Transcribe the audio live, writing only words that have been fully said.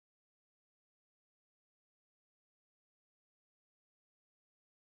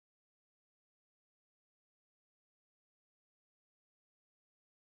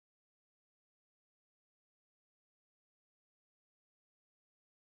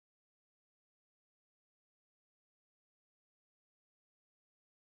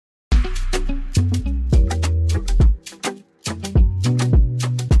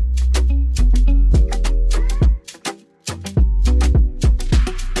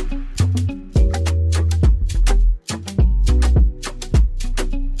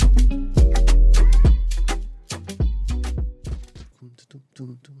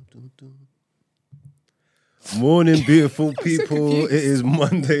Morning, beautiful people. It is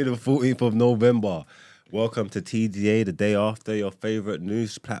Monday, the 14th of November. Welcome to TDA, the day after, your favorite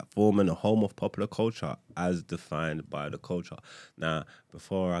news platform and the home of popular culture, as defined by the culture. Now,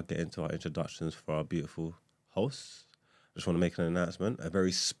 before I get into our introductions for our beautiful hosts, I just want to make an announcement, a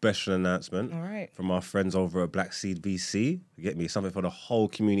very special announcement. All right. From our friends over at Black Seed VC. Get me something for the whole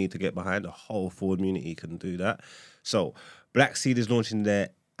community to get behind. The whole forward community can do that. So, Black Seed is launching their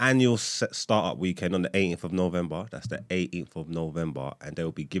annual startup weekend on the 18th of November. That's the 18th of November. And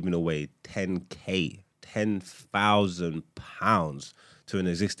they'll be giving away 10K, £10,000 to an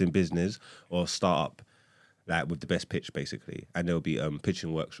existing business or startup, like with the best pitch, basically. And there'll be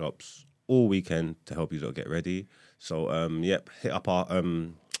pitching workshops all weekend to help you get ready. So, hit up our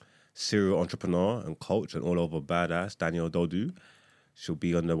serial entrepreneur and coach and all over badass, Danielle Dodu. She'll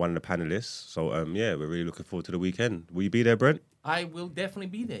be on one of the panelists. So, we're really looking forward to the weekend. Will you be there, Brent? I will definitely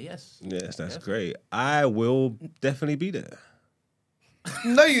be there, yes. Yes, that's great. I will definitely be there.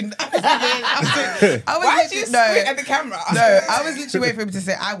 No, you. Why did you squint at the camera? No, I was literally waiting for him to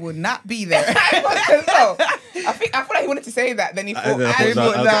say, "I will not be there." I feel like he wanted to say that. Then he thought,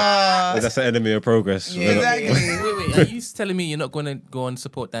 that's an enemy of progress. Yeah, exactly. Wait. Are you telling me you're not going to go and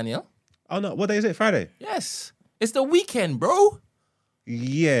support Danielle? Oh no, what day is it? Friday? Yes. It's the weekend, bro.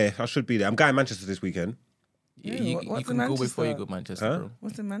 Yeah, I should be there. I'm going to Manchester this weekend. You what's can in go before you Manchester? go to Manchester, Huh? bro.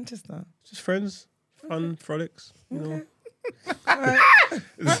 What's in Manchester? Just friends, fun, frolics. You know.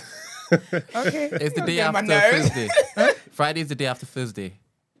 Okay. It's the day Okay, my after nose. Thursday. Friday is the day after Thursday.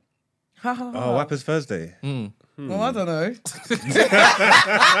 Ha, ha, ha. Oh, what happens Thursday? Well, I don't know. Wait,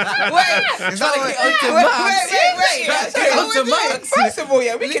 First of all, we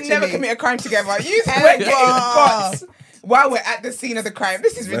can Literally. never commit a crime together. You swear getting guts while we're at the scene of the crime.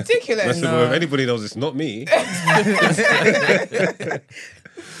 This is ridiculous. If anybody knows, it's not me.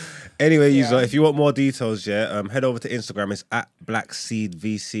 Anyway, if you want more details, head over to Instagram. It's at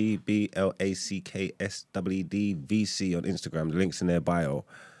BlackSeedVC, BLACKSWD on Instagram. The link's in their bio.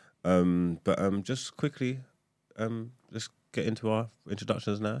 But just quickly, let's get into our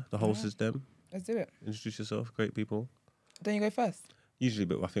introductions now. The host is them. Let's do it. Introduce yourself, great people. Don't you go first? Usually,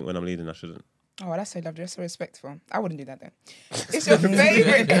 but I think when I'm leading, I shouldn't. Oh, that's so lovely. That's so respectful. I wouldn't do that then. It's your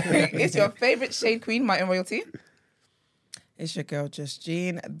favorite. It's your favorite shade queen, Martin Royalty. it's your girl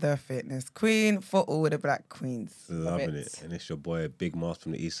Justine, the fitness queen for all the black queens. Loving it. it. And it's your boy, Big Moss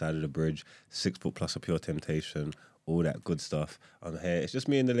from the east side of the bridge, 6 foot plus of pure temptation, all that good stuff on here. It's just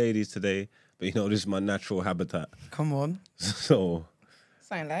me and the ladies today, but this is my natural habitat. Come on. So,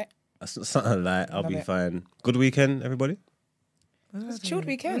 Something like. something like, I'll Love be it. fine. Good weekend, everybody? It's a chilled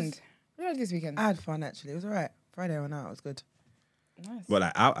weekend. What did I do this weekend? I had fun actually. It was alright. Friday went out. It was good. Nice. Well,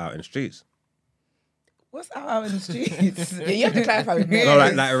 like out in the streets. What's out in the streets? Yeah, you have to clarify with me. No,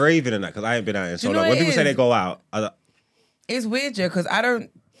 like raving and that, because I ain't been out in so you know long. what When it people say is? they go out, It's weird, yeah, because I don't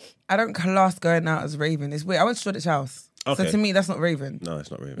class going out as raving. It's weird. I went to Shoreditch House. Okay. So to me, that's not raving. no,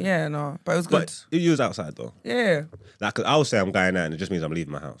 it's not raving. Yeah, no. But it was good. But you was outside though. Yeah. Like, 'cause I would say I'm going out and it just means I'm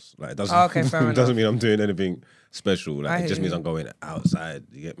leaving my house. Like, it doesn't, Oh, okay, fair it doesn't enough. mean I'm doing anything special. I Like, it hear just means you. I'm going outside.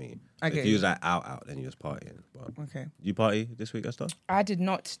 You get me? I If get you you. was like out, then you was partying. But Okay. you party this week, Esther? I did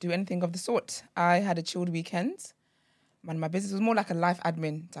not do anything of the sort. I had a chilled weekend. Man, my business was more like a life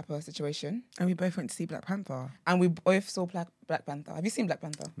admin type of situation. And we both went to see Black Panther. And we both saw Black Panther. Have you seen Black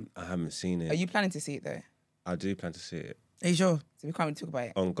Panther? I haven't seen it. Are you planning to see it though? I do plan to see it. Are you sure? So we can't really talk about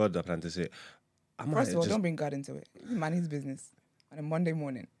it. On God, I plan to see it. I might, First of all, just, don't bring God into it. Man, his business on a Monday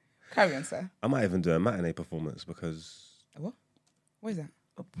morning. Carry on, sir. I might even do a matinee performance because What? What is that?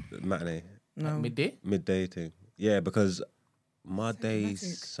 matinee, No. Midday? midday thing. Yeah, because my days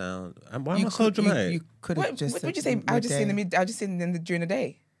dramatic. sound. And why am I so dramatic? You could What have just would said you say? I was just saying midday. I was just saying during the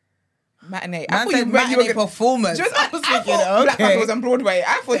day. Matinee. Man thought said meant you were matinee gonna- performance. Just, I was thinking, thought Black Panther okay. was on Broadway.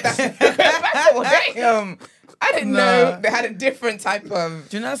 I thought that's damn. I didn't know Nah. they had a different type of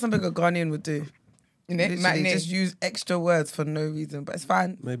Do you know that's something a Ghanaian would do? Literally matinee. just use extra words for no reason, but it's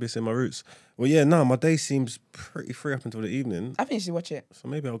fine. Maybe it's in my roots. Well, yeah, no, my day seems pretty free up until the evening, I think you should watch it. so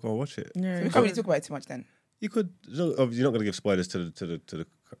maybe I'll go and watch it. Yeah. We can't really talk about it too much then. You could. You're not going to give spoilers to the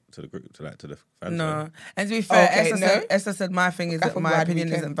group to the fans. No. right? And to be fair, Okay, no? Esther said my thing is That's that what my Brad opinion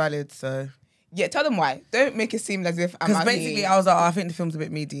weekend. isn't valid, so. Yeah, tell them why. Don't make it seem as if I'm Because out basically here. I was like, I think the film's a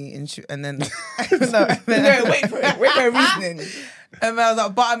bit meaty and then No, wait for it. Wait for a reasoning. and then I was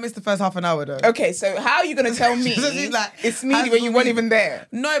like, but I missed the first half an hour though. Okay, so how are you going to tell me So she's like, it's meaty as when you for weren't me- even there?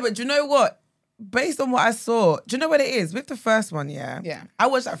 No, but do you know what? Based on what I saw, do you know what it is? With the first one, yeah? Yeah. I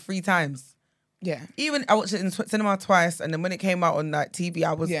watched that 3 times. Yeah. Even I watched it in cinema twice, and then when it came out on like TV,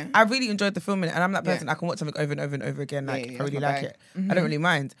 Yeah. I really enjoyed the film, and I'm that person Yeah. I can watch something over and over and over again. Like yeah, I really that's like my it. bag. I don't really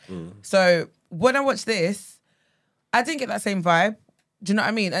mind. So when I watched this, I didn't get that same vibe. Do you know what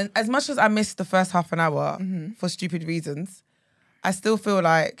I mean? And as much as I missed the first half an hour Mm-hmm. for stupid reasons, I still feel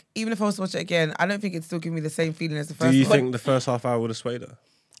like even if I was to watch it again, I don't think it'd still give me the same feeling as the first Do you one. think the first half hour would have swayed her?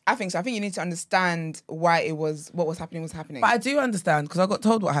 I think so. I think you need to understand why what was happening was happening. But I do understand because I got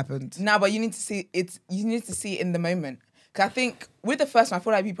told what happened. No, but you need to see it. You need to see it in the moment. Because I think with the first one, I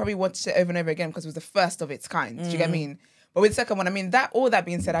feel like you probably watched it over and over again because it was the first of its kind. Do you get what I mean? But with the second one, I mean that. All that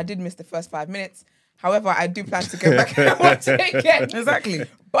being said, I did miss the first 5 minutes. However, I do plan to go back and watch it again. Exactly.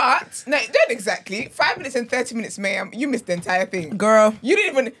 But no, don't exactly. 5 minutes and 30 minutes, ma'am. You missed the entire thing, Girl. You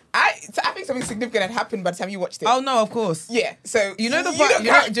didn't even. I think something significant had happened by the time you watched it. Oh no, of course. yeah. So You know the you part. don't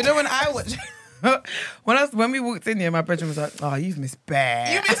You know, count. do you know when I watched? when we walked in here, my bedroom was like, "Oh, you've missed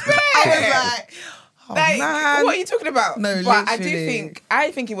bad." You missed bad. I was like, "Oh Like, man, what are you talking about? No, but literally.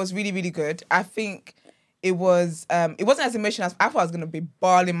 I think it was really, really good. I think it was, it wasn't as emotional as I thought I was going to be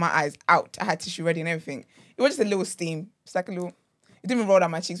bawling my eyes out. I had tissue ready and everything. It was just a little steam. It's like a little, it didn't even roll down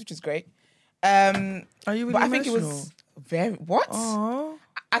my cheeks, which is great. Are you really But I think it emotional? was very, what? Aww.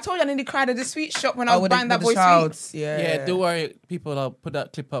 I told you I nearly cried at the sweet shop when I was with buying the, that with boy the child. sweets. Yeah. Yeah, don't worry, people. I'll put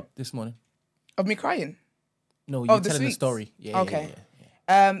that clip up this morning. Of me crying. No, Oh, you're the telling the sweets. story. Yeah, yeah, Okay. yeah,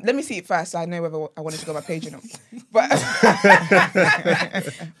 yeah. Let me see it first so I know whether I wanted to go on my page or not. But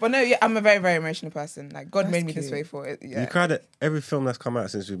but no, yeah, I'm a very, very emotional person. Like God That's made me this cute. way for it. Yeah. You cried at every film that's come out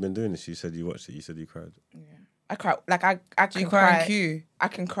since we've been doing this. You said you watched it. You said you cried. I cry. Like I Do can you cry in cry. queue? I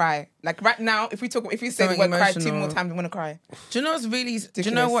can cry. Like right now, if we say Something the word cry 2 emotional. more times, I'm gonna cry. Do you know what's really? Do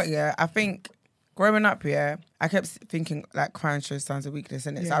you know what? Yeah, I think growing up, yeah, I kept thinking like crying shows signs of weakness,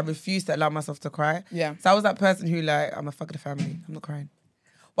 innit? So Yeah. I refused to allow myself to cry. Yeah. So I was that person who like, I'm a fuck of the family. I'm not crying.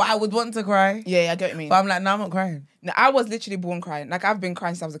 Well, I would want to cry, Yeah, I get what you mean. but I'm like, no, I'm not crying. No, I was literally born crying. Like I've been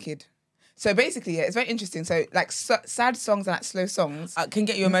crying since I was a kid. So basically, yeah, it's very interesting. So like sad songs and like slow songs. It can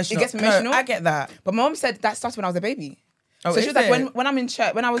get you emotional. It gets me emotional. No, I get that. But my mom said that started when I was a baby. Oh, So she is was like, it? when I'm in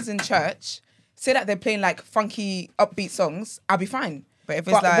church, when I was in church, say that they're playing like funky, upbeat songs, I'll be fine. But if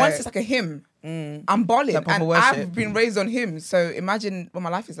it's like- once it's like a hymn, I'm bawling, Like proper and worship. I've been raised on hymns. So imagine what my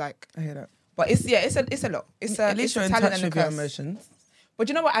life is like. I hear that. But it's a lot. It's a At least it's you're a in talent touch and a with your curse. emotions. But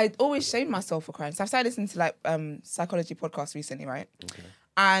you know what? I always shame myself for crying. So I've started listening to like psychology podcasts recently, right? Okay.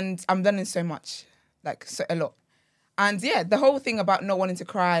 And I'm learning so much, like a lot. And yeah, the whole thing about not wanting to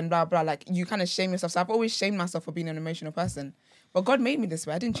cry and blah blah, like you kind of shame yourself. So I've always shamed myself for being an emotional person. But God made me this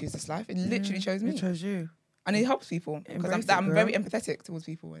way. I didn't choose this life. It literally chose me, It chose you. and it helps people because Embrace it, I'm girl. very empathetic towards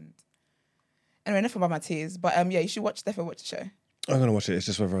people. And anyway, enough about my tears. But yeah, you should definitely watch the show. I'm gonna watch it. It's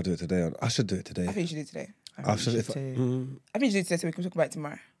just whether I do it today. I should do it today. I think you should do it today. I should. If, too. I think you should do it today so we can talk about it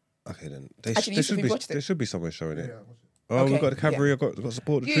tomorrow. okay then. Actually, Yusuf, you've watched it? There should be somewhere showing it. Oh, Okay, we've got the cavalry. I've got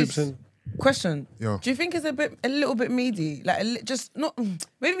support the Yes. troops in. Question. Yeah. Do you think it's a little bit meaty? Like just not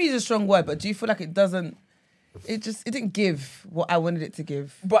maybe meaty is a strong word, but do you feel like it doesn't? It didn't give what I wanted it to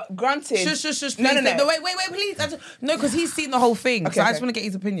give. But granted, Shush, please. No. Wait, please. No, because he's seen the whole thing, Okay, so I just okay. want to get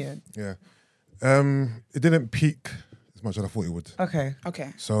his opinion. Yeah. It didn't peak as much as I thought it would. Okay.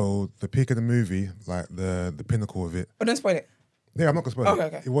 Okay. So the peak of the movie, like the pinnacle of it. But don't spoil it. Yeah, I'm not gonna spoil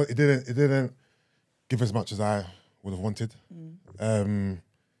Okay, it. okay. It didn't give as much as I would have wanted.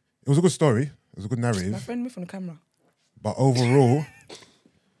 It was a good story. It was a good My narrative. friend moved from the camera. But overall,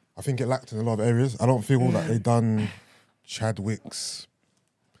 I think it lacked in a lot of areas. I don't feel that they done Chadwick's.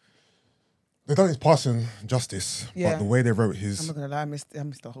 They done his passing justice, Yeah. but the way they wrote I'm his, not gonna lie, I missed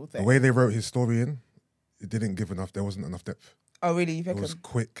the whole the thing. way they wrote his story in, it didn't give enough. There wasn't enough depth. Oh, really? You It reckon? was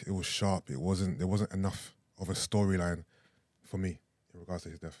quick. It was sharp. There wasn't enough of a storyline for me in regards to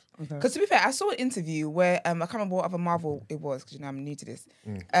his death. Because to be fair, I saw an interview where I can't remember what other Marvel it was because I'm new to this.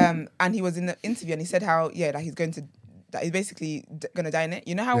 And he was in the interview and he said how that he's basically gonna die in it.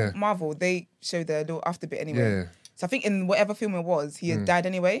 You know how Yeah. Marvel they show the little after bit anyway. Yeah. So I think in whatever film it was, he had died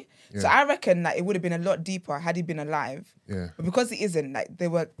anyway. So Yeah. I reckon that it would have been a lot deeper had he been alive. Yeah. But because he isn't, like they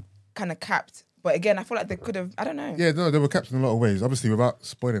were kind of capped. But again, I feel like they could have. I don't know. Yeah, no, they were capped in a lot of ways. Obviously, without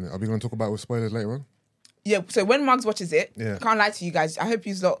spoiling it, are we going to talk about it with spoilers later on? Yeah. So when Mugs watches it, Yeah. I can't lie to you guys. I hope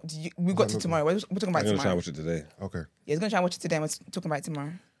we got to tomorrow. We're talking I'm about it gonna try tomorrow. and watch it today. Okay. Yeah, he's gonna try and watch it today. And we're talking about it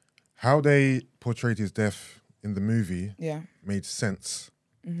tomorrow. How they portrayed his death in the movie Yeah. made sense,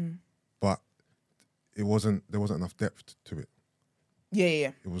 but there wasn't enough depth to it.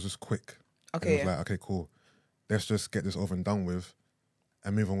 Yeah. It was just quick. Okay, It was yeah. like, okay, cool. Let's just get this over and done with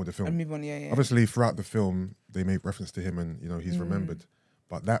and move on with the film. And move on. Yeah. Obviously, throughout the film, they made reference to him and, he's remembered.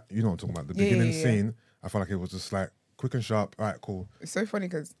 But that, you know what I'm talking about. The Yeah, beginning yeah. scene, I felt like it was just like quick and sharp. All right, cool. It's so funny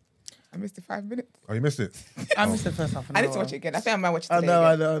because I missed the 5 minutes. Oh, you missed it. I missed the first half an hour. I need to watch it again. I think I might watch it I today.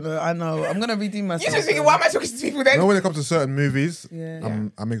 know, again. I know. I'm gonna redeem myself. You just thinking, why am I talking to people then? You know, when it comes to certain movies, Yeah.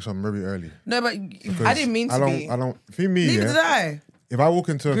 I make sure I'm very early. No, but I didn't mean to be. I don't. For me, neither did I. if I walk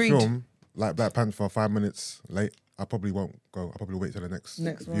into a Agreed. film like Black Panther 5 minutes late, I probably won't go. I'll probably wait till the next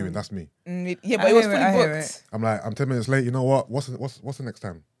viewing. one. That's me. Yeah, but I it was hear it, fully I hear booked. I'm 10 minutes late. You know what? What's the next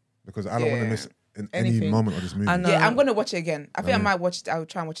time? Because I don't want to Yeah. miss any Anything. moment of this movie. I know. Yeah, I'm gonna watch it again. I think I Yeah. might watch it. I'll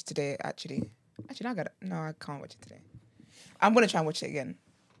try and watch it today. Actually, no, I can't watch it today. I'm gonna try and watch it again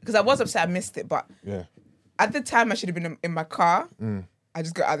because I was upset I missed it, but Yeah. at the time I should have been in my car. I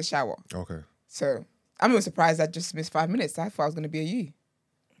just got out of the shower, Okay. so I'm even surprised I just missed 5 minutes. I thought I was gonna be a you.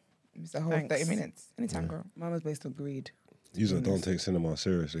 Missed the whole Thanks. 30 minutes. Anytime, girl. Mine was based on greed. You don't take cinema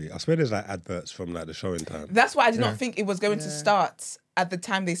seriously. I swear there's like adverts from like the showing time. That's why I did not think it was going to start at the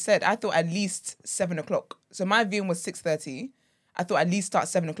time they said. I thought at least 7 o'clock. So my viewing was 6:30. I thought at least start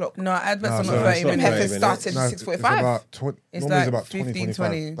 7 o'clock. No, adverts No, are so not it's 30 not minutes. Pepper 30 started No, at it's 6:45. about It's normally like it's about 20, 15, 25.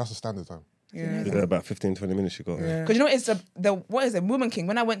 20. That's the standard time. Yeah. Yeah, about 15-20 minutes you got. Yeah. Because you know it's the what is it, Woman King?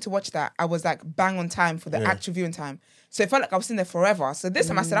 When I went to watch that, I was like bang on time for the Yeah. actual viewing time. So it felt like I was in there forever. So this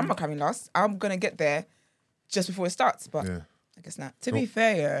time I said I'm not coming last. I'm gonna get there just before it starts. But Yeah. I guess not. To be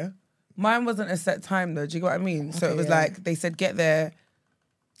fair, yeah, mine wasn't a set time though. Do you get what I mean? So Okay, it was yeah. like they said get there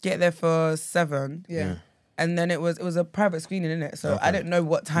for 7, Yeah. and then it was a private screening in it. So I Okay. didn't know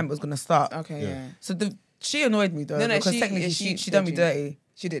what time it was gonna start. Okay. Yeah. So she annoyed me though No, because she- technically yeah, she done me did. dirty.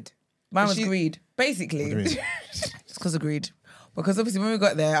 She did. Mine was She- greed, basically. What do you mean? It's because of greed. Because obviously when we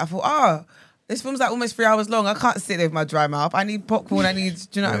got there, I thought, this film's like almost 3 hours long. I can't sit there with my dry mouth. I need popcorn. Do you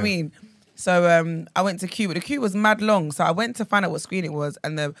know what I Yeah. mean? So I went to queue, but the queue was mad long. So I went to find out what screen it was,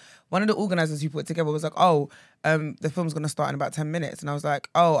 and one of the organisers who put it together was like, the film's gonna start in about 10 minutes, and I was like,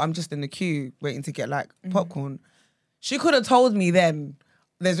 I'm just in the queue waiting to get like popcorn. She could have told me then.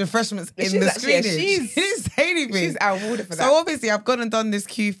 There's refreshments in She's the actually- yeah, screening. she's- She didn't say anything. She's out of order for that. So obviously I've gone and done this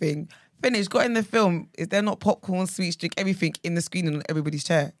queue thing. Finished, got in the film. Is there not popcorn, sweets, drink, everything in the screening on everybody's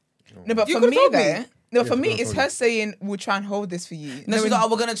chair? No, but You for could've me told me. there. No, for Yeah, me, she could've it's told her saying we'll try and hold this for you. No, she's Knowing- like,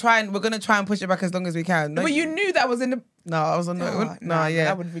 we're gonna try and push it back as long as we can. No, but you knew that was in the. no, I was on the Oh, no, nah, yeah.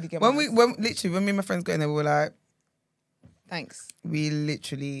 that would really get when my we ass. when me and my friends got in there, we were like, Thanks. we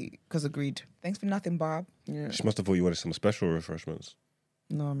literally because agreed. Thanks for nothing, Bob. Yeah. She must have thought you wanted some special refreshments.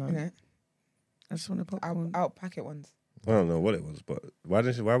 No, You know, I just wanted popcorn. out packet ones. I don't know what it was, but why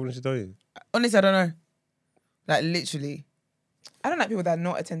wouldn't she tell you? Honestly, I don't know. Like literally, I don't like people that are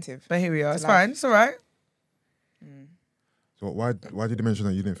not attentive. but here we are. It's life. fine. It's all right. So why did you mention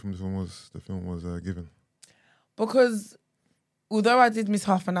that you didn't think the film was given? Because although I did miss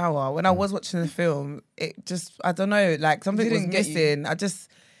half an hour, when I was watching the film, it just, I don't know, like something was Didn't get you. missing.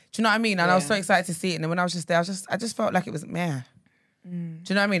 Do you know what I mean? And I was Yeah. so excited to see it. And then when I was just there, I just felt like it was meh. Do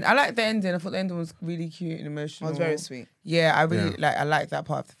you know what I mean? I liked the ending. I thought the ending was really cute and It emotional. was very sweet. Yeah, I really Yeah. I liked that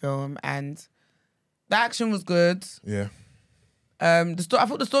part of the film. And the action was good. Yeah. I thought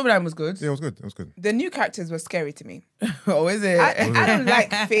the storyline was good. Yeah, it was good. It was good. The new characters were scary to me. Oh, is it? I don't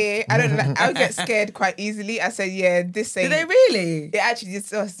like fear. I would get scared quite easily. I said, yeah, this Did ain't. they really? It actually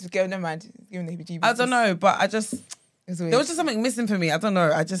just go, never mind. Give me the heebie-jeebies. I don't know, but It's weird. there was just something missing for me. I don't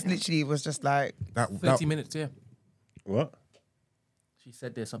know. I just literally was just like, That 30 minutes, yeah. What? She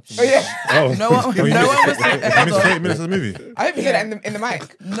said there's something. Oh, yeah. Oh, no one was you missed 30 minutes of the movie. I hope you said that in the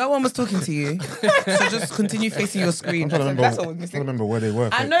mic. No one was talking to you, so just continue facing your screen. I'm trying to remember, That's what was missing. trying to remember where they were.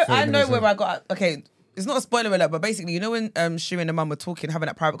 I know where I got. Okay, it's not a spoiler alert, but basically, you know when Shu and the mum were talking, having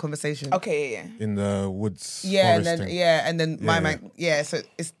that private conversation. Okay, yeah. in the woods. Yeah, and forest then thing. and then my Yeah. man. Yeah, so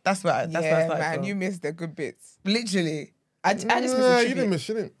that's where I Yeah, started man, from. you missed the good bits. Literally. I just missed Nah, the you didn't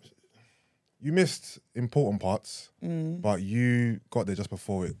tribute. miss. You missed important parts, Mm. but you got there just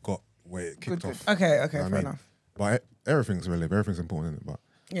before it got where it kicked Good, off. good. Okay, You know fair what I mean? enough. But everything's relevant. Everything's important, isn't it?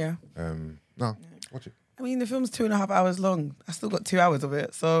 Yeah. But no, watch it. I mean, the film's 2.5 hours long. I still got 2 hours of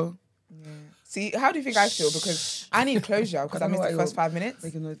it, so See, how do you think I feel? Because I need closure because I don't know missed the why first 5 minutes.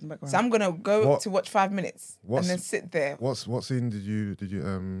 making noise in the background. So I'm gonna go What- to watch 5 minutes what's- and then sit there What scene did you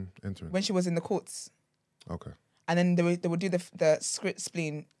enter in? when she was in the courts, Okay, and then they would do the script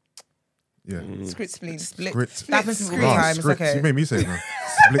spleen, yeah. script spleen, Split. Script. That happens to me all Screen. the Ah, time. It's script. okay. You made me say it now.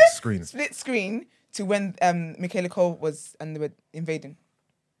 Split screen. split screen to when Michaela Cole was and they were invading.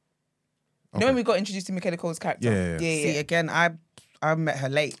 You know when we got introduced to Michaela Cole's character? Yeah. See, again, I met her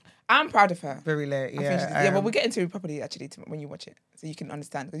late, I'm proud of her. very late. I think Yeah, she's- but we'll get into it properly actually when you watch it, so you can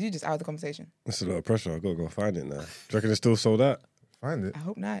understand because you just out of the conversation. That's a lot of pressure. I gotta go find it now. Do you reckon it's still sold out? Find it. I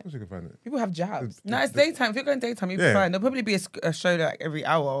hope not. Of course you can find it. People have jobs. No, it's daytime. If you're going daytime, you'll be Yeah. fine. There'll probably be a show like every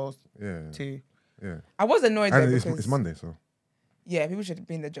hour or Yeah. two. Yeah. I was annoyed though And because it's Monday, so Yeah, people should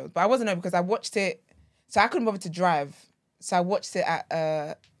be in the jobs. But I wasn't know because I watched it. So I couldn't bother to drive. So I watched it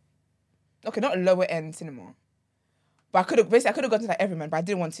at not a lower end cinema. But I could have gone to like Everyman, but I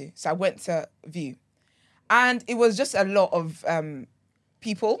didn't want to. So I went to View. And it was just a lot of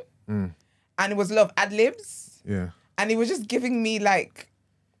people. And it was a lot of ad-libs. Yeah. And it was just giving me like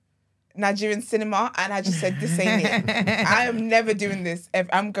Nigerian cinema. And I just said, this ain't it. I am never doing this.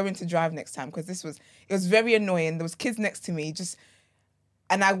 I'm going to drive next time because it was very annoying. There was kids next to me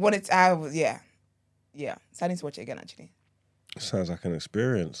and I wanted to, yeah. So I need to watch it again actually. Sounds like an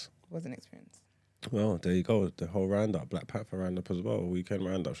experience. It was an experience. Well, there you go. The whole roundup, Black Panther roundup as well, weekend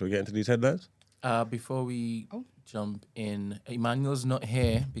roundup. Shall we get into these headlines? Before we jump in, Emmanuel's not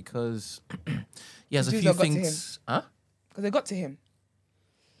here because he has a Jews few have got to things. Huh? Because they got to him.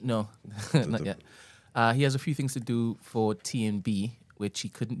 No, not yet. He has a few things to do for TNB, which he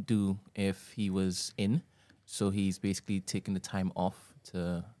couldn't do if he was in. So he's basically taking the time off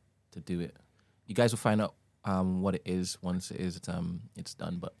to do it. You guys will find out what it is once it's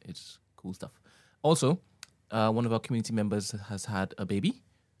done, but it's cool stuff. Also, one of our community members has had a baby.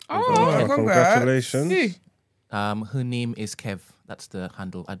 Oh, congratulations. Her name is Kev. That's the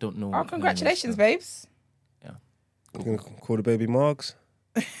handle. I don't know. Oh, what her name is, congratulations, so- babes. Yeah. We're going to call the baby Margs.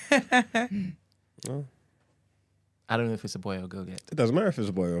 I don't know if it's a boy or girl yet. It doesn't matter if it's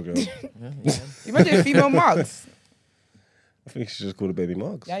a boy or a girl. Yeah. Imagine female mugs. I think you should just call the baby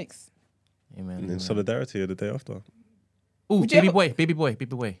Margs. Yikes. Amen. And in amen. solidarity of the day after. Ooh, Would you baby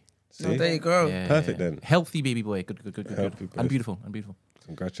boy. See? Oh, there you go. Yeah, Perfect yeah. then. Healthy baby boy. Good. Healthy boy. And beautiful.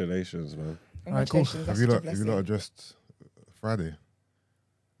 Congratulations, man. Alright, cool. Congratulations. Have That's you such a lot blessing. addressed Friday?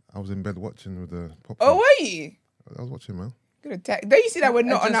 I was in bed watching with the popcorn. Oh, were you? I was watching, man. Good attack. Don't you see that we're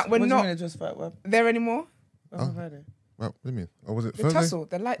not on that? We're not just for what? there anymore. Oh. Well, what do you mean? Or was it The Thursday? tussle,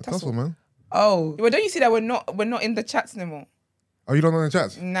 the light The tussle. tussle, man. Oh Well, don't you see that we're not in the chats anymore? Oh, you don't know the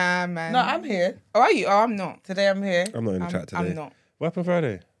chats? Nah, man. no, I'm here Oh, are you? Oh, I'm not. today. I'm here. I'm not in the chat today. I'm not. What happened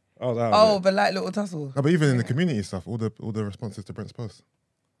Friday? I was out. Oh, of it. the light little tussle. No, but even in the community stuff, all the responses to Brent's post.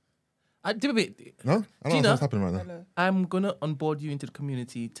 Do a bit. No? I don't know Gina? what's happening right now. I'm gonna onboard you into the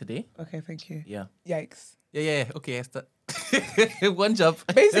community today. Okay, thank you. Yeah. Yikes. Yeah. Okay, Esther. One job.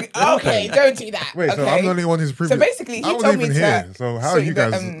 Basically, okay, don't do that. Wait, okay. so I'm the only one who's previous. So basically, he I wasn't told me even to here. So how are you the,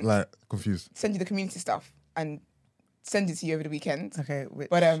 guys like confused? send you the community stuff and send it to you over the weekend. Okay, which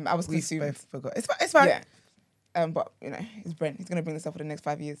But I was we consumed. both forgot. It's fine. It's fine. Yeah. But you know, it's Brent. He's gonna bring this up for the next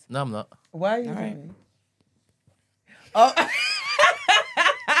 5 years. No, I'm not. Why are you? All right. doing it? Oh,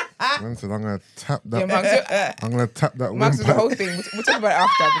 Man said, I'm gonna tap Yeah, that. Max. I'm gonna tap that Max was the windpipe. whole thing. We'll talk about it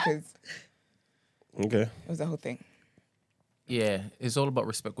after because Okay. it was the whole thing. Yeah, it's all about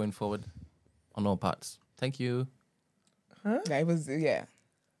respect going forward on all parts. Thank you. Yeah, it was. Yeah.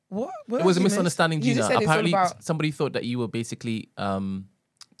 what? It was a misunderstanding, You Gina. just said it's all Apparently, about- somebody thought that you were basically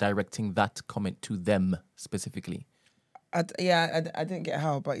directing that comment to them specifically. I didn't get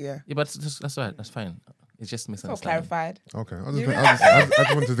how, but yeah. Yeah, but that's all right. That's fine. It's just It's all misunderstanding. clarified. Okay, I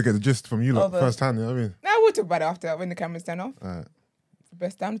just wanted to get the gist from you lot Oh, but- firsthand. You know what I mean? Now we'll talk about it after when the cameras turn off. Alright. It's the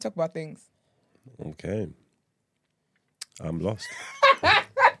best time to talk about things. Okay. I'm lost.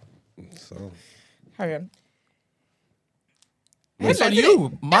 So. Carry on. It's on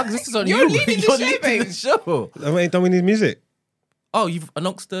you, Max. This is on You're you. leading the You're show, leading babe. the show. Don't we need music? Oh, you've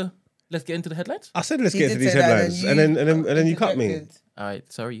announced the. Let's get into the headlines. I said let's He get into did these say that, headlines, and then you cut me. interjected. All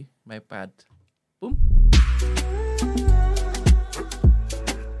right, sorry, my bad. Boom.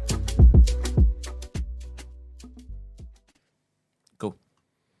 Go.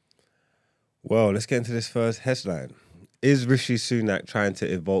 Well, let's get into this first headline. Is Rishi Sunak trying to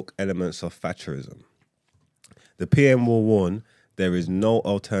evoke elements of Thatcherism? The PM will warn there is no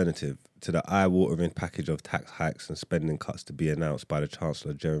alternative to the eye-watering package of tax hikes and spending cuts to be announced by the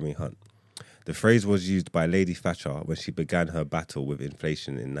Chancellor Jeremy Hunt. The phrase was used by Lady Thatcher when she began her battle with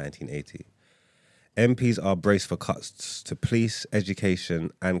inflation in 1980. MPs are braced for cuts to police,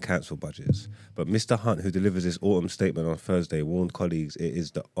 education and council budgets. But Mr Hunt, who delivers his autumn statement on Thursday, warned colleagues it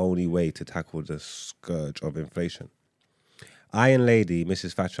is the only way to tackle the scourge of inflation. Iron Lady,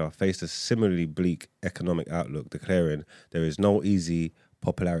 Mrs Thatcher, faced a similarly bleak economic outlook, declaring there is no easy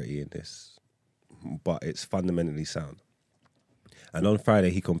popularity in this, but it's fundamentally sound. And on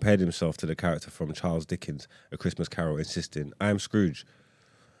Friday, he compared himself to the character from Charles Dickens' A Christmas Carol, insisting, I am Scrooge.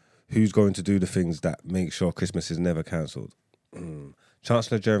 Who's going to do the things that make sure Christmas is never cancelled?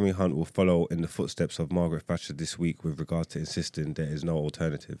 Chancellor Jeremy Hunt will follow in the footsteps of Margaret Thatcher this week with regard to insisting there is no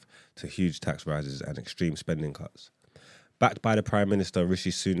alternative to huge tax rises and extreme spending cuts. Backed by the Prime Minister Rishi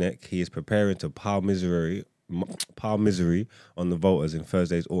Sunak, he is preparing to pile misery misery on the voters in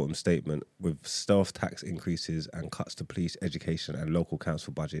Thursday's autumn statement, with stealth tax increases and cuts to police, education and local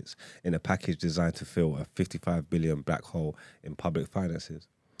council budgets in a package designed to fill a $55 billion black hole in public finances.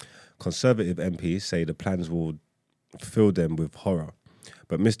 Conservative MPs say the plans will fill them with horror.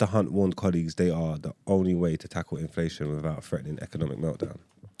 But Mr. Hunt warned colleagues they are the only way to tackle inflation without threatening economic meltdown.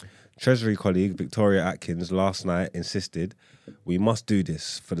 Treasury colleague Victoria Atkins last night insisted, "We must do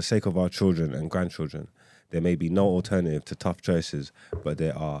this for the sake of our children and grandchildren. There may be no alternative to tough choices, but they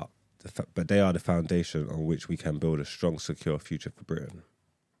are the foundation on which we can build a strong, secure future for Britain."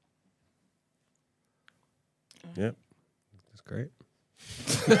 Yep, that's great.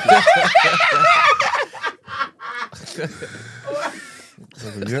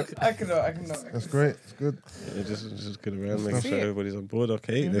 Yeah, I cannot. that's great. It's good. Yeah, just get around, make See sure it. everybody's on board.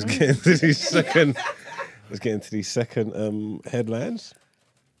 Okay, let's get into these second. Let's get into these second headlines.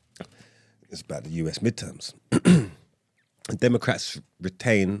 It's about the U.S. midterms. Democrats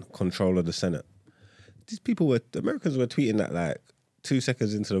retain control of the Senate. Americans were tweeting that like 2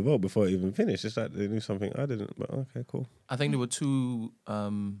 seconds into the vote before it even finished. It's like they knew something I didn't. But okay, cool. I think there were two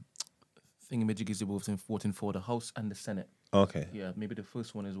thingamajiggies they both voting for, the House and the Senate. Okay. Yeah, maybe the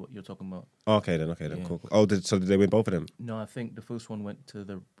first one is what you're talking about. Okay then. Yeah. Cool. Oh, so did they win both of them? No, I think the first one went to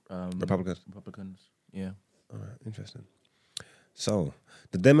the Republicans. Yeah. All right, interesting. So,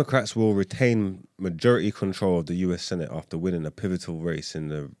 the Democrats will retain majority control of the U.S. Senate after winning a pivotal race in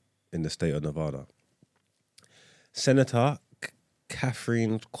the state of Nevada. Senator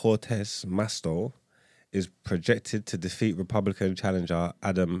Catherine Cortez Masto is projected to defeat Republican challenger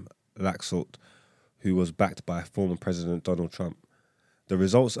Adam Laxalt, who was backed by former President Donald Trump. The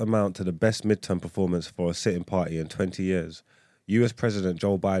results amount to the best midterm performance for a sitting party in 20 years. U.S. President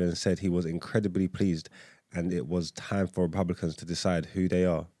Joe Biden said he was incredibly pleased and it was time for Republicans to decide who they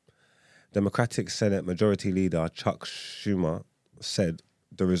are. Democratic Senate Majority Leader Chuck Schumer said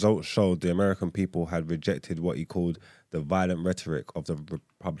the results showed the American people had rejected what he called the violent rhetoric of the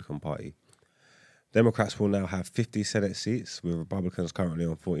Republican Party. Democrats will now have 50 Senate seats, with Republicans currently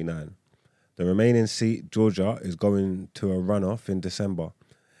on 49. The remaining seat, Georgia, is going to a runoff in December.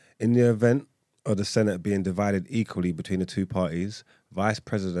 In the event of the Senate being divided equally between the two parties, Vice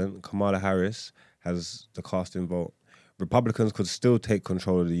President Kamala Harris has the casting vote. Republicans could still take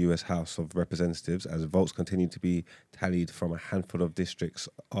control of the U.S. House of Representatives as votes continue to be tallied from a handful of districts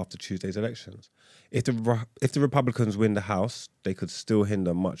after Tuesday's elections. If the Republicans win the House, they could still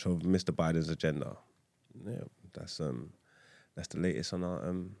hinder much of Mr. Biden's agenda. Yeah, that's the latest on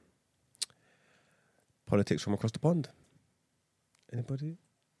our politics from across the pond. Anybody?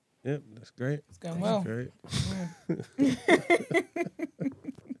 Yep, that's great. It's going well. Great.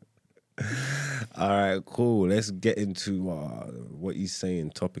 All right, cool. Let's get into what he's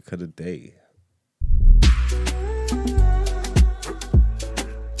saying. Topic of the day.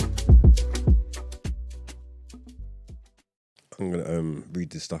 I'm gonna read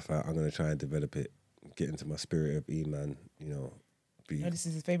this stuff out. I'm gonna try and develop it, get into my spirit of E-Man. This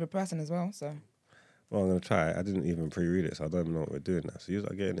is his favorite person as well. So Well, I'm gonna try. I didn't even pre-read it, so I don't even know what we're doing now. So you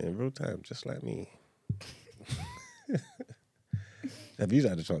are getting it in real time, just like me. Have you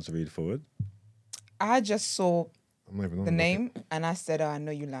had a chance to read forward? I just saw I'm not even on the it. name and I said, "Oh, I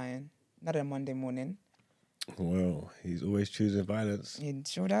know you lying." Not a Monday morning. Well, he's always choosing violence. It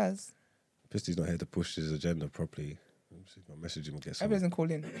sure does. Pisty's not here to push his agenda properly. Let me see if I message him and get Hope some. he doesn't call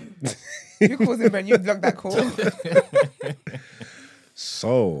in. You call him, Brent. You block that call.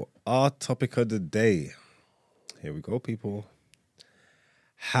 So, our topic of the day. Here we go, people.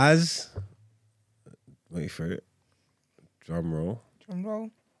 Wait for it. Drum roll. Drum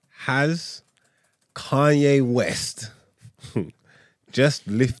roll. Has Kanye West just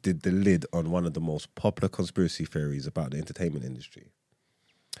lifted the lid on one of the most popular conspiracy theories about the entertainment industry?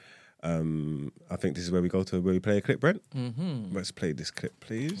 I think this is where we go to where we play a clip, Brent. Mm-hmm. Let's play this clip,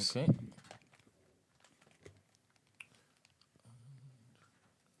 please. Okay.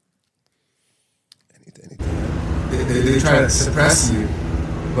 Anything. They try to suppress you,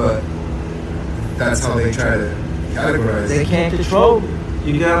 but that's how they try to categorize They you. can't control you.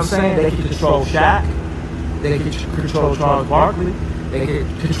 You get what I'm saying? They can control Shaq. They can control Charles Barkley. They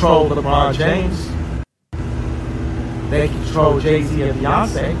can control LeBron James. They can control Jay-Z and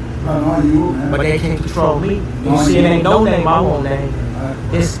Beyonce. No, you, man. But they can't control me. You No, see, it you. ain't no name, I won't name.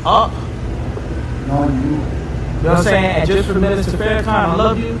 It's up. No, you. You know what I'm saying? And just for Minister Farrakhan, I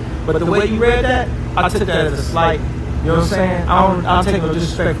love you. But the way you read that, I took that as a slight. You know what I'm saying? I don't take no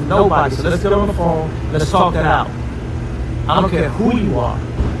disrespect from nobody. So let's get on the phone. Let's talk that out. I don't care who you are.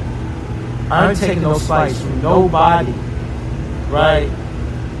 I ain't taking no slights from nobody. Right?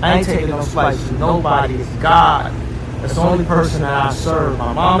 I ain't taking no slice to nobody. It's God. That's the only person that I serve.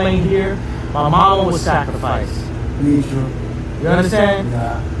 My mom ain't here. My mama was sacrificed. You understand?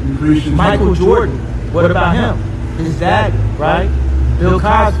 Yeah. Michael Jordan, what about him? His daddy, right? Bill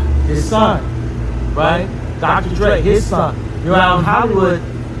Cosby, his son, right? Dr. Dre, his son. You're out in Hollywood,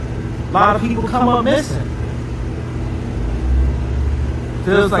 a lot of people come up missing.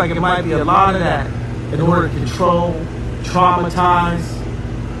 Feels like it might be a lot of that in order to control, traumatize.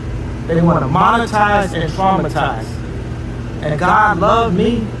 They want to monetize and traumatize. And God loved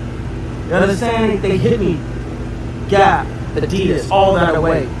me. You understand? They hit me. Gap, Adidas, all that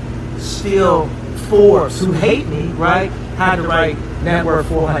away. Still, Forbes, who hate me, right? Had to write net worth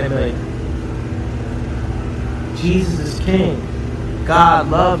 400 million. Jesus is king. God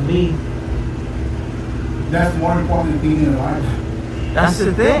loved me. That's more important thing in life. That's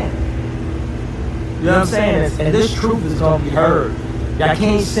the thing. You know what I'm saying? And this truth is gonna be heard. Y'all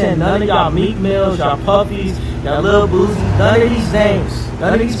can't send none of y'all Meek Mills, y'all Puppies, y'all Lil Boozy, none of these names,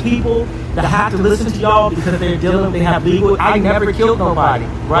 none of these people that have to listen to y'all because they're dealing, they have legal. I never killed nobody,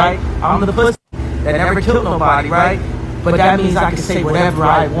 right? I'm the pussy that never killed nobody, right? But that means I can say whatever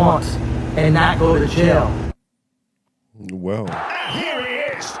I want and not go to jail. Well,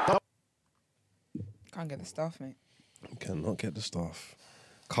 Can't get the stuff, mate. cannot get the stuff.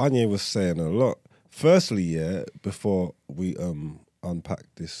 Kanye was saying a lot. Firstly, yeah, before we unpack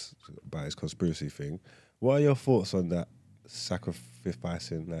this about his conspiracy thing, what are your thoughts on that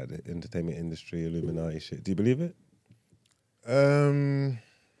sacrificing like the entertainment industry, Illuminati shit? Do you believe it?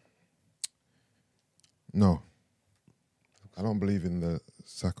 No. I don't believe in the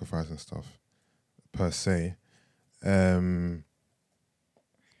sacrifice and stuff per se. To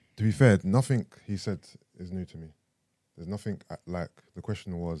be fair, nothing he said is new to me. There's nothing like, the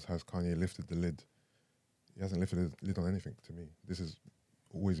question was, has Kanye lifted the lid? He hasn't lifted the lid on anything to me. This has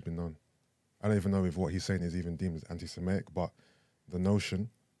always been known. I don't even know if what he's saying is even deemed as anti-Semitic, but the notion,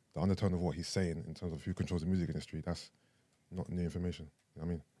 the undertone of what he's saying in terms of who controls the music industry, that's not new information. You know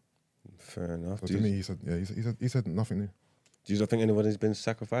what I mean? Fair enough. So to me, he said nothing new. Do you not think anyone has been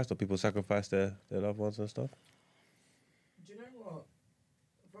sacrificed or people sacrifice their loved ones and stuff? Do you know what?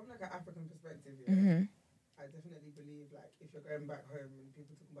 From like an African perspective, Mm-hmm. I definitely believe like if you're going back home and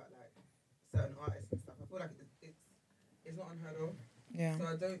people talk about like certain artists and stuff, I feel like it's not unheard of. Yeah. So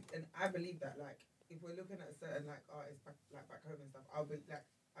I believe that like if we're looking at certain like artists back home and stuff, I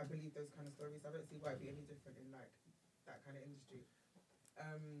believe those kind of stories. I don't see why it'd be any different in like that kind of industry.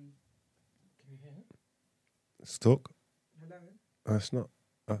 Can you hear? Let's talk. Hello. It's not.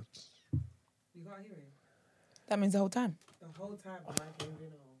 You can't hear me. That means the whole time. The whole time the mic ain't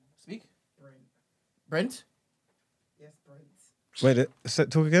been on. Speak. Brent. Brent? Yes, Brent. Wait,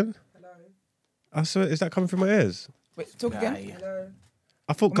 talk again. Hello. I swear, is that coming through my ears? Wait, talk again. Hello.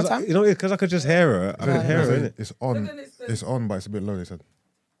 I thought One more time? because I could just hear her. I could hear her. Innit? It's on. But then It's on, but it's a bit low, they said.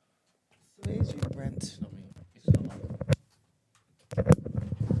 Where's you, Brent? It's not me. It's not me.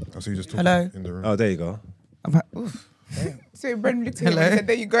 Oh, so you just talking Hello? in the room. Oh, there you go. Oof. So Brendan looked at him Hello? and said,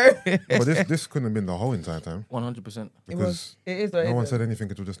 "There you go." But this couldn't have been the whole entire time 100%. because It is. no one said anything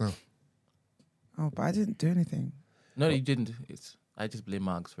until just now. Oh, but I didn't do anything. No, you didn't. I just blame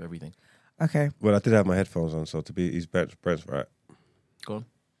Marks for everything. Okay. Well, I did have my headphones on, so he's Brent's right. Go on.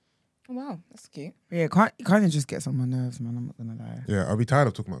 Oh, wow, that's cute. Yeah, can't you just get on my nerves, man? I'm not gonna lie. Yeah, I'll be tired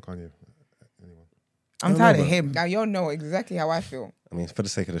of talking about Kanye. Anyway. I'm I tired know, of but- him. Now you'll know exactly how I feel. I mean, for the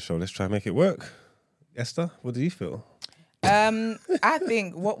sake of the show, let's try and make it work. Esther, what do you feel? I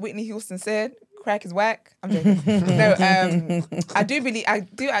think what Whitney Houston said, crack is whack. I'm joking. No, I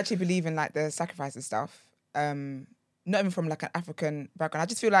do actually believe in like the sacrifice and stuff. Not even from like an African background. I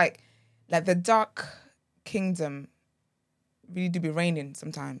just feel like the dark kingdom really do be reigning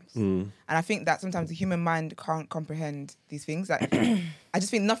sometimes. And I think that sometimes the human mind can't comprehend these things. Like I just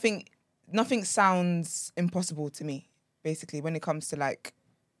think nothing sounds impossible to me, basically, when it comes to like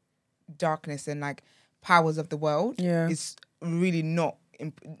darkness and like powers of the world. Yeah. It's really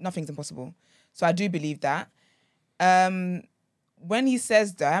nothing's impossible. So I do believe that. When he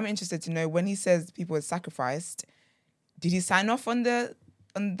says that, I'm interested to know when he says people are sacrificed, did he sign off on the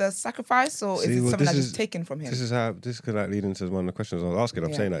sacrifice, or is it something that's just taken from him? This could like lead into one of the questions I was asking.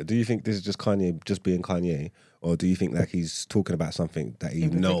 I'm Yeah. saying like, do you think this is just Kanye just being Kanye, or do you think like he's talking about something that he In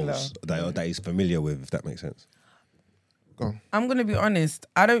particular. knows that he's familiar with? If that makes sense. Go on. I'm gonna be honest.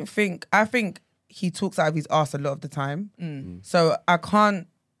 I think he talks out of his ass a lot of the time. So I can't.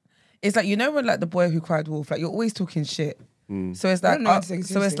 It's like, you know when like the boy who cried wolf, like you're always talking shit. So it's I like don't know when to take it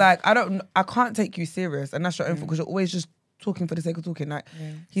so it's seriously. like I can't take you serious, and that's your own fault because you're always just talking for the sake of talking. Like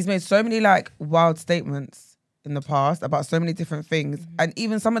he's made so many like wild statements in the past about so many different things, and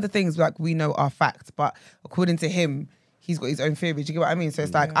even some of the things like we know are facts, but according to him, he's got his own theories. Do you get what I mean? So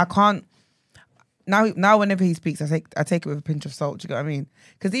it's like I can't now. Whenever he speaks, I take it with a pinch of salt. Do you get what I mean?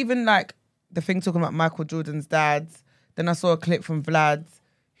 Because even like the thing talking about Michael Jordan's dad, then I saw a clip from Vlad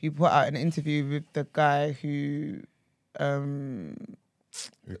who put out an interview with the guy who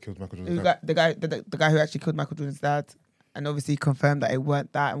killed Michael Jordan's dad? the guy who actually killed Michael Jordan's dad, and obviously confirmed that it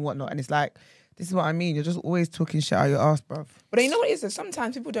weren't that and whatnot. And it's like, this is what I mean. You're just always talking shit out your ass, bruv. But you know what it is? That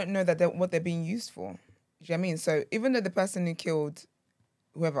sometimes people don't know that what they're being used for. Do you know what I mean? So even though the person who killed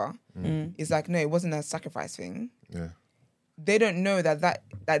whoever is like, no, it wasn't a sacrifice thing. Yeah. They don't know that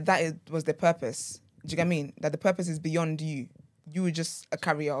was the purpose. Do you get what I mean? That the purpose is beyond you. You were just a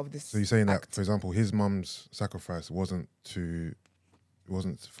carrier of this. So you're saying act. that, for example, his mum's sacrifice wasn't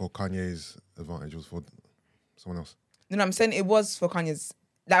for Kanye's advantage, it was for someone else. No, I'm saying it was for Kanye's.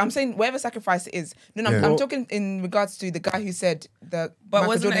 Like I'm saying, whatever sacrifice it is. No, Yeah. I'm talking in regards to the guy who said the. But Michael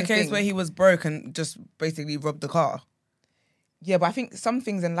wasn't it a Jordan case thing. where he was broke and just basically robbed the car? Yeah, but I think some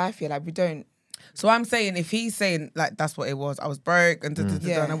things in life, like we don't. So I'm saying, if he's saying like that's what it was, I was broke and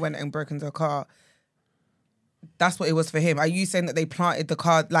Yeah. and I went and broke into a car. That's what it was for him. Are you saying that they planted the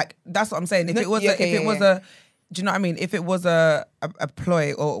car? Like that's what I'm saying. If No, it was, yeah, a, okay, if it yeah, was yeah. a, do you know what I mean? If it was a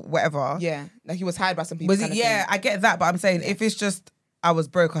ploy or whatever, Yeah, like he was hired by some people. was it? Yeah, I get that, but I'm saying if it's just I was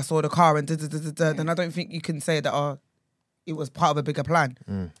broke, I saw the car and then I don't think you can say that it was part of a bigger plan.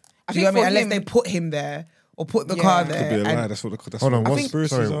 I Do you think know what I mean? for Unless him- they put him there or put the Yeah. car Could there. Could be a lie. and- That's what Hold on, the what's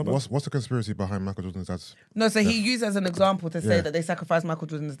conspiracies are about. what's the conspiracy behind Michael Jordan's dad's? No, so he used as an example to say Yeah. that they sacrificed Michael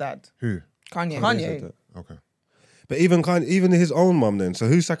Jordan's dad. Who? Kanye. Kanye. Okay. But even his own mum then. So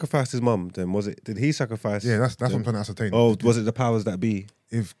who sacrificed his mum then? Did he sacrifice? Yeah, that's what I'm trying to ascertain. Oh, was it the powers that be?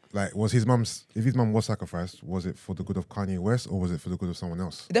 If his mum was sacrificed, was it for the good of Kanye West or was it for the good of someone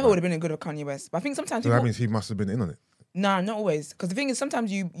else? It definitely would have been a good of Kanye West. But I think sometimes So people. that means he must have been in on it. Nah, not always. Because the thing is,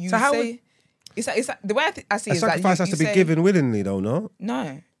 sometimes you So how say. It's like the way I see A it is that sacrifice you has to be say- given willingly, though, no? No,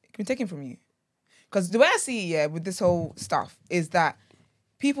 it can be taken from you. Because the way I see it, yeah, with this whole stuff is that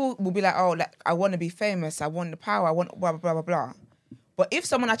people will be like, oh, like I want to be famous, I want the power, I want blah, blah, blah, blah, blah. But if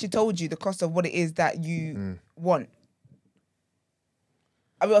someone actually told you the cost of what it is that you want,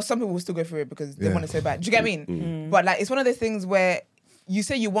 I mean, some people will still go through it because they Yeah. want it so bad. Do you get what I mean? But like, it's one of those things where you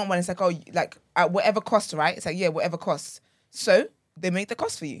say you want one, it's like, oh, like at whatever cost, right? It's like, yeah, whatever cost. So they make the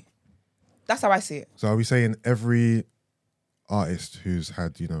cost for you. That's how I see it. So are we saying every artist who's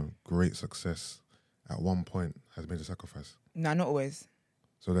had, great success at one point has made a sacrifice? No, not always.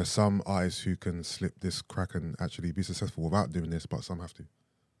 So there's some artists who can slip this crack and actually be successful without doing this, but some have to.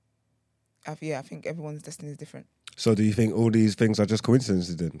 I think everyone's destiny is different. So do you think all these things are just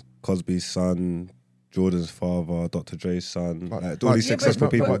coincidences then? Cosby's son, Jordan's father, Dr. Dre's son, all these successful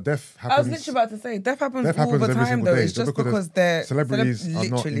people. But death I was happens. literally about to say, death happens Death all happens the every time single though. day. It's just because they're celebrities are not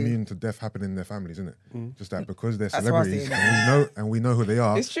literally. immune to death happening in their families, isn't it? Just that because they're That's what I celebrities see. and we know who they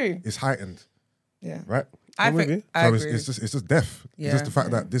are. It's true. It's heightened, Yeah. right? I I'm with think you. I So agree. it's just death. It's just Yeah. the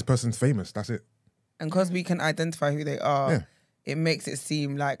fact that this person's famous. That's it. And because we can identify who they are, Yeah. it makes it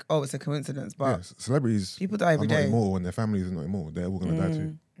seem like, oh, it's a coincidence. But Yeah, celebrities people die every are not day. immortal and their families are not immortal. They're all going to die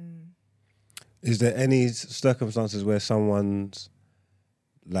too. Is there any circumstances where someone's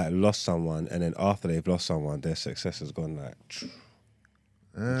like lost someone and then after they've lost someone, their success has gone like...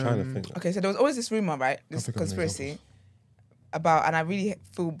 I'm trying to think. Okay, so there was always this rumor, right? This think of any conspiracy about, and I really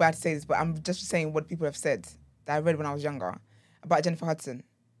feel bad to say this, but I'm just saying what people have said that I read when I was younger about Jennifer Hudson.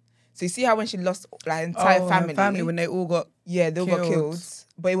 So you see how when she lost like entire her family, when they all got yeah, they all got killed. killed,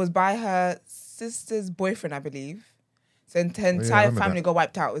 but it was by her sister's boyfriend, I believe. So her I entire remember family that. got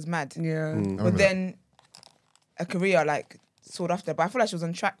wiped out. It was mad. yeah. I remember But that. then a career like sought after, but I feel like she was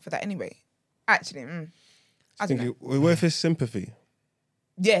on track for that anyway. Actually, I don't know. What if it's sympathy?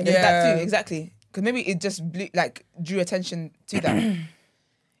 Yeah, there's that Yeah. too, exactly. Because maybe it just drew attention to that.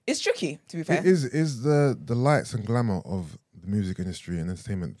 It's tricky, to be fair. Is the lights and glamour of the music industry and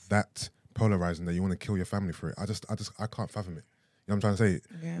entertainment that polarizing that you want to kill your family for it? I can't fathom it. You know what I'm trying to say?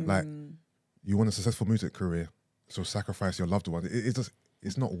 Yeah. Like, you want a successful music career, so sacrifice your loved one.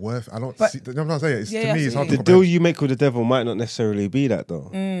 It's not worth. I don't. But- See, you know what I'm trying to say? Yeah, To me, it's hard to The comprehend. deal you make with the devil might not necessarily be that though.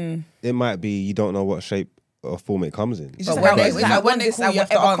 It might be you don't know what shape or form it comes in. It's But just when like, they- it's when like, they I want this call, at you have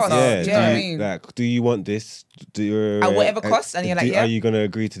to whatever cost. answer. Yeah, do Yeah. you know what I do you, mean? like, do you want this? At whatever cost, and you're like, yeah. Are you going to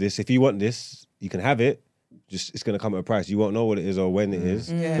agree to this? If you want this, you can have it. Just it's going to come at a price. You won't know what it is or when it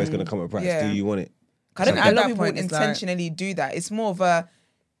is, Yeah. but it's going to come at a price. Yeah. Do you want it? I don't think At a lot that of people point, it's like- intentionally do that. It's more of a,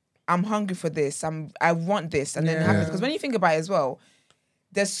 I'm hungry for this. I want this, and then it happens. Because when you think about it as well,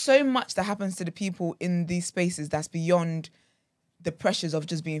 there's so much that happens to the people in these spaces that's beyond the pressures of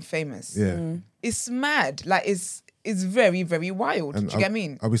just being famous. Yeah. It's mad. Like it's very, very wild. And Do you get what I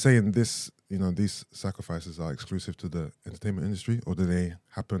mean? Are we saying this? You know, these sacrifices are exclusive to the entertainment industry, or do they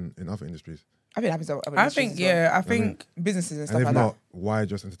happen in other industries? I think it happens. to other I industries think, as well. yeah, I think Businesses and And stuff if like not, why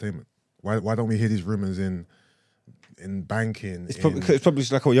just entertainment? Why don't we hear these rumors in banking? It's probably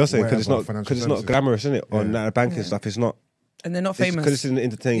just like what you're saying, because Whatever, financial it's not services. glamorous, isn't it? On Yeah. that banking stuff, it's not. and they're not Because famous. it's in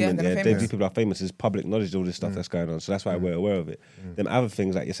entertainment, Yeah, they're yeah, not these famous. people are famous. It's public knowledge, all this stuff that's going on. So that's why we're aware of it. Them other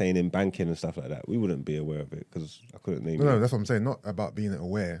things, like you're saying in banking and stuff like that, we wouldn't be aware of it because I couldn't name No, it. that's what I'm saying. Not about being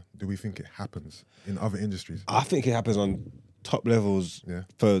aware. Do we think it happens in other industries? I think it happens on top levels Yeah.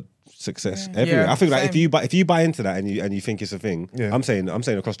 for success everywhere. Yeah, I think like same. if you buy into that and you think it's a thing, Yeah. I'm saying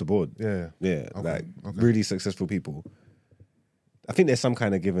across the board. Yeah. Yeah, Okay, like okay. really successful people. I think there's some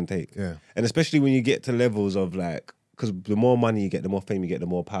kind of give and take. Yeah. And especially when you get to levels of like, because the more money you get, the more fame you get, the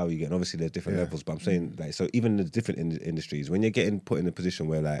more power you get. And obviously there's different Yeah. levels, but I'm saying like, so even in the different industries, when you're getting put in a position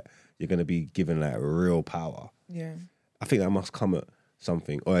where like you're going to be given like real power, Yeah. I think that must come at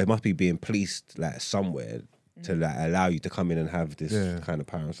something, or it must be being policed like somewhere to like allow you to come in and have this Yeah. kind of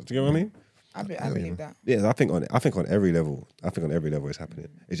power and stuff. Do you get what I mean? I believe that. Yeah, I think on every level it's happening.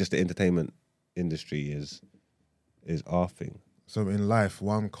 It's just the entertainment industry is our thing. So in life,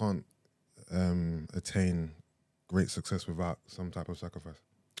 one can't attain great success without some type of sacrifice.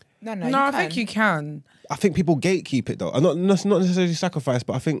 No, no, I think you can. I think people gatekeep it though. Not necessarily sacrifice,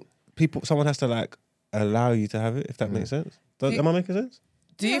 but I think someone has to like allow you to have it, if that makes sense. Am I making sense?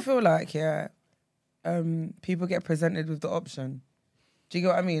 Do you feel like people get presented with the option? Do you get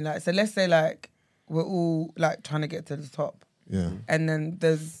what I mean? Like, so let's say like we're all like trying to get to the top, Yeah. and then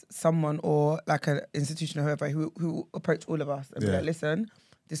there's someone or like an institution or whoever who approach all of us and be Yeah. like, listen,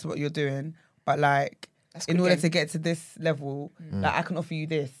 this is what you're doing, but like That's in good order game. to get to this level, like I can offer you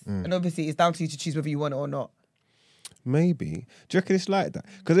this, and obviously it's down to you to choose whether you want it or not. Maybe. Do you reckon it's like that?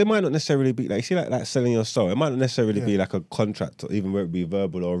 Because it might not necessarily be like, you see, like selling your soul. It might not necessarily be like a contract, or even whether it be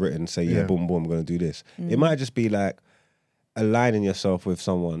verbal or written. Say, yeah, Yeah. boom, boom, I'm going to do this. It might just be like aligning yourself with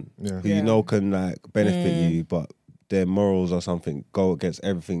someone Yeah. who you know can like benefit you, but their morals or something go against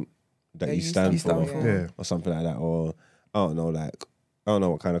everything that Yeah, you you stand stand for, for, Yeah. or something like that. Or I don't know, like I don't know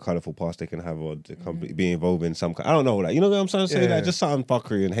what kind of colourful past they can have, or the company be involved in some kind. I don't know, like you know what I'm trying to say, Yeah. like just something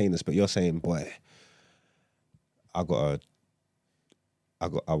fuckery and heinous. But you're saying, boy, I want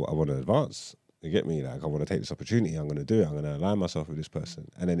to advance. You get me? Like I want to take this opportunity. I'm going to do it. I'm going to align myself with this person,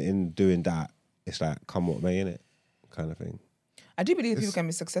 and then in doing that, it's like come what may, innit? Kind of thing. I do believe people can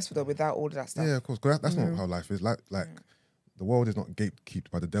be successful though without all of that stuff. Yeah, of course. 'Cause that's not how life is. Like the world is not gatekept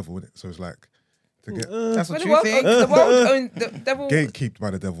by the devil, innit? So it's like to get That's But what the you world, think. the world own the devil. gatekept by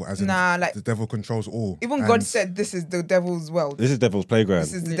the devil, as in Nah, like- the devil controls all. Even And- God said, "This is the devil's world. This is Devil's Playground.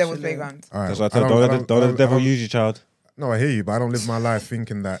 This is the devil's Literally. playground." All right, That's why I I tell don't let the I devil don't- use you, child. No, I hear you, but I don't live my life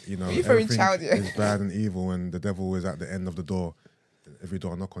thinking that You for in everything child, yeah. is bad and evil, and the devil is at the end of the door. Every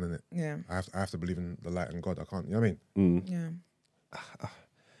door I knock on in it. Yeah, I have to believe in the light and God. I can't. You know what I mean? yeah.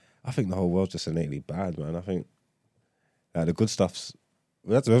 I think the whole world's just innately bad, man. I think the good stuff's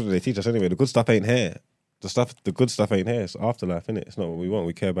that's what they teach us anyway. The good stuff ain't here. The good stuff ain't here. It's afterlife, innit? It's not what we want.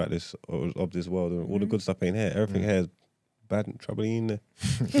 We care about this of this world, and all the good stuff ain't here. Everything here is bad and trouble in there.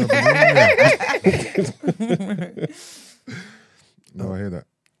 No, I hear that.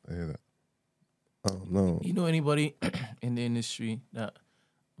 Oh no. You know anybody in the industry that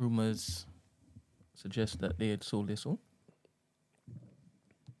rumors suggest that they had sold their soul?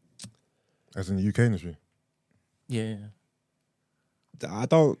 As in the UK industry. Yeah. I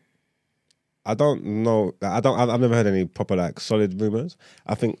don't know. I've never heard any proper like solid rumors.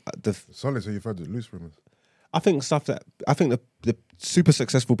 I think Solid, so you've heard the loose rumors. I think the super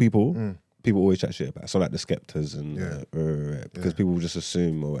successful people always chat shit about. So like the Skeptors and Yeah. because Yeah. people will just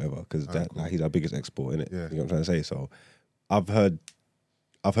assume or whatever because Cool. like he's our biggest export, innit? Yeah. You know what I'm trying to say? So I've heard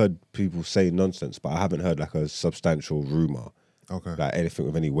people say nonsense, but I haven't heard like a substantial rumor. Okay. Like anything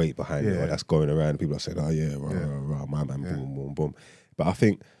with any weight behind it, Yeah. or that's going around. People are saying, "Oh yeah, rah, Yeah. rah, rah, my man, Yeah. boom, boom, boom." But I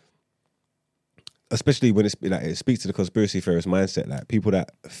think, especially when it's like it speaks to the conspiracy theorist mindset, like people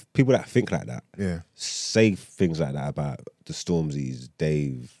that think like that Yeah. say things like that about the Stormzy's,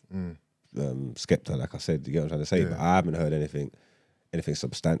 Dave, Skepta. Like I said, you get what I'm trying to say. Yeah. But I haven't heard anything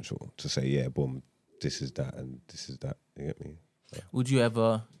substantial to say, yeah, boom, this is that and this is that. You get me? Would you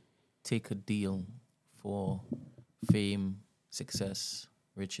ever take a deal for fame, success,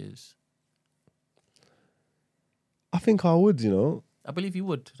 riches? I think I would. You know. I believe you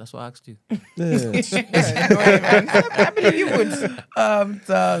would. That's why I asked you. Yeah. I believe you would. I'm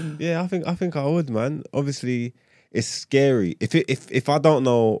done. Yeah, I think I would, man. Obviously, it's scary. If I don't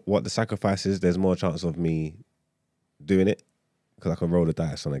know what the sacrifice is, there's more chance of me doing it. because I can roll the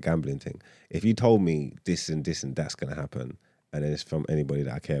dice on a gambling thing. If you told me this and that's going to happen, and then it's from anybody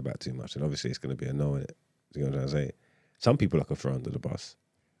that I care about too much, then obviously it's going to be a no in it. You know what I'm trying to say? Some people I could throw under the bus.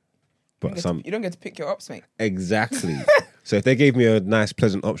 But You don't get to pick your ops, mate. Exactly. So if they gave me a nice,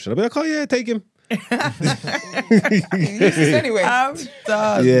 pleasant option, I'd be like, oh yeah, take him. Anyway, I'm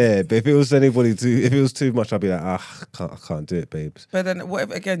done. Yeah, but if it was too much, I'd be like, I can't do it, babes. But then what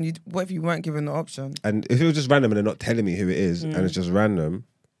if you weren't given the option? And if it was just random and they're not telling me who it is, and it's just random,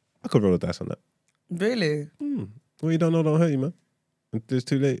 I could roll the dice on that. Really? Well, you don't know, don't hurt you, man. It's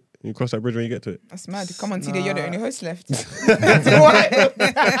too late. You cross that bridge when you get to it. that's mad. Come on, TD, you're the only host left.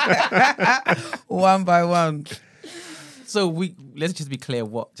 One by one. So let's just be clear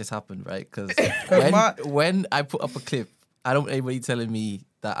what just happened, right? Because what? when I put up a clip, I don't want anybody telling me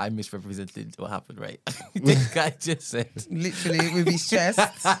that I misrepresented what happened, right? This guy just said, Literally with his chest.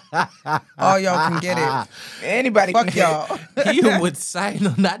 Oh, y'all can get it. Anybody can Fuck get y'all. he would sign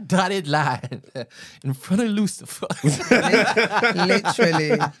on that dotted line in front of Lucifer.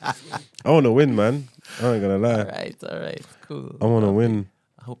 Literally. I want to win, man. I ain't gonna lie. All right, cool. I want to win.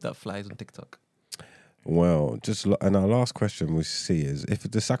 I hope that flies on TikTok. Well, and our last question we see is, if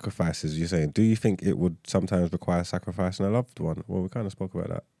the sacrifices you're saying, do you think it would sometimes require sacrificing a loved one? Well, we kind of spoke about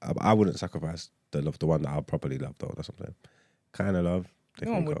that. I wouldn't sacrifice the one that I properly love, though. That's something. Kind of love.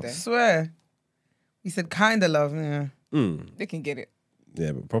 No one would I there. swear. He said kind of love, yeah. They can get it.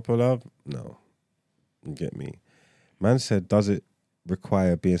 Yeah, but proper love, no. You get me. Man said, does it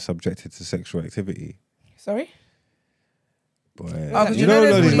require being subjected to sexual activity? Sorry? Boy, 'cause you know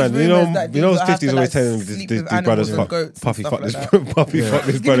there's these all man. these You know, rumours that you know, people have 50s to, always like, telling sleep these with brothers animals and fuck, goats and puffy stuff fuck like this, that. puffy fuck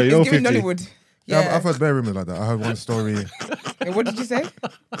this brother. You know, It's giving 50. Nollywood. Yeah, I've heard bare rumors like that. I heard one story. Yeah, what did you say?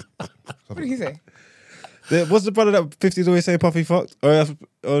 What did he say? What's the brother that 50s always saying puffy fucked? Or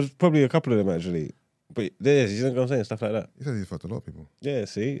probably a couple of them actually. But there's, you know what I'm saying, stuff like that. He said he's fucked a lot of people. Yeah,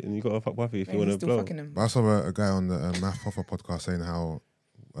 see, and you got to fuck puffy if Yeah, you want he's to still blow. fucking him. But I saw a guy on the Math Hoffa podcast saying how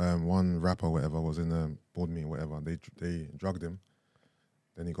one rapper, whatever, was in a board meeting, whatever. They drugged him.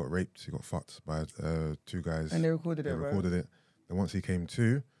 Then he got raped. He got fucked by two guys. And they recorded They it, right? recorded it. Then once he came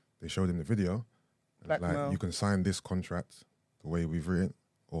to, they showed him the video. And it's Blackmail. like, you can sign this contract the way we've written,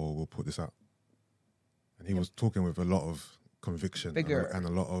 or we'll put this out. And he was talking with a lot of conviction Vigor. and a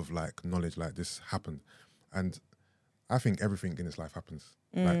lot of like knowledge, like this happened. And I think everything in this life happens,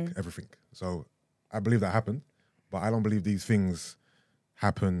 like everything. So I believe that happened, but I don't believe these things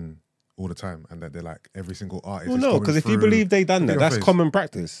happen all the time and that they're like every single artist. Well, is no, going because if you through- believe they done that, Look at that's your face. common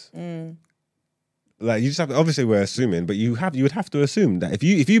practice. Like you just have to, obviously we're assuming, but you would have to assume that if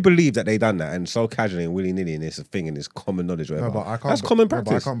you believe that they done that and so casually and willy nilly and it's a thing and it's common knowledge, or No, whatever, but I can't. that's common no, but I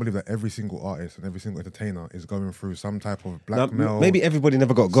practice. can't believe that every single artist and every single entertainer is going through some type of Now, blackmail. maybe everybody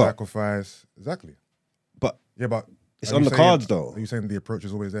never got. sacrifice. Exactly. But Yeah, but It's are on you the saying- cards, though. Are you saying the approach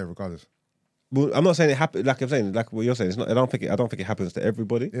is always there, regardless? well, I'm not saying it happened. Like I'm saying, like what you're saying, it's not. I don't think it happens to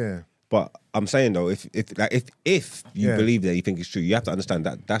everybody. Yeah. But I'm saying though, if you Yeah. believe that you think it's true, you have to understand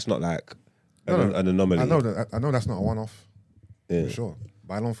that that's not like an anomaly. I know that. I know that's not a one-off. Yeah. For sure.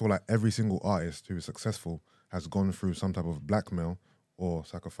 But I don't feel like every single artist who is successful has gone through some type of blackmail or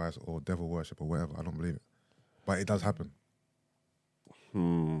sacrifice or devil worship or whatever. I don't believe it. But it does happen.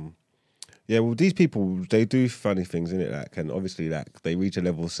 Yeah, well, these people, they do funny things, innit? Like, and obviously, like, they reach a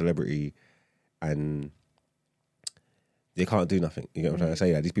level of celebrity and they can't do nothing. You get what I'm trying to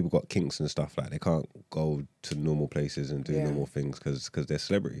say? Like, these people got kinks and stuff. Like, they can't go to normal places and do Yeah. normal things because they're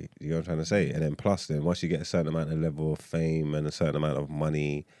celebrity. You know what I'm trying to say? And then plus, then once you get a certain amount of level of fame and a certain amount of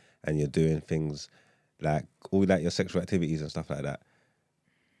money and you're doing things like all like your sexual activities and stuff like that,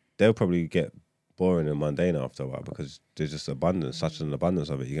 they'll probably get boring and mundane after a while because there's just such an abundance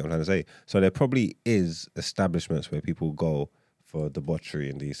of it. You get what I'm trying to say? So there probably is establishments where people go for debauchery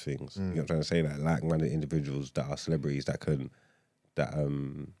and these things. You get what I'm trying to say? Like-minded individuals that are celebrities that can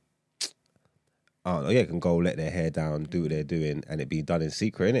go let their hair down, do what they're doing, and it be done in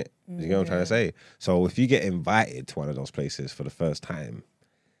secret, innit? You know what I'm trying to say? So if you get invited to one of those places for the first time,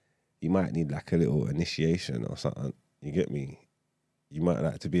 you might need like a little initiation or something. You get me? You might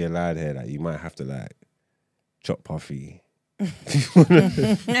like to be allowed here. Like you might have to like chop Puffy.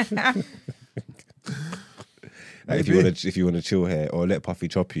 Like if you want to chill here, or let Puffy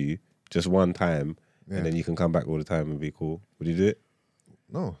chop you just one time, and then you can come back all the time and be cool. Would you do it?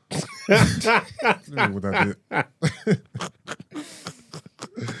 No. Would I do it?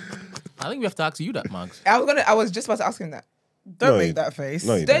 I think we have to ask you that, Mags. I was just about to ask him that. Don't No, make you- that face.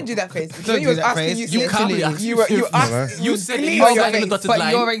 No, you Don't don't. do that face. Don't When he do was that asking face. you, You can't literally, be you were asking asked. You said that clean you on were your in the face. dotted But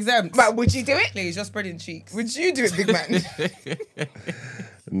line. you're exempt. But would you do it? Please, you're spreading cheeks. Would you do it, big man?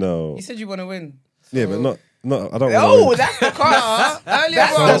 No. You said you want to win. Yeah, but not. No, I don't. Oh, wanna- that's the cost. Earlier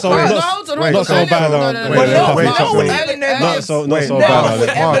That's on. not so- No, not- hold on, wait, hold not on. so Earlier bad. on. No, No, wait, no, wait, no, wait, no, wait, no, wait. earlier- Not so Wait,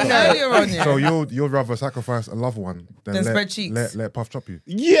 bad. Mark, Earlier on, yeah. So you'd rather sacrifice a loved one than Then let, spread cheeks. let Puff chop you?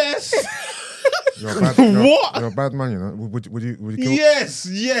 Yes, You're a bad, What? You're a bad man, you know. Would you kill?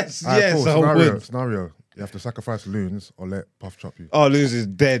 yes. Alright, cool. I would. Scenario. You have to sacrifice Loons or let Puff chop you. Oh, Loons is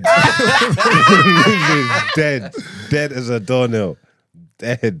dead. Loons is dead. Dead as a doornail.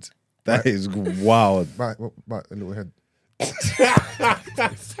 Dead. That is wild. Bite a little head.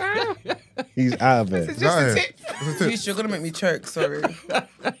 He's out of it. Just a tip. What's the tip? You're gonna make me choke. Sorry.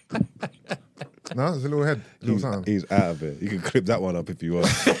 No, it's a little head. Little something. He's out of it. You can clip that one up if you want.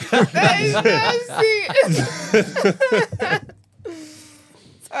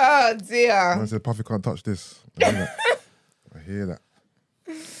 Oh dear. I said, Puffy can't touch this. I hear that.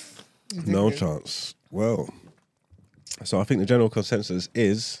 No chance. Well, so I think the general consensus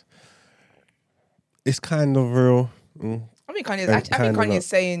is it's kind of real. I think Kanye's. And I think kind of Kanye's not.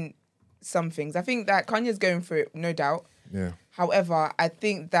 saying some things. I think that Kanye's going through it, no doubt. Yeah. However, I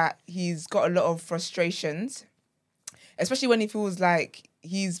think that he's got a lot of frustrations, especially when he feels like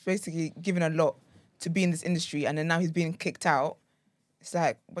he's basically given a lot to be in this industry, and then now he's being kicked out. It's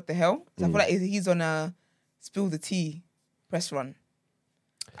like, what the hell? So I feel like he's on a spill the tea press run.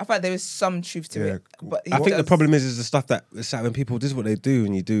 I feel like there is some truth to Yeah. it, but he I think the does- problem is the stuff that it's like when people, this is what they do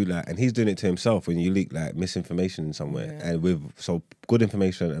when you do like, and he's doing it to himself when you leak like misinformation in somewhere, Yeah. and with so good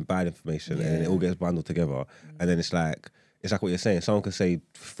information and bad information, and then it all gets bundled together, and then it's like what you're saying. Someone could say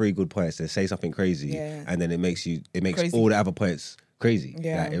 3 good points, they say something crazy, Yeah. and then it makes Crazy. all the other points crazy,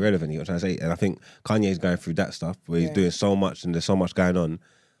 Yeah. like irrelevant. You know what I'm trying to say? And I think Kanye's going through that stuff where he's Yeah. doing so much and there's so much going on.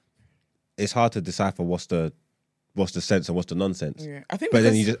 It's hard to decipher what's the sense and what's the nonsense. Yeah. I think But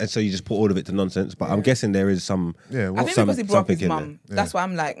then because- you just put all of it to nonsense. But I'm Yeah. guessing there is some. Yeah. I What, think some- because he brought up his something in mum. That's why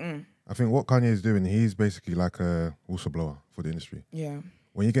I'm like, I think what Kanye is doing, he's basically like a whistleblower for the industry. yeah.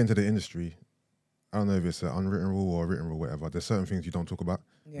 When you get into the industry, I don't know if it's an unwritten rule or a written rule, whatever. There's certain things you don't talk about.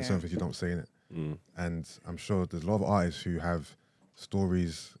 Yeah. There's certain things you don't say in it. And I'm sure there's a lot of artists who have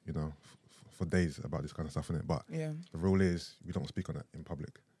stories, you know, for days about this kind of stuff in it. But Yeah. the rule is we don't speak on it in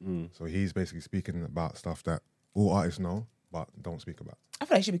public. So he's basically speaking about stuff that all artists know but don't speak about. I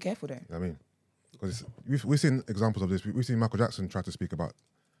feel like you should be careful though. You know what I mean? Because we've seen examples of this. We've seen Michael Jackson try to speak about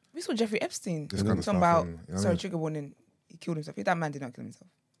We saw Jeffrey Epstein This kind of talking stuff about, and, you know what I sorry, mean? trigger warning, he killed himself. That man did not kill himself.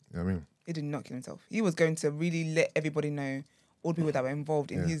 you know what I mean? He did not kill himself. He was going to really let everybody know, all the people that were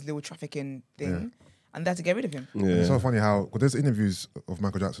involved in Yeah. his little trafficking thing, and they had to get rid of him. And it's so funny how, because there's interviews of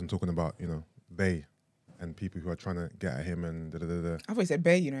Michael Jackson talking about, you know, they and people who are trying to get at him and da-da-da-da. I thought he said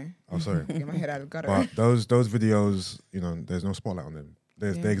Bay, you know. Oh, sorry. Get my head out of gutter. But those videos, you know, there's no spotlight on them.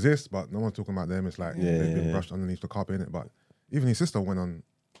 Yeah. They exist, but no one's talking about them. It's like they've been brushed underneath the carpet in it. But even his sister went on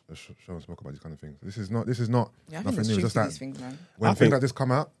a show and spoke about these kind of things. This is not Yeah, I think nothing there's new. truth Just to that these things, man. when I things think- like this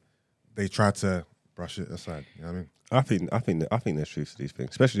come out, they try to brush it aside. You know what I mean? I think there's truth to these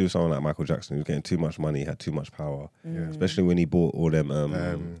things, especially with someone like Michael Jackson who's getting too much money, had too much power, especially when he bought all them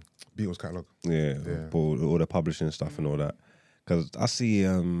Beatles catalog. yeah, bought all the publishing stuff and all that. Because I see,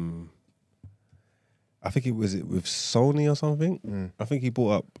 I think it was with Sony or something. I think he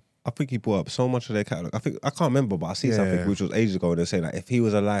bought up so much of their catalog. I can't remember, but I see something Yeah. which was ages ago, and they're saying like if he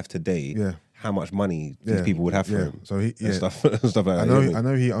was alive today, Yeah. how much money these Yeah. people would have for Yeah. him. So he and stuff, stuff like I that. know. you know what I mean? I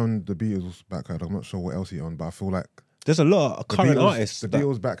know he owned the Beatles back catalog. I'm not sure what else he owned, but I feel like There's a lot of the current Beatles, artists. The that-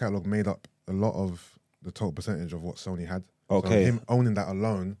 Beatles back catalog made up a lot of the total percentage of what Sony had. Okay. So him owning that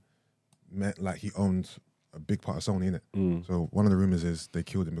alone meant like he owned a big part of Sony in it. So one of the rumors is they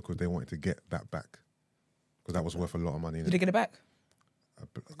killed him because they wanted to get that back because that was worth a lot of money. Did he get it back? I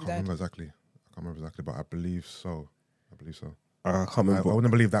can't remember exactly. But I believe so. I can't I remember.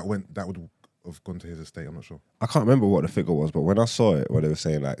 wouldn't believe that would have gone to his estate. I'm not sure. I can't remember what the figure was, but when I saw it, where they were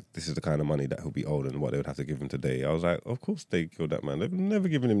saying like this is the kind of money that he'll be owed and what they would have to give him today, I was like, of course they killed that man. They've never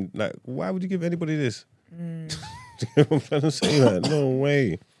given him like. Why would you give anybody this? Do you know what I'm trying to say? That no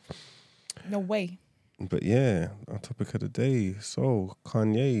way. No way. But yeah, our topic of the day. So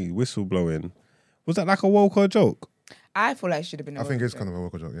Kanye whistleblowing. Was that like a woke or a joke? I feel like it should have been. I think it's kind of a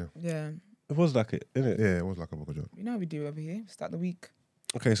vocal joke. Yeah. Yeah. It was like it, isn't it? Yeah, it was like a vocal joke. You know how we do over here. Start the week.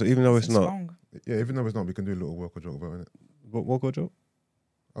 Okay, so even though it's not, Strong. Yeah, even though it's not, we can do a little vocal joke about it. what woke or joke?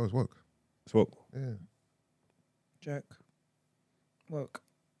 Oh, it's woke. It's woke. Yeah. Jerk. Woke.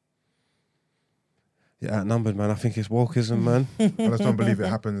 Yeah, outnumbered, man. I think it's wokeism, man. I just don't believe it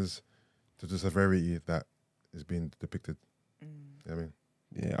happens to the severity that is being depicted. You know what I mean?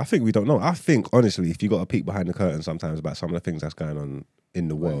 Yeah, I think we don't know. I think honestly, if you got a peek behind the curtain sometimes about some of the things that's going on in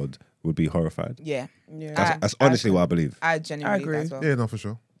the world, would be horrified. Yeah. Yeah. That's honestly what I believe. I genuinely I agree. as well. Yeah, no, for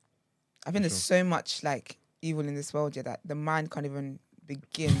sure. I think there's so much like evil in this world, yeah, that the mind can't even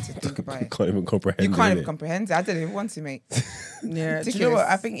begin to think about it. Can't even comprehend. You can't it, even comprehend it. I don't even want to, mate. Yeah. Do you know what? Ridiculous.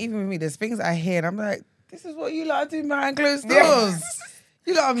 I think even with me, there's things I hear and I'm like, this is what you lot are doing behind closed doors.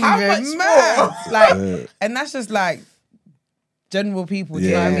 You lot are How moving much mad. Like, Yeah. and that's just like general people. Do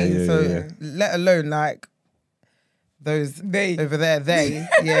you know what I Yeah, mean? yeah, so yeah. let alone like those They. over there. They.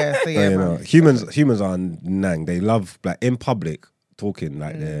 Yeah. So But, yeah, you man. know, humans are nang. They love like in public talking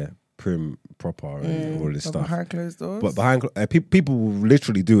like they're prim proper and all this But stuff. behind closed doors. But behind people will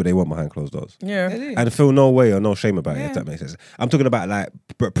literally do what they want behind closed doors. yeah. They do. And feel no way or no shame about it, if Yeah. that makes sense. I'm talking about like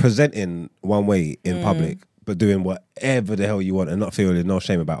presenting one way in public, but doing whatever the hell you want and not feeling no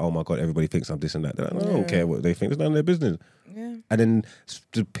shame about, oh my God, everybody thinks I'm this and that. They're like, I don't care what they think. It's none of their business. Yeah. And then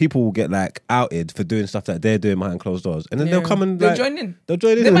the people will get like outed for doing stuff that they're doing behind closed doors. And then Yeah. thall come and They'll like, join in. They'll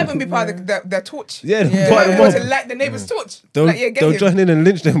join in. They and- might even be part of their torch. yeah, Yeah. part They of might the want to mob. light the neighbour's torch. They'll, Like, yeah, get they'll him. join in and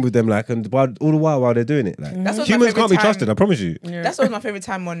lynch them with them, like, and all the while they're doing it. Like, That's what my humans favourite can't be time- trusted. I promise you. That's always my favorite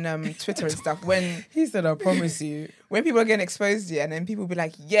time on Twitter and stuff. When He said, I promise you. people are getting exposed, yeah, and then people be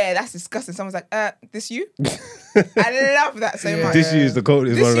like, "Yeah, that's disgusting." Someone's like, "This you?" I love that so much. This year's the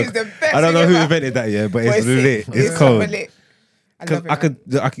coldest This one. year's the best I don't know thing who ever. invented that, yeah, but But it's lit. sick. It's cold. proper lit. I Because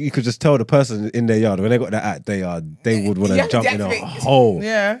love it. you could just tell the person in their yard when they got that app, they would want You to have to jump in a deactivate. hole.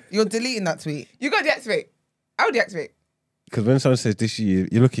 Yeah. You're deleting that tweet. You got to deactivate. I'll deactivate. Because when someone says this year,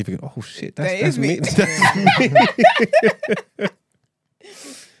 you're looking, you think, oh shit, That that's is me. me. That's me.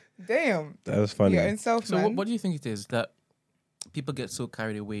 Damn. That was funny. Your own self, So man. what do you think it is that people get so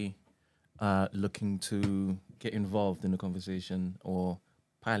carried away looking to get involved in the conversation or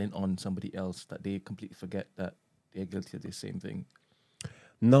piling on somebody else that they completely forget that they're guilty of the same thing?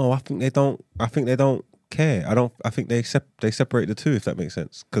 No, I think they don't. I think they don't care. I think they separate the two, if that makes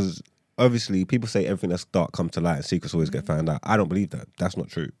sense. Because obviously, people say everything that's dark comes to light, and secrets always get found out. I don't believe that. That's not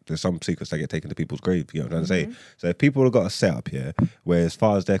true. There's some secrets that get taken to people's grave. You know what I'm trying to say? So if people have got a setup here, where as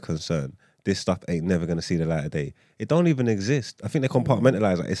far as they're concerned, this stuff ain't never gonna see the light of day. It don't even exist. I think they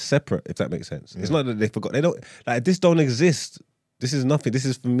compartmentalize it. It's separate, if that makes sense. It's not that they forgot. They don't like this. Don't exist. This is nothing. This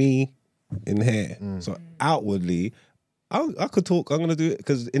is for me in here. So outwardly, I could talk. I'm gonna do it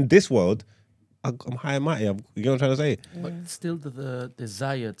because in this world, I'm high and mighty. You know what I'm trying to say? But still the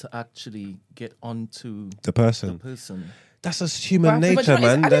desire to actually get onto The the person. person. That's just human But nature, you know what it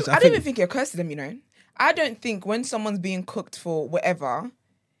is? man. I That's- don't think- even think it occurs to them, you know. I don't think when someone's being cooked for whatever,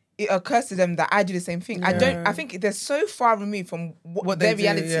 it occurs to them that I do the same thing. I don't. I think they're so far removed from What their they do,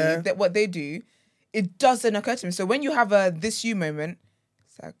 reality yeah. that what they do, it doesn't occur to them. So when you have a this you moment,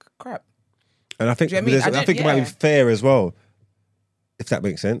 it's like crap. And I think Do you know what I mean? there's- I I think it might be yeah. fair as well, if that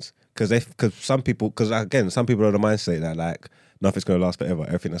makes sense. Because some people, because again, some people are the mindset that like nothing's gonna last forever.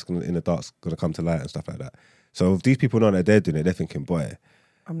 Everything that's gonna in the dark's gonna come to light and stuff like that. So if these people know that they're doing it, they're thinking, boy,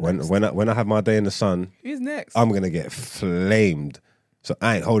 when I have my day in the sun, Who's next? I'm gonna get flamed. So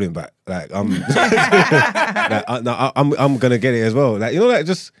I ain't holding back. Like I'm, I'm gonna get it as well. Like you know, like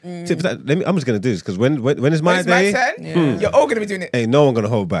just tip for that. I'm just gonna do this because when it's my When it's day, my turn, you're all gonna be doing it. ain't no one gonna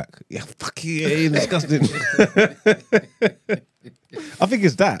hold back. Yeah, fuck you, yeah, disgusting. I think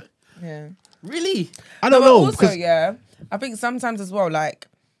it's that. Yeah. Really? I don't But know. also, because yeah, I think sometimes as well, like,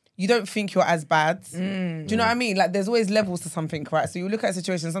 you don't think you're as bad. Do you know what I mean? Like, there's always levels to something, right? So you look at a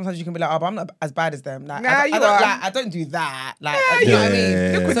situation, sometimes you can be like, oh, but I'm not as bad as them. Like, Nah, I you don't, are. like, I don't do that. Like, you know what I mean?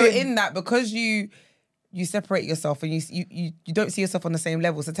 Yeah. Look So within. in that, because you separate yourself and you don't see yourself on the same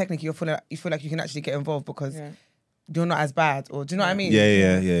level, so technically you feel like you can actually get involved because Yeah. you're not as bad. Or do you know what I mean?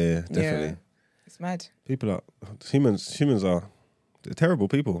 yeah, definitely. It's mad. People are humans are they're terrible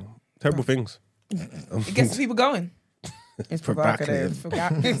people, terrible things. It gets people going. It's Provocative.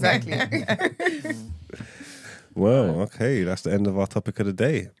 provocative. Exactly. Well, okay, that's the end of our topic of the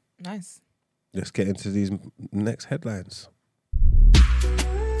day. Nice. Let's get into these next headlines.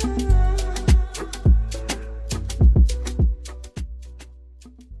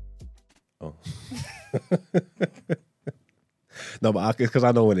 Oh. No, but it's because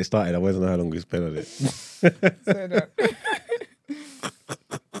I know when it started. I wasn't know how long we spent on it. So that,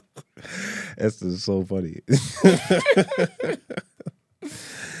 Esther's so funny.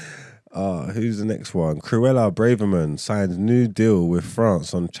 Who's the next one? Cruella Braverman signs new deal with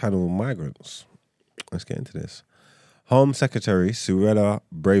France on channel migrants. Let's get into this. Home Secretary Cruella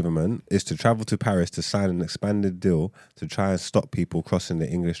Braverman is to travel to Paris to sign an expanded deal to try and stop people crossing the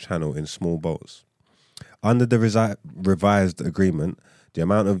English Channel in small boats. Under the revised agreement, the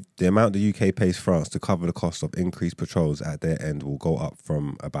amount the UK pays France to cover the cost of increased patrols at their end will go up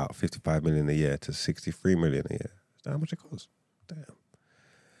from about 55 million a year to 63 million a year. Is that how much it costs? Damn.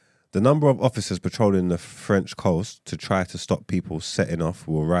 The number of officers patrolling the French coast to try to stop people setting off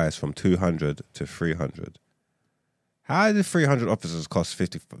will rise from 200 to 300. How did 300 officers cost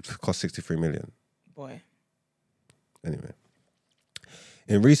 63 million? Boy. Anyway.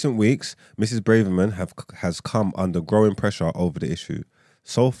 In recent weeks, Mrs. Braverman has come under growing pressure over the issue.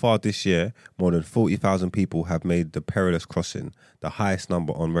 So far this year, more than 40,000 people have made the perilous crossing, the highest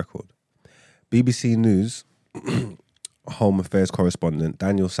number on record. BBC News Home Affairs correspondent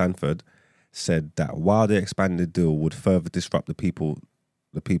Daniel Sanford said that while the expanded deal would further disrupt the people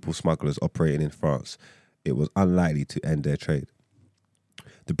smugglers operating in France, it was unlikely to end their trade.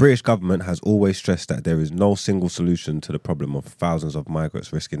 The British government has always stressed that there is no single solution to the problem of thousands of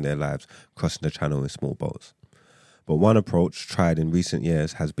migrants risking their lives crossing the channel in small boats. But one approach tried in recent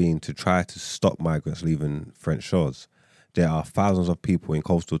years has been to try to stop migrants leaving French shores. There are thousands of people in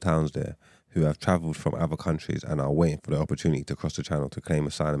coastal towns there who have travelled from other countries and are waiting for the opportunity to cross the channel to claim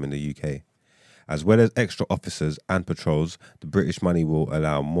asylum in the UK. As well as extra officers and patrols, the British money will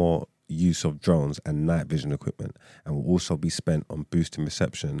allow more use of drones and night vision equipment and will also be spent on boosting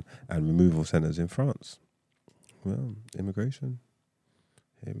reception and removal centres in France. Well, immigration.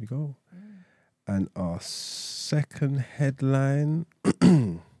 Here we go. And our second headline,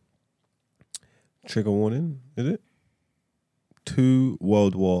 trigger warning, is it? 2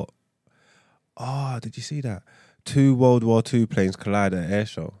 World War... did you see that? 2 World War II planes collide at an air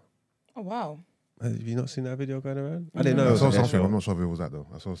show. Oh, wow. Have you not seen that video going around? I didn't know. I It saw was an air something. show. I'm not sure if it was that though.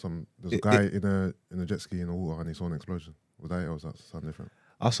 I saw some. There's a guy in a jet ski in the water and he saw an explosion. Was that it or was that something different?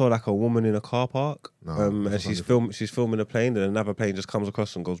 I saw like a woman in a car park, No, and that's she's something filming a plane, and another plane just comes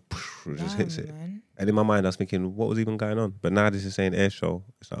across and goes, and just hits it. Man. And in my mind, I was thinking, what was even going on? But now this is saying air show.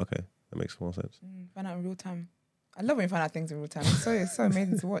 It's like, okay, that makes more sense. Find out in real time. I love when you find out things in real time. It's so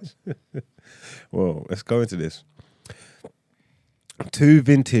amazing to watch. Well, let's go into this. 2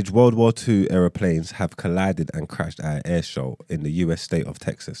 vintage World War II aeroplanes have collided and crashed at an air show in the US state of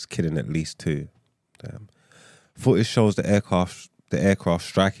Texas, killing at least 2. Damn. Footage shows the aircraft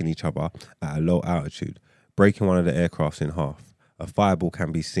striking each other at a low altitude, breaking one of the aircrafts in half. A fireball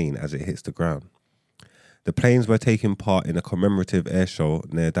can be seen as it hits the ground. The planes were taking part in a commemorative air show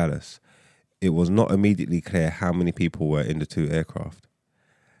near Dallas. It was not immediately clear how many people were in the 2 aircraft.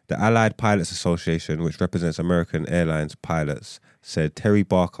 The Allied Pilots Association, which represents American Airlines pilots, said Terry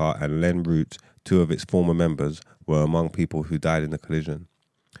Barker and Len Root, 2 of its former members, were among people who died in the collision.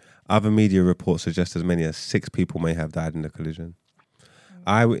 Other media reports suggest as many as 6 people may have died in the collision.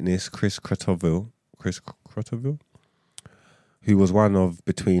 Eyewitness Chris Crotoville, who was one of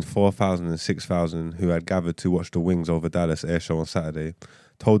between 4,000 and 6,000 who had gathered to watch the wings over Dallas Air Show on Saturday,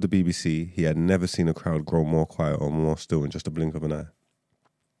 told the BBC he had never seen a crowd grow more quiet or more still in just a blink of an eye.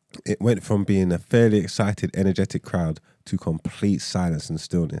 It went from being a fairly excited, energetic crowd to complete silence and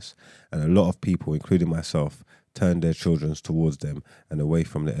stillness, and a lot of people, including myself, turned their children towards them and away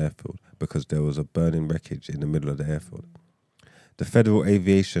from the airfield because there was a burning wreckage in the middle of the airfield. The Federal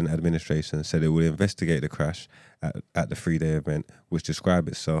Aviation Administration said it would investigate the crash at the 3-day event, which described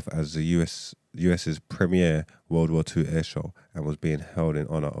itself as the US's premier World War II air show and was being held in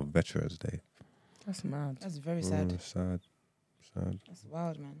honor of Veterans Day. That's mad. That's very sad. Sad. That's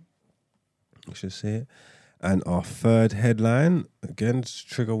wild, man. You should see it. And our third headline, again,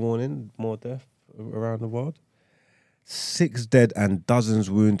 trigger warning, more death around the world. 6 dead and dozens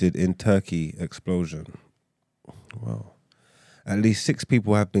wounded in Turkey explosion. Wow. At least 6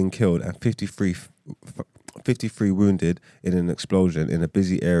 people have been killed and 53 wounded in an explosion in a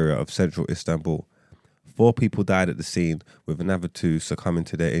busy area of central Istanbul. 4 people died at the scene, with another 2 succumbing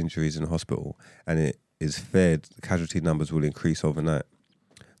to their injuries in hospital, and it is feared the casualty numbers will increase overnight.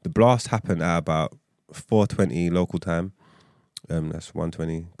 The blast happened at about 4:20 local time, that's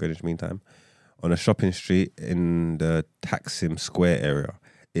 1:20 Greenwich Mean Time, on a shopping street in the Taksim Square area.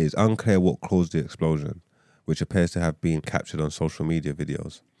 It is unclear what caused the explosion, which appears to have been captured on social media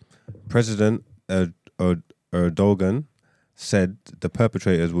videos. President Erdogan said the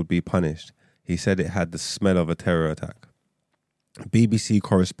perpetrators would be punished. He said it had the smell of a terror attack. BBC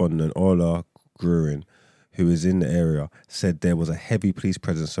correspondent Ola Grurin, who is in the area, said there was a heavy police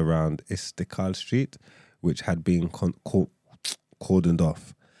presence around Istiklal Street, which had been cordoned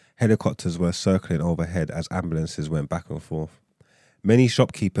off. Helicopters were circling overhead as ambulances went back and forth. Many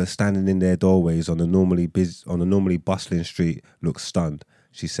shopkeepers standing in their doorways on the normally bustling street looked stunned,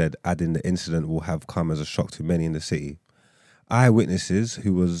 she said, adding the incident will have come as a shock to many in the city. Eyewitnesses,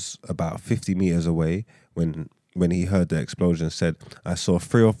 who was about 50 meters away when he heard the explosion, said, I saw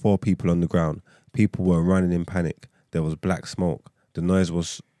 3 or 4 people on the ground. People were running in panic. There was black smoke. The noise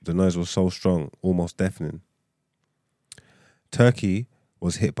was so strong, almost deafening. Turkey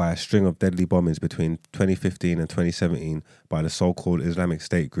was hit by a string of deadly bombings between 2015 and 2017 by the so-called Islamic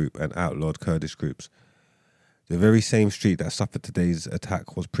State group and outlawed Kurdish groups. The very same street that suffered today's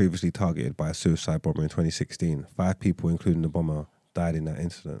attack was previously targeted by a suicide bomber in 2016. 5 people, including the bomber, died in that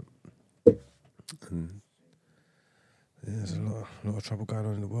incident. And there's a lot of trouble going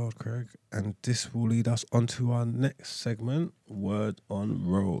on in the world, Craig. And this will lead us on to our next segment, Word on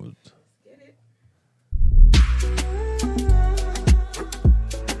Road.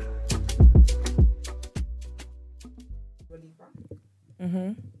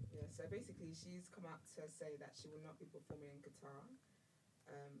 Mm-hmm. Yeah, so basically she's come out to say that she will not be performing in Qatar.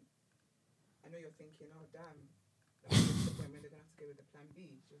 I know you're thinking, oh damn, that's the point when they're going to have to go with the plan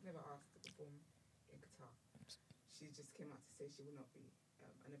B. She was never asked to perform in Qatar. She just came out to say she will not be.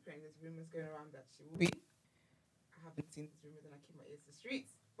 And apparently there's rumours going around that she will be. I haven't seen these rumours and I keep my ears to the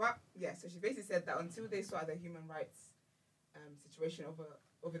streets. But yeah, so she basically said that until they sort out the human rights situation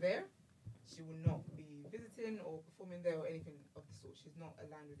over there, she will not be visiting or performing there or anything of the sort. She's not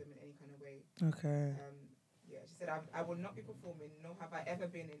aligned with them in any kind of way. Okay. Yeah, she said, I will not be performing, nor have I ever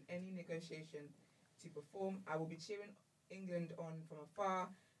been in any negotiation to perform. I will be cheering England on from afar,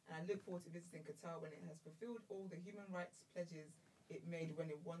 and I look forward to visiting Qatar when it has fulfilled all the human rights pledges it made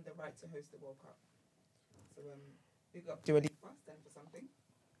when it won the right to host the World Cup. So, big up Dua Lipa, stand for something.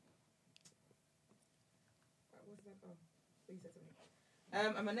 What's that? Oh, please say something.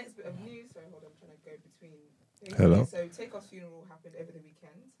 And my next bit of news, sorry, hold on, I'm trying to go between. Hello? So Takeoff's funeral happened over the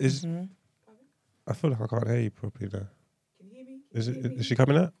weekend. I feel like I can't hear you properly there. Can you hear me? Is she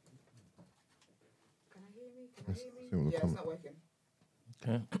coming out? Can I hear me? Can I Let's hear me? see what the Yeah, it's comment- not working.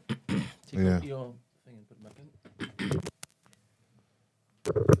 Okay. Take Yeah. off your thing and put it back in.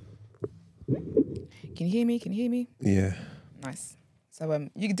 Can you hear me? Can you hear me? Yeah. Nice. So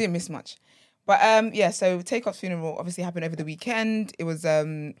you didn't miss much. But yeah, so Takeoff's funeral obviously happened over the weekend. It was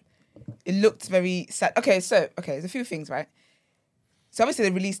it looked very sad. Okay, there's a few things, right? So obviously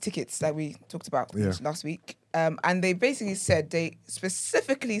they released tickets like we talked about last week. And they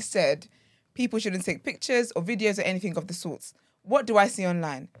specifically said people shouldn't take pictures or videos or anything of the sorts. What do I see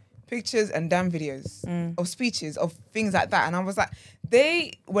online? Pictures and damn videos of speeches, of things like that. And I was like,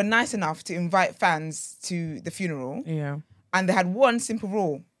 they were nice enough to invite fans to the funeral. Yeah. And they had one simple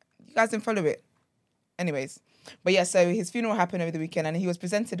rule. You guys didn't follow it. Anyways. But yeah, so his funeral happened over the weekend and he was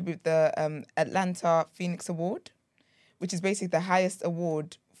presented with the Atlanta Phoenix Award, which is basically the highest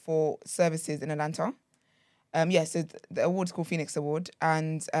award for services in Atlanta. So the award's called Phoenix Award.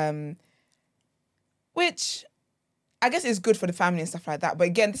 And which I guess is good for the family and stuff like that. But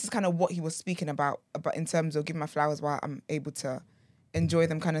again, this is kind of what he was speaking about in terms of giving my flowers while I'm able to enjoy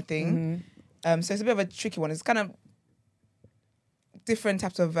them kind of thing. So it's a bit of a tricky one. It's kind of different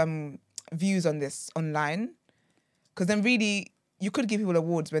types of views on this online. Because then really, you could give people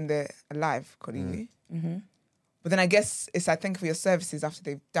awards when they're alive, couldn't you? Mm-hmm. But then I guess it's like, thank you for your services after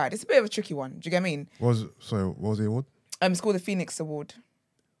they've died. It's a bit of a tricky one. Do you get what I mean? What was the award? It's called the Phoenix Award.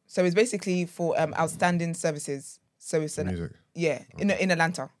 So it's basically for outstanding services. So it's Music. Yeah, in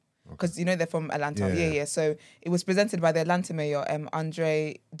Atlanta. Because, you know, they're from Atlanta. Yeah. So it was presented by the Atlanta mayor,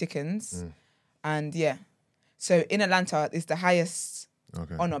 Andre Dickens. And yeah. So in Atlanta, it's the highest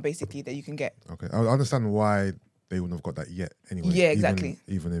honor, basically, that you can get. Okay. I understand why they wouldn't have got that yet anyway. Yeah, exactly.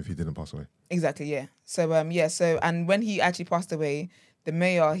 Even if he didn't pass away. Exactly, yeah. So, and when he actually passed away, the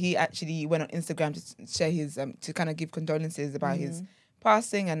mayor, he actually went on Instagram to share his, to kind of give condolences about his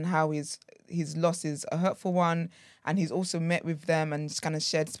passing and how his loss is a hurtful one. And he's also met with them and just kind of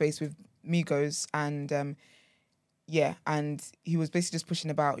shared space with Migos. And, and he was basically just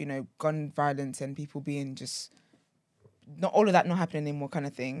pushing about, you know, gun violence and people being just, not all of that not happening anymore kind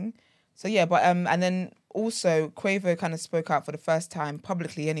of thing. So yeah, but and then also Quavo kind of spoke out for the first time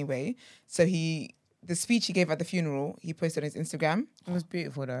publicly anyway. So the speech he gave at the funeral, he posted on his Instagram. It was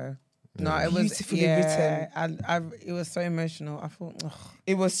beautiful though. Yeah. No, it was Beautifully written. It was so emotional. I thought,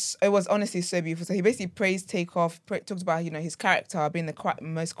 It was honestly so beautiful. So he basically praised Takeoff, talked about, you know, his character being the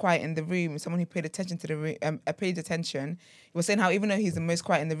most quiet in the room, someone who paid attention to the room, paid attention. He was saying how even though he's the most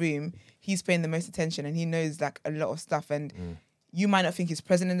quiet in the room, he's paying the most attention and he knows like a lot of stuff. And you might not think he's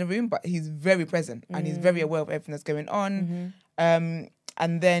present in the room, but he's very present and he's very aware of everything that's going on. And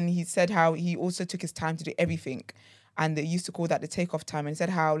then he said how he also took his time to do everything. And they used to call that the Takeoff time. And he said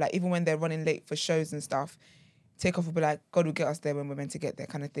how, like, even when they're running late for shows and stuff, Takeoff will be like, God will get us there when we're meant to get there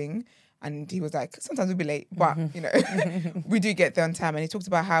kind of thing. And he was like, sometimes we'll be late, but, you know, we do get there on time. And he talked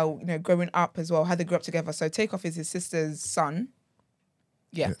about how, you know, growing up as well, how they grew up together. So Takeoff is his sister's son.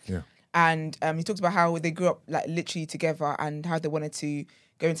 Yeah. And he talked about how they grew up, like, literally together and how they wanted to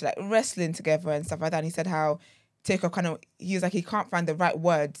go into, like, wrestling together and stuff like that. And he said how Takeoff he was like, he can't find the right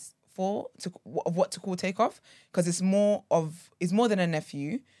words of what to call Takeoff because it's more than a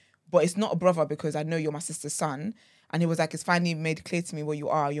nephew, but it's not a brother because I know you're my sister's son. And he was like, it's finally made clear to me what you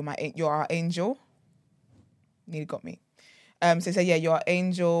are. You're our angel. Nearly got me. So he said, yeah, you're our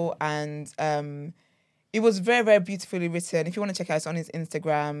angel. And it was very, very beautifully written. If you want to check it out, it's on his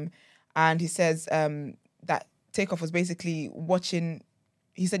Instagram. And he says that Takeoff was basically watching.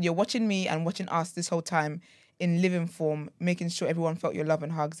 He said, you're watching me and watching us this whole time in living form, making sure everyone felt your love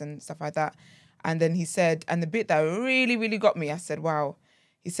and hugs and stuff like that. And then he said, and the bit that really, really got me, I said, wow.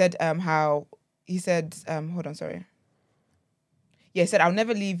 He said hold on, sorry. Yeah, he said, I'll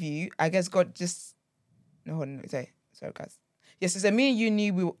never leave you. I guess God just, no, hold on, sorry guys. Yes, he said, me and you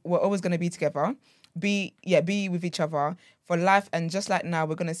knew we were always going to be together, be with each other for life. And just like now,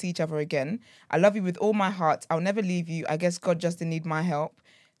 we're going to see each other again. I love you with all my heart. I'll never leave you. I guess God just didn't need my help.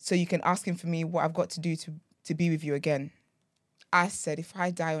 So you can ask him for me what I've got to do to be with you again. I said, if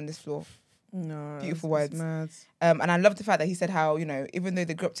I die on this floor, No, beautiful it's words. mad. And I love the fact that he said how, even though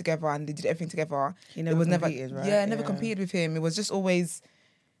they grew up together and they did everything together, He never it was competed, never, right? never Yeah. competed with him. It was just always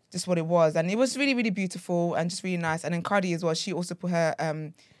just what it was. And it was really, really beautiful and just really nice. And then Cardi as well, she also put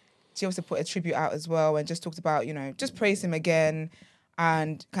a tribute out as well and just talked about, just praise him again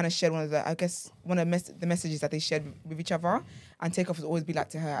and kind of shared one of the messages that they shared with each other. And Takeoff would always be like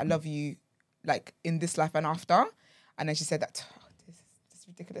to her, I love you, like in this life and after. And then she said that, this is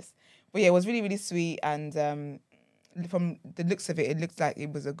ridiculous. But yeah, it was really, really sweet. And from the looks of it, it looked like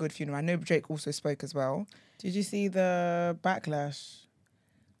it was a good funeral. I know Drake also spoke as well. Did you see the backlash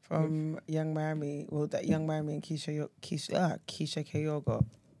from Young Miami? Well, that Young Miami and Keisha Kayo got.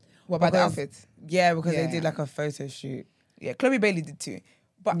 What about the Because- outfit? Yeah, because Yeah. they did like a photo shoot. Yeah, Chloe Bailey did too.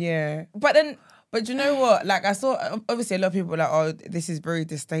 But Yeah. but then But you know what? Like, I saw, obviously, a lot of people were like, oh, this is very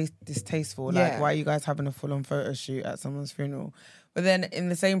distasteful. Like, Yeah. why are you guys having a full-on photo shoot at someone's funeral? But then, in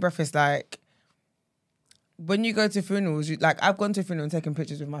the same breath, it's like, when you go to funerals, I've gone to a funeral and taken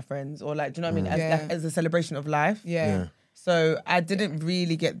pictures with my friends, or like, do you know what I mean? Yeah. As a celebration of life. yeah. So, I didn't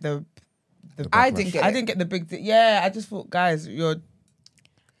really get the I didn't get I it. didn't get the big, I just thought, guys,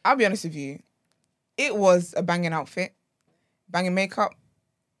 I'll be honest with you. It was a banging outfit, banging makeup.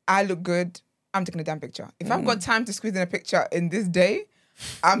 I look good. I'm taking a damn picture. If I've got time to squeeze in a picture in this day,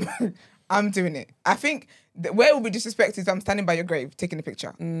 I'm doing it. I think where it will be disrespected is I'm standing by your grave taking a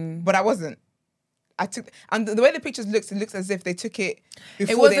picture. But I wasn't. I took, and the way the pictures looks, it looks as if they took it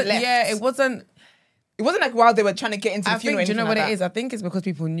before they left. it wasn't. It wasn't like while they were trying to get into the I funeral. think, do you know what it it is? I think it's because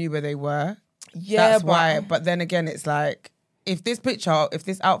people knew where they were. Yeah, That's but why. But then again, it's like, if this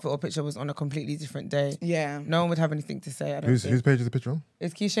outfit or picture was on a completely different day, yeah. no one would have anything to say. I don't Whose think. page is the picture on?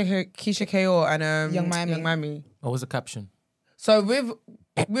 It's Keisha Kayo and Young Miami. What was the caption? So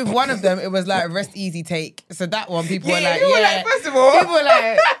with one of them, it was like rest easy take. So that one, people were Yeah, like, you were like, first of all, people were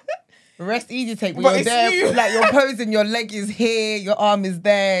like, rest easy take. But But you're it's there, you. like you're posing, your leg is here, your arm is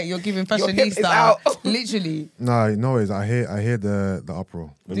there, you're giving hip is fashionista. out. Literally. No, it's I hear the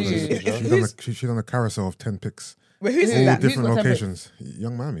uproar. Do you? She's on a carousel of 10 pics, Wait, who's all in that? different Who's got 10 pics? locations.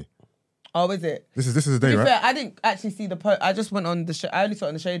 Young Miami. Oh, is it? This is the To day, be right? fair, I didn't actually see the post. I just went on I only saw it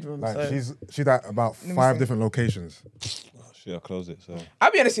in the shade room. Like so. she's at about 5 different locations. Shit, I'll close it. So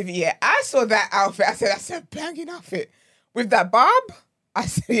I'll be honest with you, yeah. I saw that outfit. I said, that's a banging outfit. With that bob, I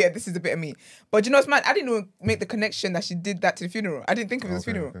said, yeah, this is a bit of me. But you know what's mad? I didn't even make the connection that she did that to the funeral. I didn't think of it as a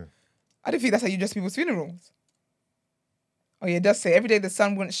funeral. Okay. I didn't think that's how you dress people's funerals. Oh, yeah, it does say, every day the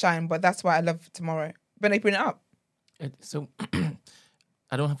sun wouldn't shine, but that's why I love tomorrow. But they bring it up. So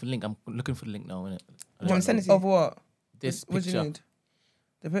I don't have a link. I'm looking for the link now. Innit? Do you want to send it to you? Of what? This What do you picture. need?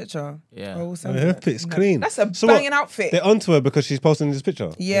 The picture? Yeah. Oh, we'll send her it. pic's clean. That's a So what? banging outfit. They're onto her because she's posting this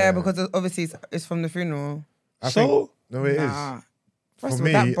picture. Yeah, because obviously it's from the funeral. I So? think, no, it is. Nah. First For of all,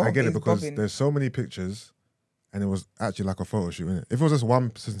 me, that bob I get it is because bobbing. there's so many pictures, and it was actually like a photo shoot. Innit? If it was just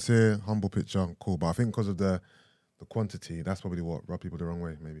one sincere, humble picture, cool. But I think because of the quantity, that's probably what rubbed people the wrong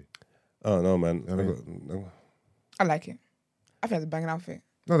way. Maybe. Oh no, man. I mean- I like it. I think it's a banging outfit.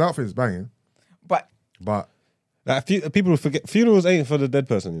 No, the outfit is banging, But but Like, people will forget funerals ain't for the dead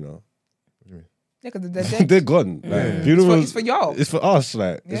person, you know. yeah, because they're dead. They're gone. Like, Yeah. funerals, It's for y'all. It's for us.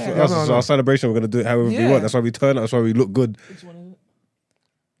 Like it's Yeah. for us. No, It's no. our celebration. We're gonna do it however we Yeah. want. That's why we turn up. That's why we look good.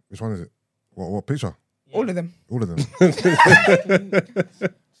 which one is it? What picture? All of them. All of them.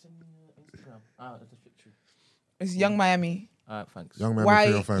 It's Young Miami. All right, thanks. Young man Why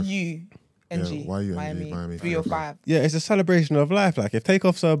 305. you? NG. YUNG, Miami. Miami 305. Yeah, it's a celebration of life. Like if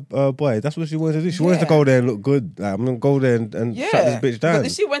Takeoff's a boy, that's what she wanted to do. She wanted to Yeah. go there and look good. Like, I'm gonna go there and Yeah. shut this bitch down. But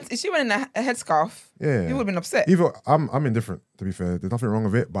if she went in a headscarf, Yeah. you would have been upset. Either I'm indifferent. To be fair, there's nothing wrong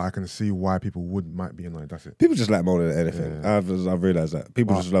with it, but I can see why people might be annoyed. That's it. People just like moaning at anything. Yeah. I've realised that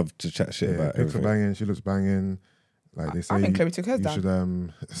people But- just love to chat shit Yeah, about pics are everything. banging. She looks banging. Like they say, I think Chloe took hers you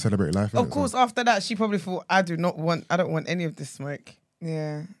down. should celebrate life. Of innit? course, after that, she probably thought, I don't want any of this smoke.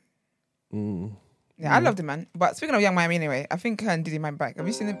 Yeah. Mm. Yeah, I loved it, man. But speaking of Young Miami, anyway, I think her and Diddy might back. Have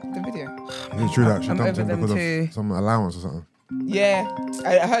you seen the video? Is it true that she I'm dumped over him them because too. of some allowance or something? Yeah,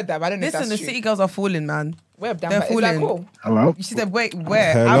 I heard that, but I don't know Listen, if the that's city true. girls are falling, man. We're down, they're but is that falling. cool? Hello? She said, wait,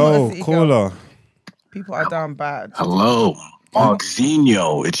 where? I'm not Hello, a city girl. caller. People are down bad. Hello.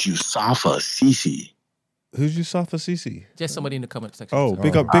 Markzinho, it's Yusafa Sisi. Who's Yusafa Sisi? Just somebody in the comment section. Oh,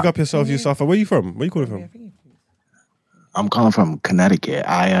 big up yourself, Yusafa. Where you from? Where you calling from? I'm calling from Connecticut.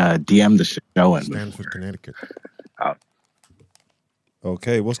 I DM'd the show and Stanford, Connecticut.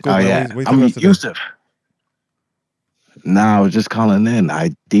 Okay, what's good? oh man? yeah, What you I'm telling us today? Yusuf. Nah, I was just calling in. I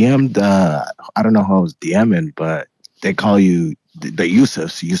DM'd I don't know who I was DMing, but they call you the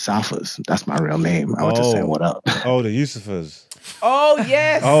Yusufs, Yusafas. That's my real name. I was just saying what up. Oh, the Yusufas. Oh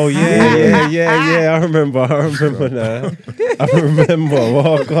yes. Oh yeah. I remember now. I remember.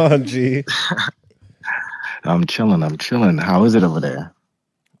 Oh God, G. I'm chilling. How is it over there?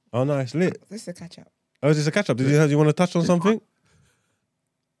 Oh, nice, lit. This is a catch up. Oh, is this a catch up? Do you want to touch on something?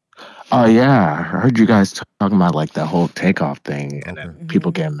 Oh yeah, I heard you guys talking about like the whole takeoff thing, and then Okay.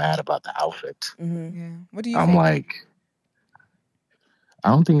 people getting mad about the outfits. Yeah. What do you I'm think? like, I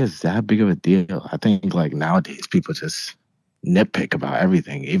don't think it's that big of a deal. I think like nowadays people just nitpick about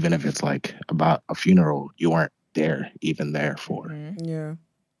everything, even if it's like about a funeral you weren't even there for. Yeah.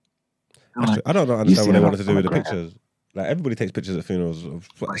 Actually, I don't You understand see what they it wanted to do on with the the gram. pictures. Like everybody takes pictures at funerals.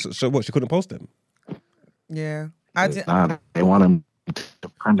 So what? She couldn't post them. Yeah. I did. They want them to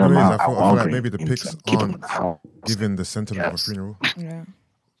print them Anyways, out. I at feel like maybe Walgreens the and pics keep them in aren't the house. given the sentiment of a Yes. funeral. Yeah.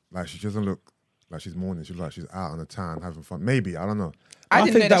 Like she doesn't look like she's mourning. She looks like she's out on the town having fun. Maybe, I don't know. I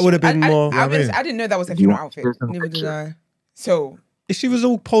didn't think know that she- would have been more- I, I mean- I didn't know that was a You funeral want outfit. this in the Neither did picture? I. So If she was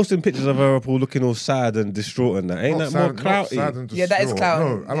all posting pictures of her up all looking all sad and distraught and that, ain't Not that more sad- not clouty? sad and Yeah, that is distraught. clout.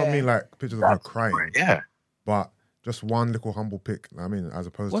 No, I don't Yeah. mean like pictures of her crying, Yeah. but just one little humble pic. I mean, as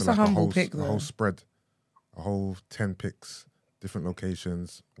opposed What's to a like humble whole, pic, a though? whole spread, a whole 10 pics, different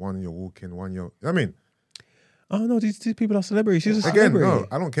locations. One you're walking, one you're. I mean, Oh no, these people are celebrities. She's a again, celebrity.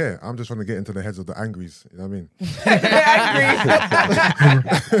 no, I don't care. I'm just trying to get into the heads of the angries. You know what I mean?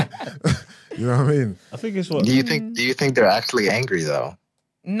 You know what I mean? I think it's what. Do you think they're actually angry though?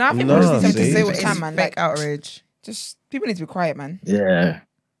 no, I think No, we just need something to see? say all the It's time, man. fake Like, outrage. just people need to be quiet, man. Yeah.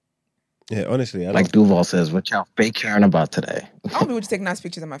 Yeah, honestly, I Like don't. Duval says, what y'all fake caring about today? I want people to take nice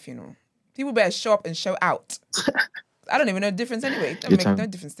pictures at my funeral. People better show up and show out. I don't even know the difference anyway. It You're make talking- no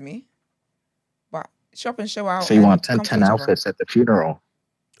difference to me. But show up and show out. So you and want come 10 to each other. outfits at the funeral.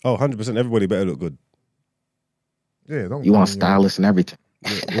 Oh, 100%. Everybody better look good. Yeah, don't. You want I mean, stylists and everything.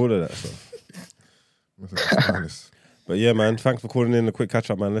 Yeah, all of that stuff. that's a stylist. But yeah, man, thanks for calling in. A quick catch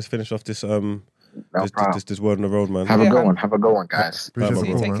up, man. Let's finish off this No problem. this word on the road, man. Have a Yeah, good man. one. Have a good one, guys. Appreciate Bye, the See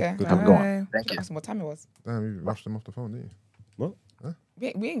you, call, take man. care. Good Have a talk. good Bye. one. Thank you. Ask them what time it was. Damn, you rushed them off the phone, didn't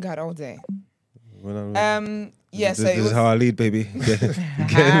you? We ain't got all day. When I- Yeah, so this it is was, how I lead, baby. Get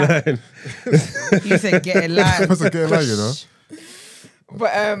in line. You said get in line. That's a good line, you know.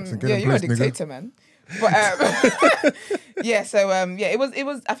 but a good yeah, you're a impress, nigga. dictator, man. But yeah, so yeah, it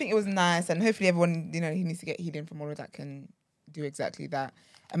was. I think it was nice, and hopefully everyone, he needs to get healing from all of that can do exactly that.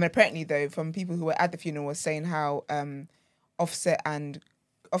 I mean, apparently though, from people who were at the funeral, was saying how Offset, I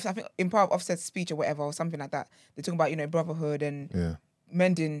think in part of Offset's speech or whatever or something like that, they're talking about brotherhood and Yeah.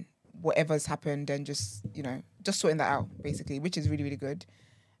 mending whatever's happened and just sorting that out basically, which is really, really good.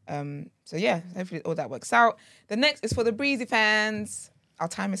 So yeah, hopefully all that works out. The next is for the Breezy fans. Our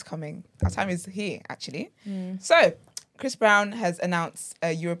time is coming. Our time is here actually. So Chris Brown has announced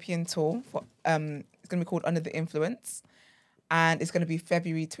a European tour for it's going to be called Under the Influence, and it's going to be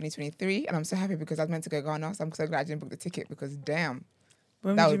February 2023. And I'm so happy because I was meant to go Ghana, so I'm so glad I didn't book the ticket because damn,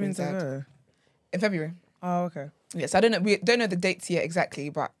 When That would you would've mean to been sad. go? in February. Oh, okay. Yes, I don't know. We don't know the dates yet exactly,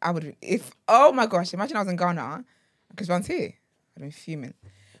 but I would oh my gosh, imagine I was in Ghana because Brown's here. I'd be fuming.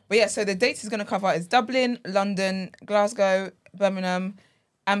 But yeah, so the dates he's going to cover is Dublin, London, Glasgow, Birmingham,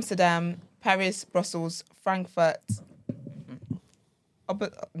 Amsterdam, Paris, Brussels, Frankfurt.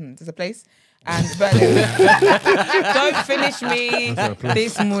 There's a place. And Berlin. Don't finish me.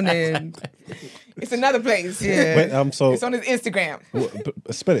 This morning. It's another place. Yeah. Wait, so It's on his Instagram.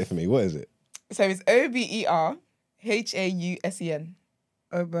 spell it for me. What is it? So it's OBERHAUSEN.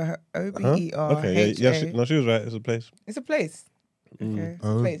 O-B-E-R-H-A. Okay, yeah, she was right. It's a place. It's a place. Okay.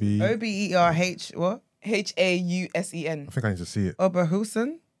 O-B. O-B-E-R-H what? HAUSEN. I think I need to see it.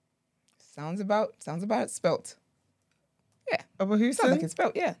 Oberhusen? Sounds about spelt. Yeah. Sounds like Oberhusen? it's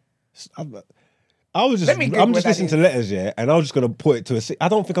spelt, yeah. I was just, Let me Google I'm just what that listening to is. letters, yeah, and I was just gonna put it to a. I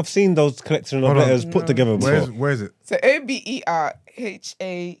don't think I've seen those collection of Hold on. letters put together before. Where is it? So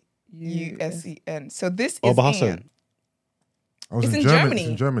OBERHAUSEN. So this is Oberhausen. Ian. I was It's in Germany. Germany. It's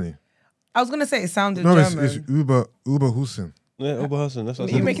in Germany. I was gonna say it sounded No, German. it's Uber Hussein. Yeah, Oberhausen. That's what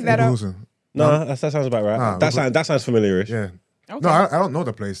I You said. making that up? No, that sounds about right. Nah, that sounds familiarish. Yeah. Okay. No, I don't know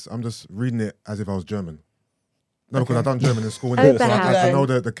the place. I'm just reading it as if I was German. No, because I've done German in school. innit? So I know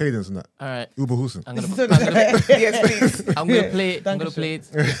the cadence and that. All right. Uber Hussein. I'm gonna Yes, please. I'm gonna play it. I'm gonna play it.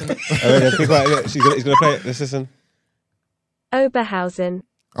 Listen. Keep quiet. Yeah, he's gonna play it. Let's listen. Oberhausen.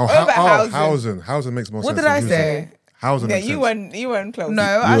 Hausen. Hausen makes more What sense. did I than say? Hussein. Hausen Yeah, makes you sense. weren't close. No, you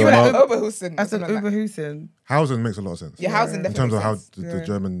I were said like Oberhausen. I said Uberhausen. Hausen makes a lot of sense. Yeah, Hausen In terms definitely of how makes sense. the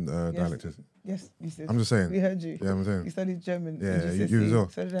German dialect is. Yes, you said. I'm just saying. We heard you. Yeah, I'm You saying. studied German. in Yeah, GCSE. you as well.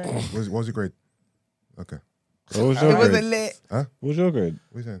 So did I. What was your grade? Okay. What was It your wasn't grade? lit. Huh? What was your grade?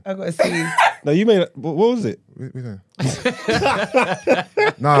 What are you saying? I got a C. No, you made. What was it? What are you saying?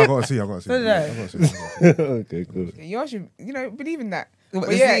 No, I got to see. I got to see. So did I. I got to see. Okay, cool. You all should, believe in that. What, But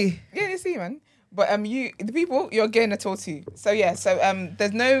the yeah, C? yeah, you see, man. But the people, you're getting a tour too. So yeah,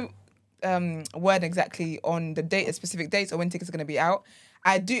 there's no word exactly on the date, specific dates, or when tickets are going to be out.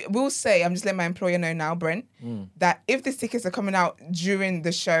 Will say, I'm just letting my employer know now, Brent, that if these tickets are coming out during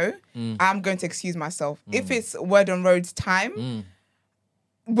the show, I'm going to excuse myself. If it's Word on Road's time,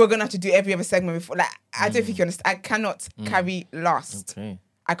 we're going to have to do every other segment before. Like, I don't think you understand. I cannot carry last. Okay.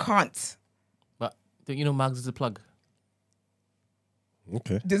 I can't. But you know, Mags is a plug.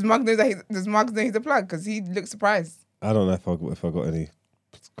 Okay. Does Mark know he's a plug? Because he looks surprised. I don't know if I got any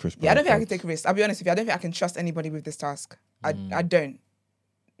Chris. Yeah, I don't think I Brown can take a risk. I'll be honest with you. I don't think I can trust anybody with this task. I don't.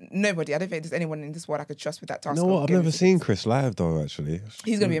 Nobody. I don't think there's anyone in this world I could trust with that task. You know what? I've never seen Chris live though. Actually,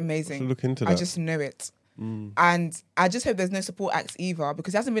 He's gonna be amazing. Should look into that. I just know it, and I just hope there's no support acts either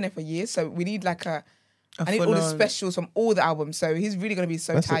because he hasn't been there for years. So we need like I need all the full-on- specials from all the albums. So he's really gonna be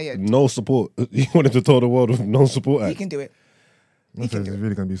so That's it. tired. No support. You wanted to tour the world with no support. He Act. can do it. He's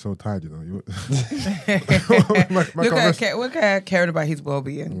really going to be so tired, you know. Look at caring about his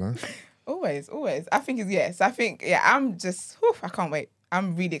well-being. Always. I think I'm just. I can't wait.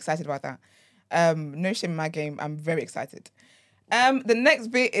 I'm really excited about that. No shame in my game. I'm very excited. The next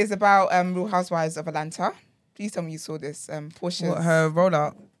bit is about Real Housewives of Atlanta. Please tell me you saw this. Portia's. What, her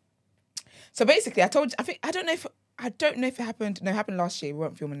rollout? So basically, I don't know if it happened. No, it happened last year. We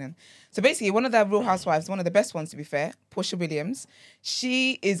weren't filming then. So basically, one of the Real Housewives, one of the best ones to be fair, Portia Williams,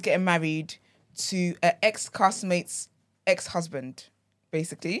 she is getting married to an ex-castmate's ex-husband,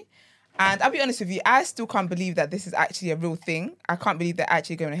 basically. And I'll be honest with you, I still can't believe that this is actually a real thing. I can't believe they're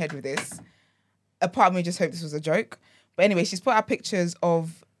actually going ahead with this. A part of me just hoped this was a joke. But anyway, she's put out pictures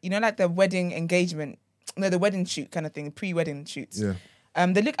of, like the wedding engagement, the wedding shoot kind of thing, pre-wedding shoots. Yeah.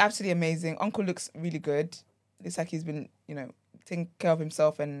 They look absolutely amazing. Uncle looks really good. Looks like he's been, taking care of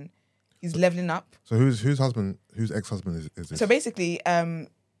himself and he's leveling up. So whose ex-husband is this? So basically, there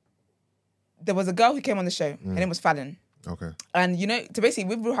was a girl who came on the show. Her name was Fallon. Okay. And so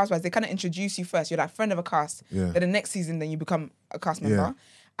basically with Real Housewives, they kind of introduce you first. You're like friend of a cast. Yeah. Then the next season, then you become a cast member. Yeah.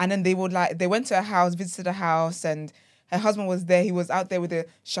 And then they went to her house, visited her house, and her husband was there. He was out there with the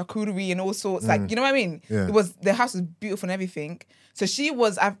charcuterie and all sorts. Like, you know what I mean? Yeah. The house was beautiful and everything. So she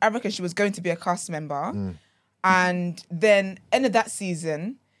was, I reckon she was going to be a cast member. And then end of that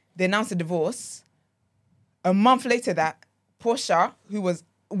season, they announced a divorce. A month later that, Portia, who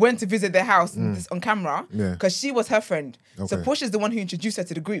went to visit their house on camera, because she was her friend. So Okay. Portia's the one who introduced her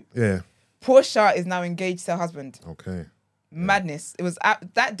to the group. Yeah. Portia is now engaged to her husband. Okay. Madness. It was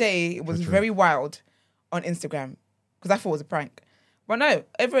that day. It was Literally. very wild on Instagram because I thought it was a prank. But no,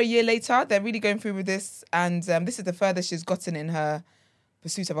 over a year later, they're really going through with this, and this is the furthest she's gotten in her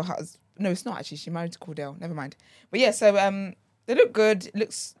pursuit of a husband. No, it's not actually. She married to Cordell. Never mind. But yeah, so they look good. It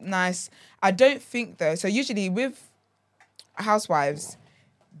looks nice. I don't think though. So usually with housewives,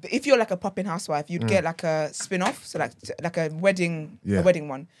 if you're like a popping housewife, you'd get like a spin-off, so like a wedding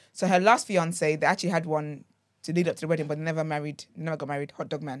one. So her last fiance, they actually had one to lead up to the wedding, but they never got married. Hot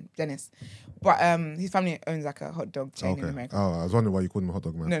dog man, Dennis. But his family owns like a hot dog chain in America. Oh, I was wondering why you called him a hot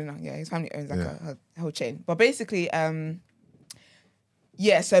dog man. No, yeah, his family owns like a whole chain. But basically, but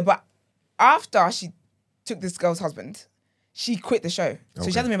after she took this girl's husband, she quit the show. So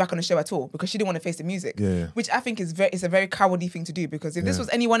she hasn't been back on the show at all because she didn't want to face the music. Yeah. Which I think is a very cowardly thing to do because if this was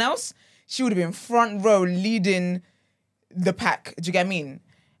anyone else, she would have been front row leading the pack. Do you get what I mean?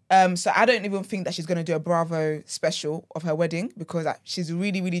 So I don't even think that she's going to do a Bravo special of her wedding because she's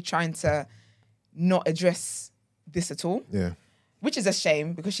really, really trying to not address this at all. Yeah. Which is a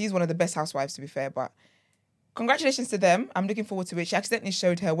shame because she's one of the best housewives, to be fair. But congratulations to them. I'm looking forward to it. She accidentally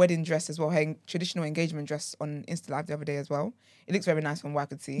showed her wedding dress as well, her traditional engagement dress on Insta Live the other day as well. It looks very nice from what I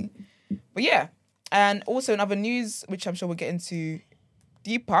could see. But yeah, and also in other news, which I'm sure we'll get into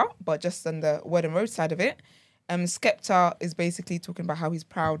deeper, but just on the word and road side of it, Skepta is basically talking about how he's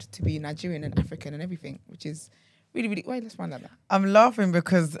proud to be Nigerian and African and everything, which is really, really... Wait, let's find out that. I'm laughing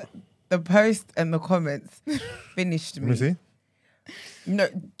because the post and the comments finished me. Let me see. No,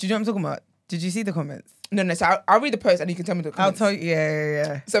 do you know what I'm talking about? Did you see the comments? No. So I'll read the post and you can tell me the I'll comments. tell you.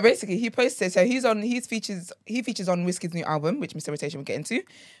 Yeah. So basically, he posted. So he features on Wizkid's new album, which Mr. Rotation will get into.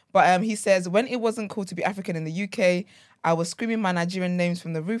 But he says, when it wasn't cool to be African in the UK, I was screaming my Nigerian names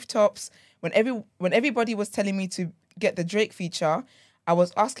from the rooftops. When everybody was telling me to get the Drake feature, I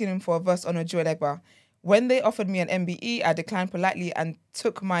was asking him for a verse on Ojo Elegba. When they offered me an MBE, I declined politely and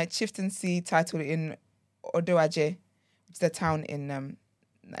took my chieftaincy title in Odoaje, which is a town in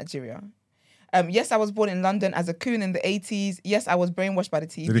Nigeria. Yes, I was born in London as a coon in the 80s. Yes, I was brainwashed by the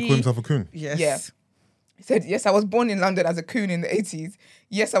TV. Did he call himself a coon? Yes. Yeah. He said, yes, I was born in London as a coon in the 80s.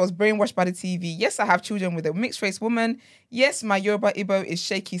 Yes, I was brainwashed by the TV. Yes, I have children with a mixed-race woman. Yes, my Yoruba Igbo is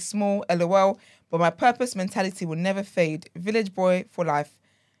shaky small, LOL. But my purpose mentality will never fade. Village boy for life.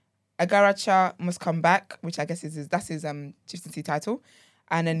 Agaracha must come back, which I guess that's his chieftaincy title.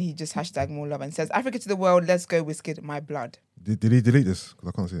 And then he just hashtag more love and says, Africa to the world, let's go Wizkid, my blood. Did he delete this? Because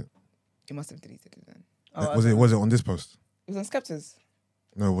I can't see it. He must have deleted it then. Was it on this post? It was on Skepta's.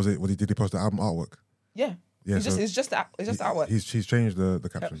 No, did he post the album artwork? Yeah. Yeah, It's just the artwork. He's changed the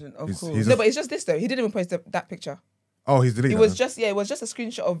caption. Caption, of He's- course. he's No, a- but it's just this though. He didn't even post that picture. oh, he's deleted It was that just it was just a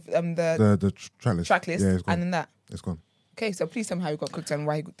screenshot of then? the the track list. track list Yeah, it's gone. and then that. It's gone. Okay, so please tell me how he got cooked and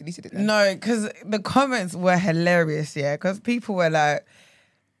why he deleted it then. No, because the comments were hilarious, yeah. Because people were like,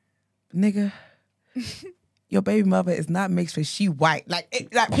 nigga, your baby mother is not mixed race, she white. Like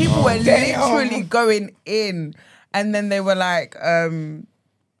people were literally going in. And then they were like,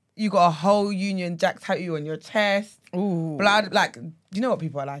 you got a whole Union Jack tattoo on your chest. Ooh. Blood, like, do you know what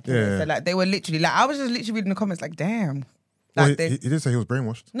people are like? Yeah. So, like, they were literally like, I was just literally reading the comments like, damn. Well, Like, he did say he was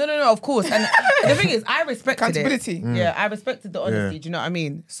brainwashed. No, of course. And the thing is, I respected Accountability. it. Yeah, I respected the honesty. Yeah. Do you know what I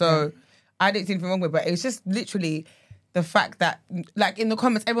mean? So I didn't see anything wrong with it, but it was just literally the fact that, like, in the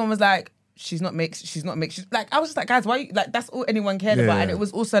comments, everyone was like, she's not mixed. She's like, I was just like, guys, why? Like, that's all anyone cared Yeah. about. And it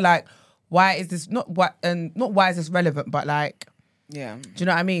was also like, why is this not why is this relevant, but like, Yeah. do you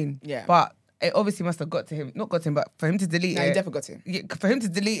know what I mean? Yeah. But it obviously must have got to him. Not got to him, but for him to delete No, it. he definitely got him. Yeah, for him to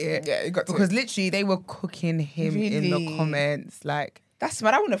delete it. Yeah, he got to because it. literally they were cooking him in the Really? comments. Like, That's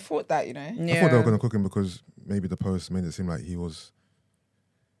mad. I wouldn't have thought that, you know. yeah. I thought they were going to cook him because maybe the post made it seem like he was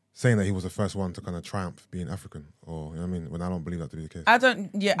saying that he was the first one to kind of triumph being African, or you know what I mean. When I don't believe that to be the case. I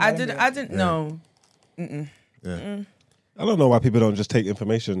didn't know. Yeah. I don't know why people don't just take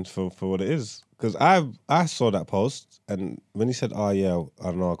information for what it is. Because I saw that post, and when he said, "Oh yeah, I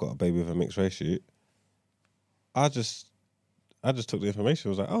don't know, I got a baby with a mixed race shoot," I just took the information.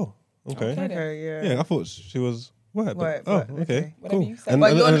 I was like, "Oh, okay, Okay, yeah. yeah." I thought she was white, White, but oh, but okay, okay. Whatever cool. you say. And, But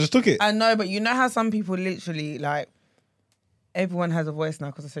and, you're and I not- just took it. I know, but you know how some people literally like everyone has a voice now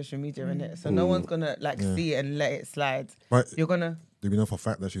because of social media in it, so no one's gonna like see it and let it slide. But You're gonna. do we know for a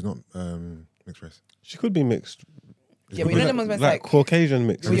fact that she's not mixed race? She could be mixed, Yeah, but you know them ones where it's like like, Caucasian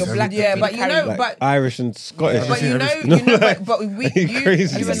mixed, with your Have black, you- Yeah, with but the you know, carry- like but Irish and Scottish. but you know, but we, Are you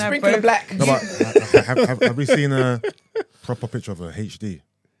crazy? you and I Sprinkle of both. black. No, but have we seen a proper picture of a HD?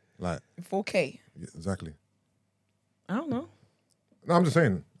 Like 4K. yeah, exactly. I don't know. No, I'm just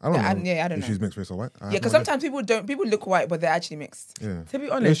saying. I don't Yeah, know. I don't if know. she's mixed race or white. I have Yeah, because no idea. sometimes people look white, but they're actually mixed. Yeah. To be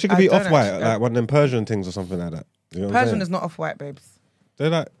honest, She could be I don't off white, actually- like one of them Persian things or something like that. You know what I'm Persian saying? is not off white, babes. They're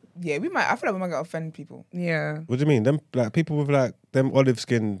like, Yeah, I feel like we might offend people. Yeah. what do you mean? Them like people with like them olive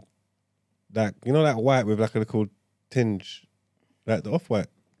skin, like you know, that white with like a little tinge, like the off white.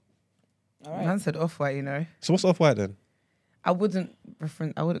 All right. Man said off white, you know. So what's off white then? I wouldn't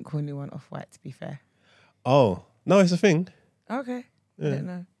call anyone off white, to be fair. Oh no, it's a thing. Okay. I Yeah. don't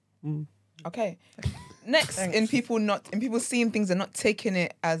know. Okay. Next, in people seeing things and not taking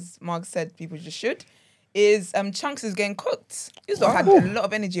it as Mark said, people just should. Is Chunks is getting cooked. He's not had a lot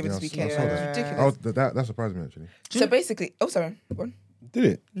of energy over Yeah, this I weekend. saw It was that. ridiculous. That surprised me actually So basically, sorry, go on. Did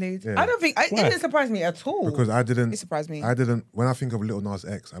it? Lead. Yeah. I don't think it Why? didn't surprise me at all. because I It didn't. surprised me. When I think of Lil Nas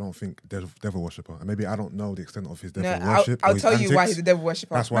X, I don't think devil worshipper, and maybe I don't know the extent of his devil No, worship. I'll or his tell you why antics. he's a devil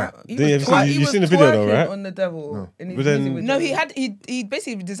worshipper. That's why. He Yeah, was have you he seen- was you've seen the video though, twerking right? on the devil. No. in his But then- music video. No, he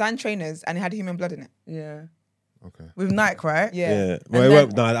basically designed trainers and it had human blood in it. Yeah. Okay. With Nike, right? Yeah. Yeah. And Well, then-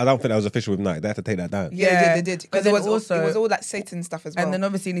 no, I don't think that was official with Nike. They had to take that down. Yeah. They did. But Because then it was also- all like Satan stuff as well. And then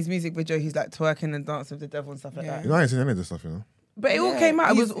obviously in his music video, he's like twerking and dancing with the devil and stuff like Yeah. that. You know, I ain't seen any of this stuff. You know. But it all Yeah, came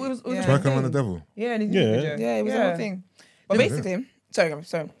out. It was he's- a yeah. big Twerking on the thing. devil. Yeah, and Yeah. Yeah, it was the whole thing. But basically,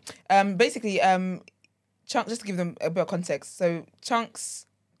 sorry. Basically, Chunks, just to give them a bit of context. So Chunks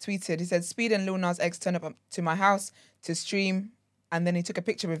tweeted, he said, Speed and Lil Nas X turned up to my house to stream, and then he took a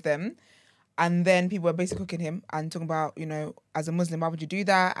picture with them. And then people were basically cooking him and talking about, you know, as a Muslim, why would you do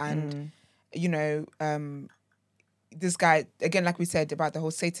that? And, you know, this guy, again, like we said about the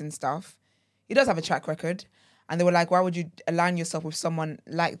whole Satan stuff, he does have a track record. And they were like, why would you align yourself with someone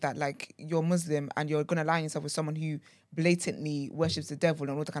like that? Like, you're Muslim and you're going to align yourself with someone who blatantly worships the devil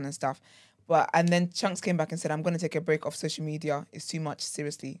and all that kind of stuff. And then Chunks came back and said, I'm going to take a break off social media. It's too much,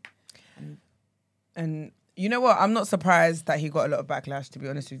 seriously. And you know what? I'm not surprised that he got a lot of backlash, to be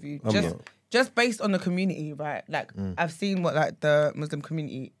honest with you. Just based on the community, right? Like, I've seen what, like, the Muslim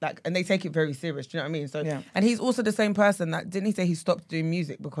community, like, and they take it very serious, do you know what I mean? So, Yeah. And he's also the same person that, didn't he say he stopped doing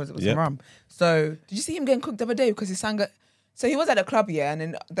music because it was Yep. haram? So, Did you see him getting cooked the other day because he sang it? So he was at a club, yeah, and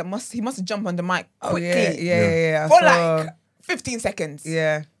then he must have jumped on the mic quickly yeah. I for saw- like 15 seconds.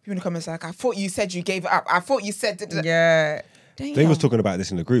 yeah. People in the comments are like, I thought you said you gave it up. I thought you said... Yeah. Damn. They was talking about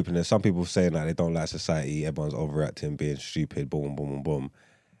this in the group, and there's some people saying that they don't like society, everyone's overreacting, being stupid, boom, boom, boom, boom.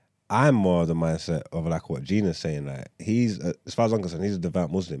 I'm more of the mindset of like what Gina's saying. Like, he's as far as I'm concerned, he's a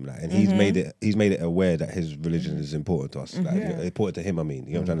devout Muslim, like, and he's made it aware that his religion is important to us, like important to him. I mean,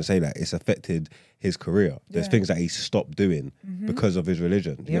 you know what I'm trying to say? That it's affected his career. There's things that he stopped doing because of his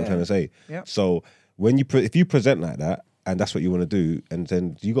religion. You know what I'm trying to say? Yep. So when if you present like that, and that's what you want to do, and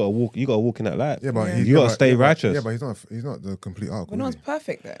then you gotta walk in that light. Yeah, but you gotta stay righteous. Yeah, but he's not the complete article. But no one's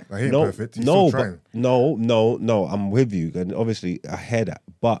perfect there. Like, he ain't No, perfect. He's no, still trying. no. I'm with you, and obviously I hear that.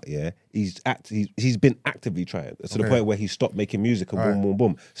 But yeah, he's been actively trying to the Okay. point where he stopped making music and All boom, right. boom,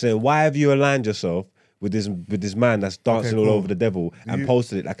 boom. Saying, why have you aligned yourself with this man that's dancing all cool. over the devil and You-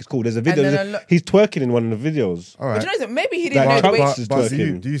 posted it like it's cool? There's a video. then He's twerking in one of the videos. All But right. you know, what, maybe he didn't Like, know the way... Trump- is But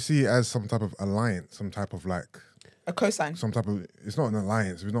twerking. do you see it as some type of alliance, some type of like, A cosign. some type of? It's not an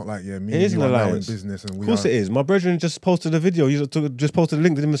alliance. It's not like me It and is you an are now in alliance. business and we Of course are. it is. My brethren just posted a video. Just posted a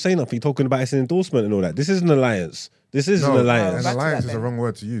link. Didn't even say nothing. Talking about it's an endorsement and all that. This is an alliance. This is an No, alliance. an Back to alliance that is the then. wrong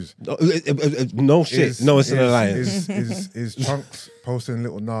word to use. No shit. No, it's an alliance. Is Chunks posting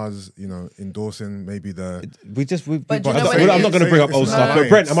Little Nas, endorsing maybe the? But do you know I'm what it not is? going to bring up It's old an stuff. But alliance.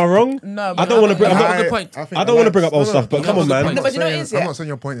 Brent, am I wrong? No, I but don't want to bring. I- I'm I- not, good point. I don't want to bring up old stuff. But no, come on, no, man. no, No, but you know what it is, I'm yeah? not saying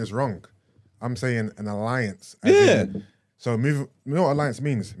your point is wrong. I'm saying an alliance. as Yeah. in- So you know what alliance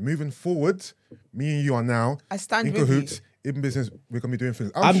means? Moving forward, me and you are now I stand in with cahoots. In business, we're gonna be doing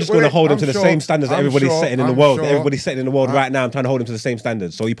things. I'm just going to hold him to the same standards that everybody's setting in the world. Everybody's setting in the world right now. I'm trying to hold him to the same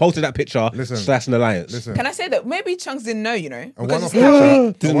standards. So he posted that picture. Listen. Slash an alliance. Listen, Can I say that maybe Chunks didn't know, you know? a Because you one-off see how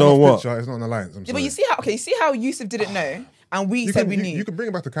picture, Didn't a know one-off what? picture is not an alliance. I'm Yeah, sorry. but you see how Yusuf didn't know, and we You said can, we you, knew. you can bring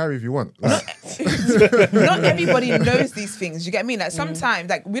it back to Kyrie if you want. Like, Not everybody knows these things. Do you get me? Like sometimes,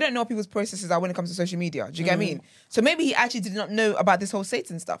 like we don't know what people's processes are when it comes to social media. Do you get me? So maybe he actually did not know about this whole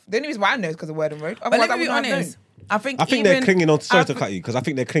Satan stuff. The only reason why I know is because of Word and Road. But Otherwise, let me be I wouldn't have honest. known. I think they're even- clinging on. Sorry I to thi- cut you because I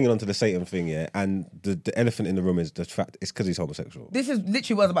think they're clinging on to the Satan thing. Yeah, and the elephant in the room is the fact it's because he's homosexual. This is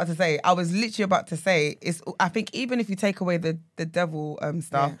literally what I was about to say. I was literally about to say it's. I think even if you take away the devil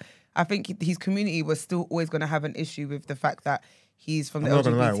stuff, I think his community was still always going to have an issue with the fact that he's from I'm the not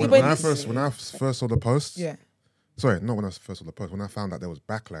gonna lie. LGBT. When, but when I first saw the post, Yeah, sorry, not when I first saw the post. When I found out there was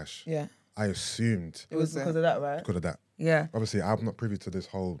backlash, yeah. I assumed It was because of that, right? because of that. Yeah. Obviously, I'm not privy to this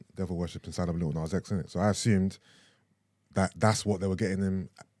whole devil worship inside of Lil Nas X, innit? So I assumed that that's what they were getting him.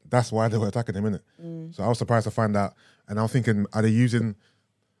 That's why they were attacking him, innit? So I was surprised to find out, and I was thinking, are they using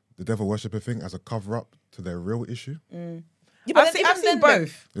the devil worshipper thing as a cover up to their real issue? Yeah, but I've then seen even then,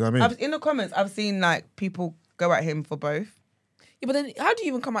 both. You know what I mean? In the comments, I've seen like people go at him for both. Yeah, but then how do you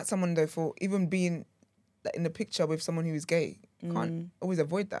even come at someone though for even being like, in the picture with someone who is gay? You can't always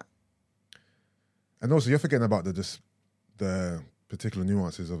avoid that. And also, you're forgetting about the particular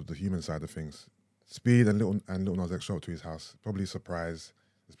nuances of the human side of things. Speed and Lil Nas X show up to his house. Probably surprise.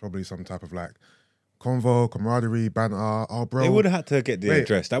 There's probably some type of like convo, camaraderie, banter. Oh, bro. They would have had to get the Wait,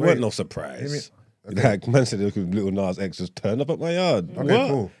 address. That wait. weren't no surprise. Okay. Like man said, look, Little Nas X just turned up at my yard. Okay, What?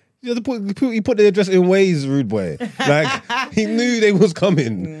 cool. Yeah, he put the address in Waze, rude boy. Like he knew they was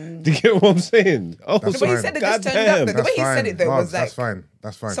coming. Do you get what I'm saying? Oh, That's The way he fine. said it just turned goddamn. up. The way he said it though Mars, was like that's fine.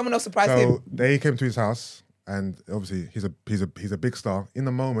 That's fine. someone else surprised so him. they came to his house, and obviously he's a big star. In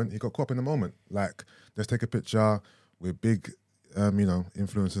the moment, he got caught up in the moment. Like, let's take a picture with big,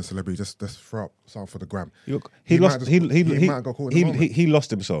 influencers, celebrity. Just throw up something for the gram. Look, He he might lost. just- He he might have got caught in the moment. he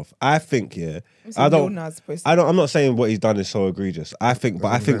lost himself. I think. Yeah, see I Lil don't. Nas posted. I don't. I'm not saying what he's done is so egregious. I think, but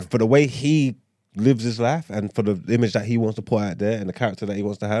I what I'm think saying. for the way he lives his life and for the image that he wants to put out there and the character that he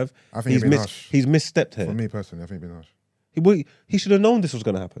wants to have, I think he's he's been harsh. he's misstepped here. For me personally, I think he's been harsh. He should have known this was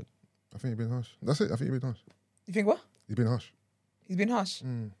going to happen. I think you've been harsh. That's it. I think you've been harsh. You think what? You've been harsh. He's been harsh.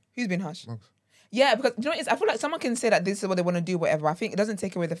 Who's been harsh? Mugs. Yeah, because you know what it is? I feel like someone can say that this is what they want to do, whatever. I think it doesn't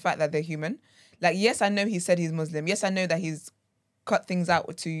take away the fact that they're human. Like, yes, I know he said he's Muslim. Yes, I know that he's cut things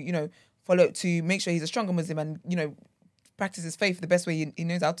out to, you know, follow to make sure he's a stronger Muslim and, you know, practice his faith the best way he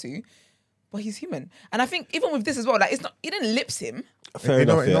knows how to. But he's human. And I think even with this as well, like, it's not, he didn't lips him. Fair You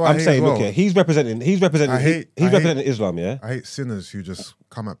know- enough. you Yeah. know what I I'm hate saying, as look, well? yeah, he's representing Islam, yeah. I hate sinners who just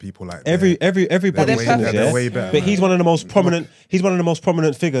come at people like Everybody they're sinners, perfect. yeah. They're way better, But man. he's one of the most prominent. He's one of the most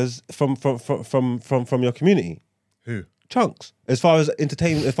prominent figures from your community. Who? Chunks, as far as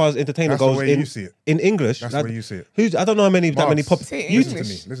entertainment That's the goes way in you see it. in English. That's the way you see it. Who's I don't know how many that many Marks, pop. Say it in You,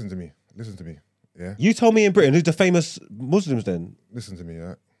 English. Listen to me. Yeah. you told me in Britain who's the famous Muslims then? Listen to me.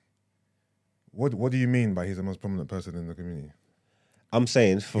 Yeah. What do you mean by he's the most prominent person in the community? I'm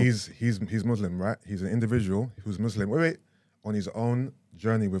saying for, He's Muslim, right? He's an individual who's Muslim. Wait, on his own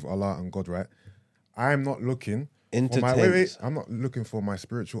journey with Allah and God, right? I'm not looking for my Entertainment. I'm not looking for my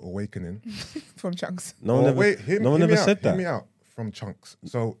spiritual awakening. From Chunks. no one ever, no one ever said Hear that. me out from Chunks.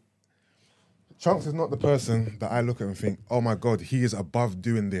 So Chunks is not the person that I look at and think, oh my God, he is above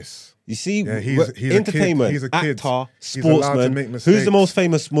doing this. You see, Yeah, he's a kid. entertainment, He's a kid. actor, He's allowed to sportsman. make Who's the mistakes. most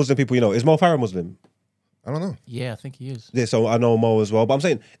famous Muslim people you know? Is Mo Farah Muslim? I don't know. Yeah, I think he is. Yeah, so I know Mo as well. But I'm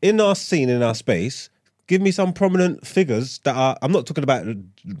saying, in our scene, in our space, give me some prominent figures that are. I'm not talking about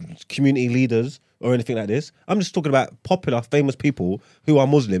community leaders or anything like this. I'm just talking about popular, famous people who are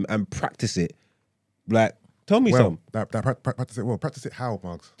Muslim and practice it. Like, tell me Well, some. practice it well. Practice it how,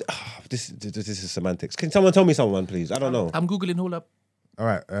 Marks? This is semantics. Can someone tell me someone, please? I don't know. I'm Googling, hold up. All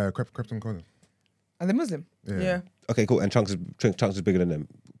right, Krypton Conan. Are they Muslim? Yeah. Okay, cool. And Chunks is bigger than them.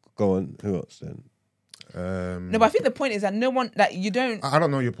 Go on. Who else then? No, but I think the point is that no one, like, you don't, I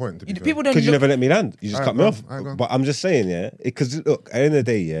don't know your point. To be fair. people don't Because you look, never let me land. You just Alright, cut me go on, off. alright, go on. But I'm just saying, yeah. Because look, at the end of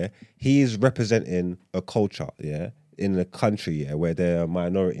the day, yeah, he is representing a culture, yeah, in a country, yeah, where they're a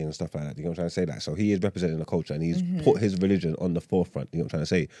minority and stuff like that. You know what I'm trying to say? Like, so he is representing a culture and he's put his religion on the forefront. You know what I'm trying to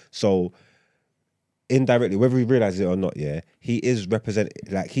say? So indirectly, whether he realizes it or not, yeah, he is representing.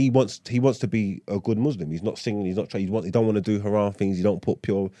 Like, he wants to be a good Muslim. He's not singing. He's not trying. He don't want to do haram things. He don't put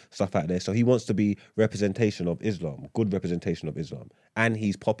pure stuff out there. So he wants to be representation of Islam, good representation of Islam, and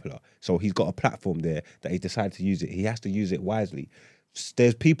he's popular. So he's got a platform there that he decided to use it. He has to use it wisely.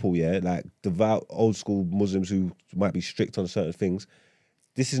 There's people, yeah, like devout old school Muslims who might be strict on certain things.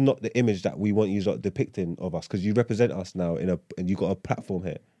 This is not the image that we want you depicting of us, because you represent us now and you got a platform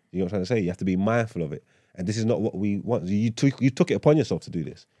here. You know what I'm trying to say? You have to be mindful of it. And this is not what we want. You took it upon yourself to do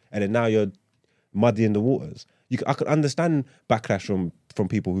this. And then now you're muddying the waters. I could understand backlash from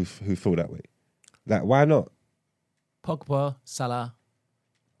people who feel that way. Like, why not? Pogba, Salah.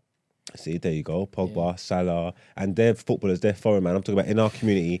 See, there you go. Pogba, Salah, and they're footballers, they're foreign, man. I'm talking about in our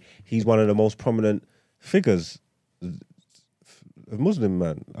community, he's one of the most prominent figures of Muslim,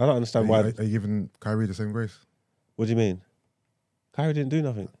 man. I don't understand why. Are you giving Kyrie the same grace? What do you mean? Kyrie didn't do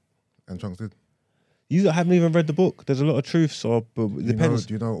nothing. And Chunks did. You haven't even read the book. There's a lot of truths, but it depends.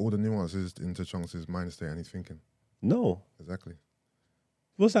 Do you know all the nuances into Chunks' mind state and his thinking? No. Exactly.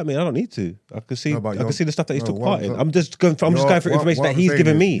 What's that mean? I don't need to. I can see. No, but I can you're- see the stuff that he's no, took what part I'm in. so- I'm just going. I'm just going for information what that I'm he's saying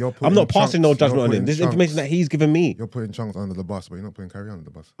given is me. you're I'm not putting passing no Chunks- judgment you're on him. putting This is information Chunks- that he's given me. You're putting Chunks under the bus, but you're not putting Kyrie under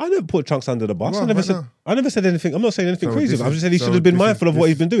the bus. I never put Chunks under the bus. You I are, never right said. now. I never said anything. I'm not saying anything So crazy. this I'm just is- saying he so should have been this mindful is- of what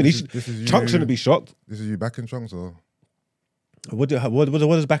he's been doing. this is Chunks you- shouldn't be shocked. This is you backing Chunks, or What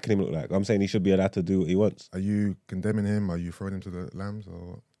does backing him look like? I'm saying he should be allowed to do what he wants. are you condemning him? Are you throwing him to the lambs?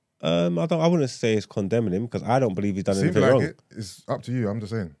 Or I wouldn't say it's condemning him because I don't believe he's done seems anything like wrong. it. It's up to you. I'm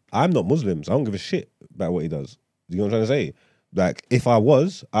just saying. I'm not Muslim, so I don't give a shit about what he does. You know what I'm trying to say? Like, if I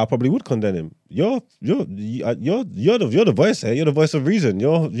was, I probably would condemn him. You're the voice here. You're the voice of reason.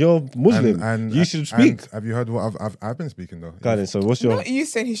 You're Muslim. And you should speak. And have you heard what I've been speaking though? Go on then, so what's your? not you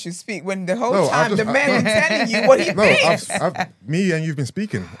saying he should speak when the whole No, I've time just- the man is telling you what he No, thinks. me and you've been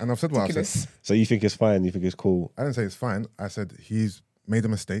speaking, and I've said what I've Ridiculous. said. So you think it's fine? You think it's cool? I didn't say it's fine. I said he's made a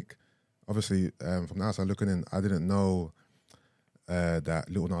mistake. Obviously, from the outside looking in, I didn't know that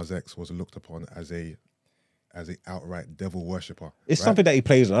Lil Nas X was looked upon as a outright devil worshipper. It's right? something that he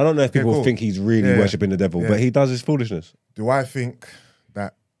plays on. I don't know if Okay, people cool. think he's really Yeah. worshipping the devil, Yeah. but he does his foolishness. Do I think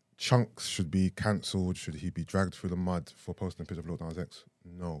that Chunks should be cancelled? Should he be dragged through the mud for posting a picture of Lil Nas X?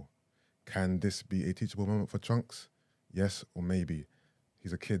 No. Can this be a teachable moment for Chunks? Yes, or maybe.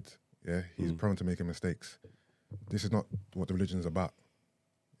 He's a kid. Yeah, he's prone to making mistakes. This is not what the religion is about.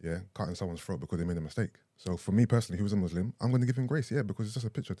 Yeah, cutting someone's throat because they made a mistake. So for me personally, who's a Muslim, I'm going to give him grace, yeah, because it's just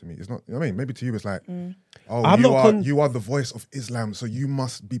a picture to me. It's not, you know what I mean? Maybe to you it's like, you are the voice of Islam, so you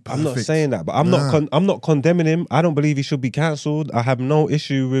must be perfect. I'm not saying that, but I'm not condemning him. I don't believe he should be cancelled. I have no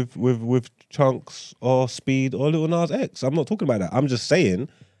issue with Chunks or Speed or Lil Nas X. I'm not talking about that. I'm just saying,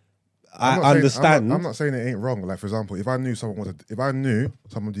 I understand. I'm not saying it ain't wrong. Like for example, if I knew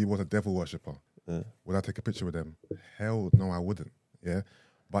somebody was a devil worshipper, would I take a picture with them? Hell no, I wouldn't. Yeah.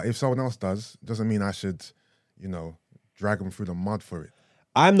 But if someone else doesn't mean I should, drag them through the mud for it.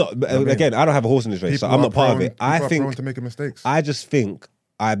 I'm not. Again, I don't have a horse in this race, so I'm not part of it. I think prone to making mistakes. I just think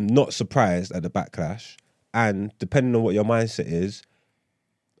I'm not surprised at the backlash, and depending on what your mindset is,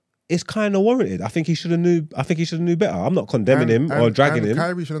 it's kind of warranted. I think he should have knew. Better. I'm not condemning him or dragging him.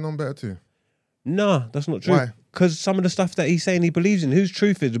 Kyrie should have known better too. No, that's not true. Why? Because some of the stuff that he's saying he believes in, whose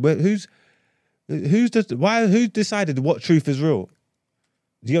truth is, who decided what truth is real?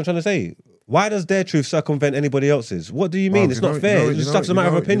 Do you know what I'm trying to say? Why does their truth circumvent anybody else's? What do you mean? It's not fair. It's just a matter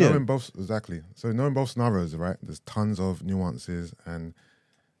of opinion. Exactly. So in both scenarios, right, there's tons of nuances and,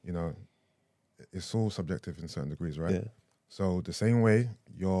 it's all subjective in certain degrees, right? Yeah. So the same way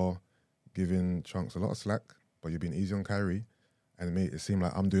you're giving Chunks a lot of slack, but you're being easy on Kyrie, and it made it seem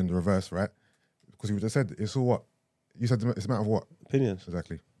like I'm doing the reverse, right? Because you just said it's all what? You said it's a matter of what? Opinions.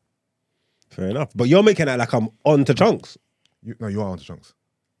 Exactly. Fair enough. But you're making that like I'm on to Chunks. You are on to Chunks.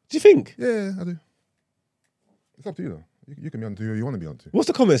 Do you think? Yeah, I do. It's up to you though. You can be on to who you want to be on to. What's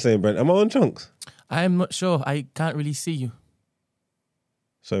the comment saying, Brent? Am I on Chunks? I'm not sure. I can't really see you.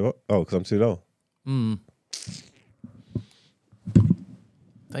 So what? Oh, because I'm too low.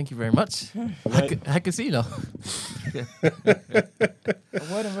 Thank you very much. I can see you now.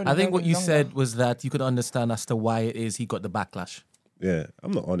 I think what you said was that you could understand as to why it is he got the backlash. Yeah,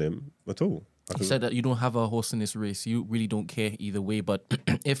 I'm not on him at all. You said that you don't have a horse in this race. You really don't care either way. But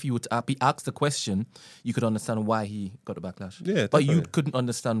if you were to be asked the question, you could understand why he got the backlash. Yeah, but definitely. you couldn't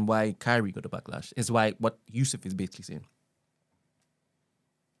understand why Kyrie got the backlash. Is why what Yusuf is basically saying.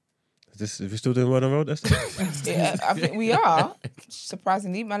 Is we still doing Word on Road? Yeah, I think we are.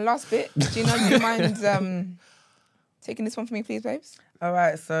 Surprisingly, my last bit. Gina, do you mind taking this one for me, please, babes? All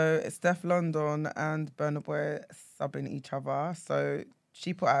right, so it's Steph London and Burna Boy subbing each other. So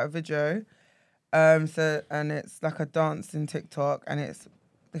she put out a video, and it's like a dancing TikTok, and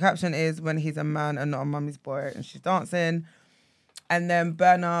the caption is "When he's a man and not a mummy's boy," and she's dancing. And then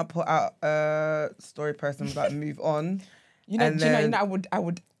Burna put out a story post and was like, "Move on." I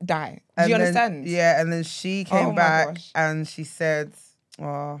would die. Do you understand? Yeah, and then she came back and she said,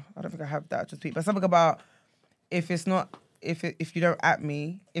 I don't think I have that to speak, but something about if you don't at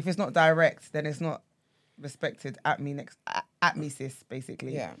me, if it's not direct, then it's not respected. At me, sis,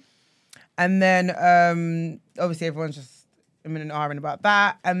 basically. Yeah. And then obviously everyone's just ahhing about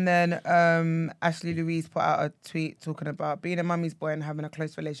that. And then Ashley Louise put out a tweet talking about being a mummy's boy and having a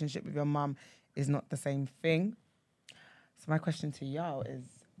close relationship with your mum is not the same thing. So my question to y'all is,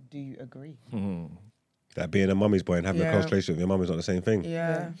 do you agree? That being a mummy's boy and having a close relationship with your mum is not the same thing?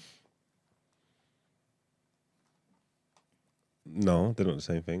 Yeah. No, they're not the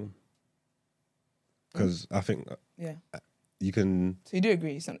same thing. Because I think you can... So you do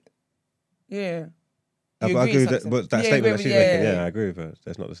agree? Yeah. I agree with that statement that she's making. Yeah, I agree with her.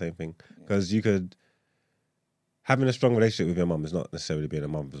 That's not the same thing. Because you could... Having a strong relationship with your mum is not necessarily being a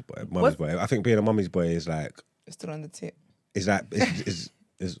mummy's boy. I think being a mummy's boy is like... It's still on the tip. Is that...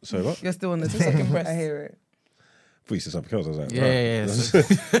 Sorry, what? You're still on the tip. I hear it. I thought you said something else. I was like, yeah.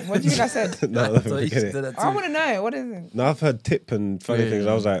 What do you think I said? No, I want to know. What is it? No, I've heard tip and funny things.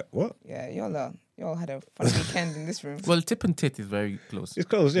 I was like, what? Yeah, y'all had a funny weekend in this room. Well, tip and tit is very close. It's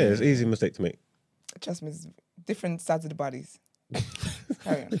close, yeah. It's an easy mistake to make. Trust me, it's different sides of the bodies.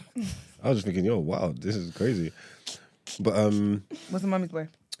 Carry on. I was just thinking, yo, wow, this is crazy. But what's a mummy's boy?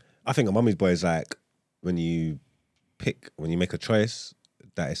 I think a mummy's boy is like when you make a choice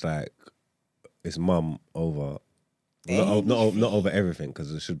that it's like it's mum over not over everything,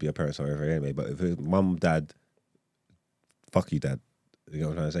 because it should be a parent over everything anyway. But if it's mum, dad, fuck you, dad. You know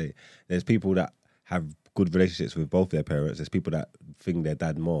what I'm trying to say? There's people that have good relationships with both their parents. There's people that think their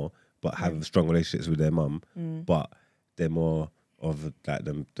dad more, but have strong relationships with their mum, but they're more of like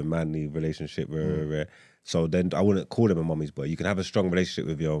the manly relationship. So then I wouldn't call them a mummy's boy. You can have a strong relationship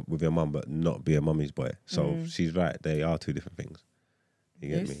with your mum, but not be a mummy's boy. So she's right. They are two different things. You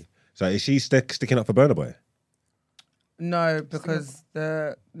get me? So is she sticking up for Burna Boy? No, because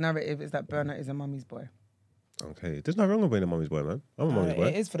the narrative is that Burna is a mummy's boy. Okay, there's nothing wrong with being a mummy's boy, man. I'm a mummy's boy.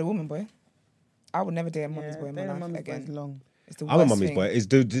 It is for the woman, boy. I would never date a mummy's boy in my life again. Long. It's the I'm a worst mummy's thing. boy.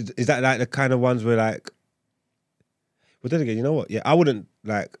 Is that like the kind of ones where like? But then again, you know what? Yeah, I wouldn't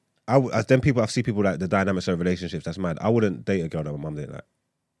like. I see people like the dynamics of relationships. That's mad. I wouldn't date a girl that my mum didn't like.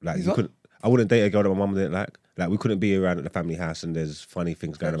 Like He's you what? couldn't. I wouldn't date a girl that my mum didn't like. Like we couldn't be around at the family house and there's funny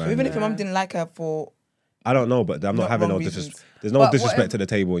things going So around. even if your mum didn't like her for I don't know, but I'm not Not having wrong no reasons. disrespect. There's no But disrespect whatever- to the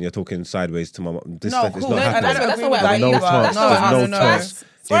table when you're talking sideways to my mum. This No, stuff is cool. not No, happening. that's not what I There's mean. no That's chance. not what I There's mean. no No, chance.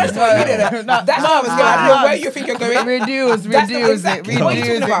 First of all, you did that. That's what I was going. I don't know where you think you're going. Reduce That's not it. exactly what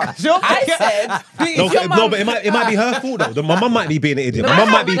you're Reduce talking about. I said, if your No, mum- but it might be her fault though. My mum might be being an idiot. My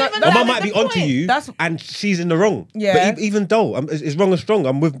mum might be onto you, and she's in the wrong. Yeah. But even though it's wrong and strong,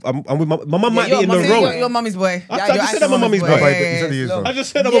 I'm with my mum might be your in the mum's wrong. Your mummy's boy. I just said I'm a mummy's boy. No, but you said he is, though. I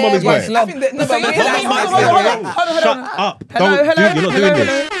just said I'm a mummy's boy. I think that, no, but Your realize- mum might be in hold the on, wrong. hold on. Shut up. Hello, You're not doing hello.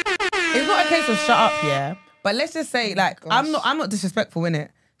 this. It's not a case of shut up, yeah. But let's just say, like, I'm not disrespectful in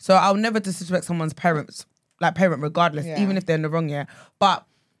it. So I'll never disrespect someone's parent regardless, Yeah. even if they're in the wrong, yeah. But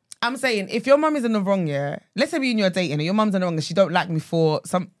I'm saying, if your mum is in the wrong, yeah, let's say me and you're dating and your mum's in the wrong and she don't like me for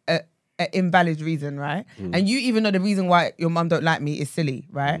some invalid reason, right? And you even know the reason why your mum don't like me is silly,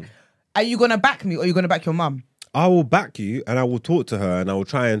 right? Are you gonna back me or are you gonna back your mum? I will back you and I will talk to her and I will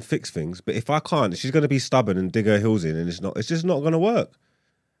try and fix things. But if I can't, she's going to be stubborn and dig her heels in and it's just not going to work.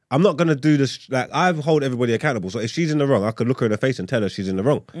 I'm not going to do this. Like, I hold everybody accountable. So if she's in the wrong, I could look her in the face and tell her she's in the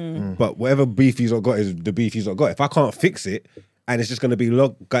wrong. But whatever beef you've got is the beef you've got. If I can't fix it and it's just going to be you're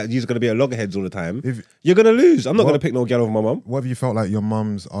going to be at loggerheads all the time, you're going to lose. I'm not going to pick no girl over my mum. What if you felt like your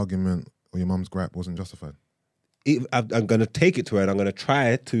mum's argument or your mum's gripe wasn't justified? I'm going to take it to her and I'm going to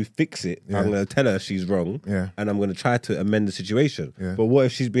try to fix it. Yeah. I'm going to tell her she's wrong, Yeah. and I'm going to try to amend the situation. Yeah. But what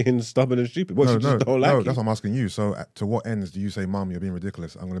if she's being stubborn and stupid? What if she just don't like you? That's what I'm asking you. So, to what ends do you say, "Mum, you're being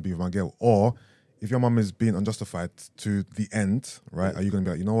ridiculous. I'm going to be with my girl"? Or if your mum is being unjustified to the end, right? Are you going to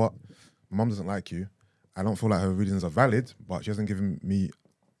be like, you know what? My mum doesn't like you. I don't feel like her reasons are valid, but she hasn't given me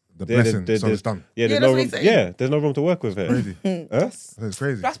the blessing, so it's done. Yeah, there's Yeah, no that's what room. he's saying. Yeah, there's no room to work with her. Crazy. Huh? It's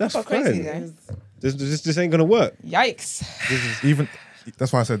crazy. That's That's crazy. fine. Yeah. This ain't gonna work. Yikes. Even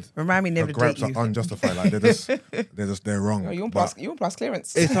that's why I said Remind me her never to date gripes you. are unjustified. Like they're wrong. You won't But pass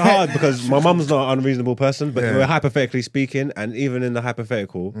clearance. It's hard because my mum's not an unreasonable person, but Yeah. we're hypothetically speaking, and even in the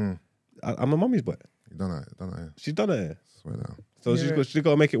hypothetical, I'm a mummy's boy. you done it. Yeah. She's done it, Swear down. so she's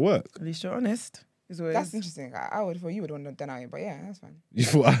got to make it work. At least you're honest. That's interesting. I would, for you would want to deny it, but yeah, that's fine. You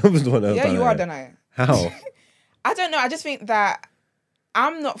thought I was the one that was Yeah, done you it. are denying it. How? I don't know. I just think that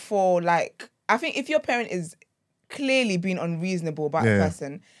I'm not for I think if your parent is clearly being unreasonable about Yeah. a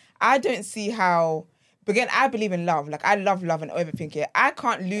person, I don't see how. But again, I believe in love. Like I love love and everything. Yeah, I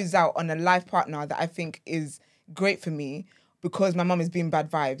can't lose out on a life partner that I think is great for me because my mum is being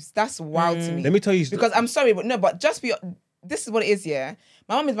bad vibes. That's wild to me. Let me tell you, Because I'm sorry, but just be. This is what it is, yeah.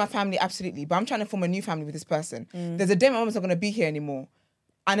 My mum is my family, absolutely, but I'm trying to form a new family with this person. There's a day my mum's not gonna be here anymore,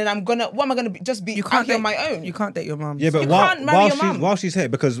 and then what am I gonna be? Just be out here on my own. You can't date your mum. yeah, but You can't marry your mum. while she's here,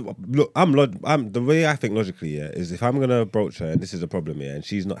 because look, I'm the way I think logically, yeah, is if I'm gonna approach her and this is a problem, yeah, and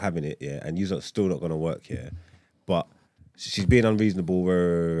she's not having it, yeah, and you're still not gonna work here, but she's being unreasonable.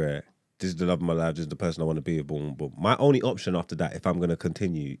 This is the love of my life. This is the person I want to be with. Boom, boom. My only option after that, if I'm gonna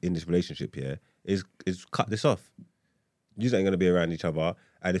continue in this relationship here, is cut this off. You ain't gonna be around each other,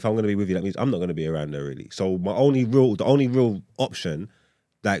 and if I'm gonna be with you, that means I'm not gonna be around there really. So the only real option,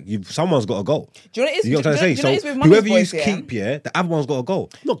 like someone's got to go. Do you know what it is? You know what I'm trying to Do you say? know what it is So with mummy's whoever you boys, yeah? keep, the other one's got to go.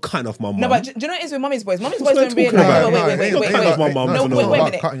 I'm not cutting off my mum. No, but do you know what it is with mummy's boys? Mummy's What's boys that don't talking realize. about? Wait. Cut off my mum. No, to know. wait a about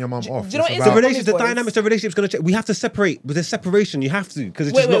minute. cutting your mum off. Do you know what It's it is? The about- relationship, the Mummy's boys- dynamics of the relationship's gonna change. We have to separate. With the separation, you have to, because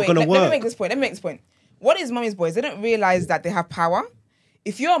it's Wait, just not gonna Let me work. make this point. What is mummy's boys? They don't realize that they have power.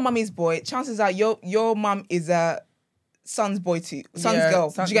 If you're a mummy's boy, chances are your mum is a son's boy too, son's Yeah, girl.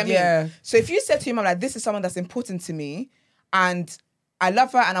 Do you get me? yeah. So if you said to your mum like, "This is someone that's important to me, and I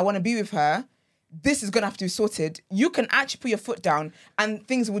love her and I want to be with her," this is gonna have to be sorted. You can actually put your foot down and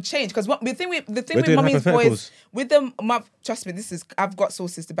things will change. Because the thing We're with doing mummy's hypotheticals. boys, with the trust me, I've got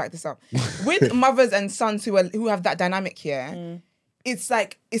sources to back this up. With mothers and sons who have that dynamic here. It's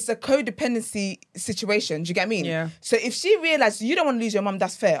like it's a codependency situation. Do you get what I mean? Yeah. So if she realized you don't want to lose your mum,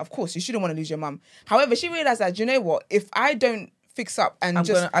 that's fair. Of course, you shouldn't want to lose your mum. However, she realized that, you know what? If I don't fix up and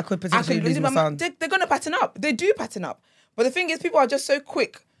I could potentially lose my son. They're gonna pattern up. They do pattern up. But the thing is, people are just so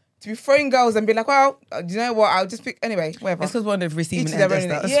quick to be throwing girls and be like, well, you know what? I'll just pick anyway. Whatever. It's because one of receiving Each to their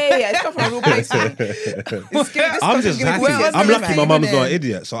end own. does. Yeah. It's not from a real place. Man. I'm just happy. I'm lucky my mum's not an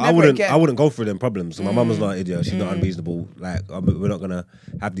idiot, so I Never again. wouldn't go through them problems. So my mum's not an idiot. She's not unreasonable. Like we're not gonna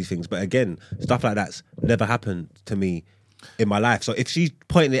have these things. But again, stuff like that's never happened to me in my life. So if she's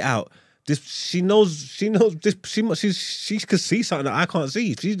pointing it out, she knows this. She could see something that I can't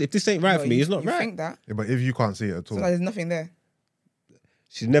see. If this ain't right for me, it's not You right. think that? Yeah, but if you can't see it at all, So there's nothing there.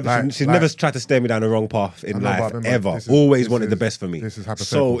 She's never Like- she's like- never tried to steer me down the wrong path in I know, life, but remember, ever. this is- Always this wanted the is- best for me. this is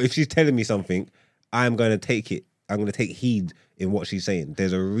hypothetical. So if she's telling me something, I'm going to take it. I'm going to take heed in what she's saying.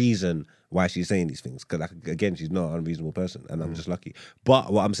 There's a reason why she's saying these things. Because, like, again, she's not an unreasonable person, and I'm just lucky.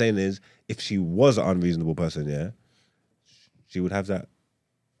 But what I'm saying is, if she was an unreasonable person, yeah, she would have that.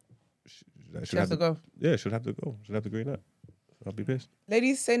 She has to go. Yeah, she'll have to go. She'll have to green that. I'll be pissed.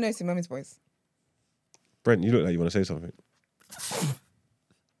 Ladies, say no to mommy's boys. Brent, you look like you want to say something.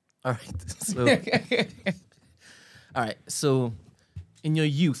 All right. So, all right. So, in your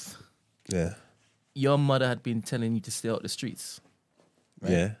youth, Yeah. your mother had been telling you to stay out the streets,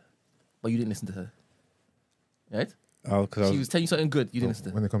 Yeah. but you didn't listen to her, right? Oh, because She was telling you something good, you didn't listen to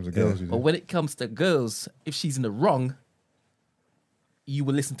her. When it comes to girls, you But do. when it comes to girls, if she's in the wrong, you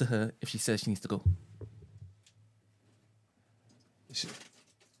will listen to her if she says she needs to go.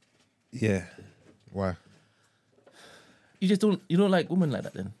 Yeah. Why? You just don't like women like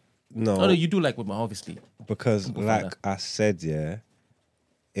that then. No. Oh no, you do like women, obviously. Because, Simple like father. I said, yeah,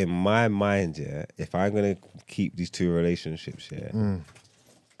 in my mind, yeah, if I'm gonna keep these two relationships,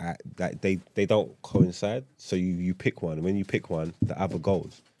 yeah, they don't coincide. So you pick one. When you pick one, the other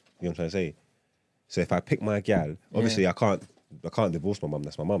goes. You know what I'm trying to say? So if I pick my gal, obviously I can't divorce my mum.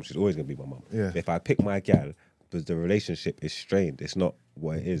 That's my mum. She's always gonna be my mum. Yeah. If I pick my gal, because the relationship is strained, it's not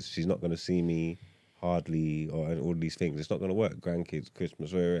what it is. She's not gonna see me hardly and all these things. It's not gonna work. Grandkids,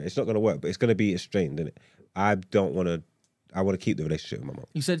 Christmas, it's not gonna work. But it's gonna be strained, isn't it? I want to keep the relationship with my mum.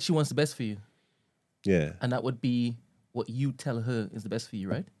 You said she wants the best for you, Yeah. and that would be what you tell her is the best for you,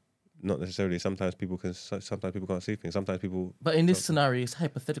 right? Not necessarily. Sometimes people can't see things. Sometimes people. But in this scenario, it's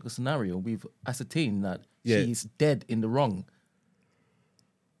hypothetical scenario. We've ascertained that Yeah. she's dead in the wrong.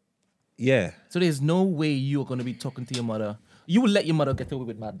 Yeah. So there's no way you're going to be talking to your mother. You would let your mother get away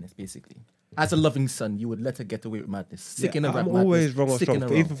with madness, basically. As a loving son, you would let her get away with madness. Sick in her I'm madness, always wrong or sick in strong.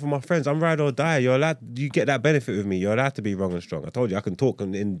 her Even wrong. for my friends, I'm ride or die. You're allowed. You get that benefit with me. You're allowed to be wrong and strong. I told you I can talk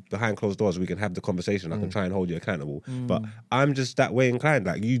and in behind closed doors. We can have the conversation. I can try and hold you accountable. But I'm just that way inclined.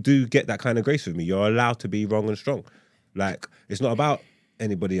 Like you do get that kind of grace with me. You're allowed to be wrong and strong. Like it's not about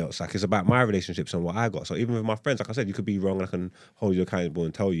anybody else. Like it's about my relationships and what I got. So even with my friends, like I said, you could be wrong and I can hold you accountable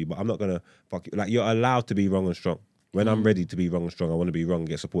and tell you. But I'm not gonna fuck you. Like you're allowed to be wrong and strong. When I'm ready to be wrong and strong, I want to be wrong and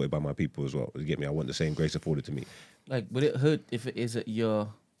get supported by my people as well. You get me? I want the same grace afforded to me. Like, would it hurt if it is your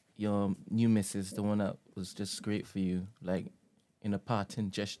new missus, the one that was just great for you? Like, in a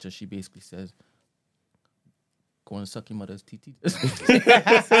parting gesture, she basically says, "Go and suck your mother's TT."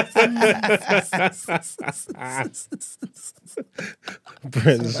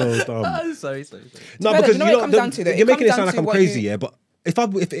 Brent's so dumb. sorry. No, Depends, because you know what it comes down to, though? you're It making it comes sound down like to I'm what crazy, you- yeah. But if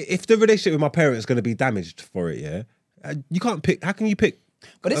the relationship with my parents is going to be damaged for it, yeah, you can't pick. How can you pick?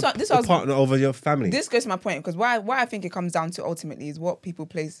 But this a was partner over your family. this goes to my point because why I think it comes down to ultimately is what people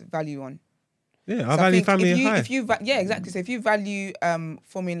place value on. yeah, So I value think family high. yeah, exactly. So if you value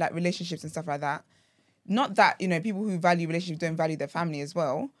forming like relationships and stuff like that, not that people who value relationships don't value their family as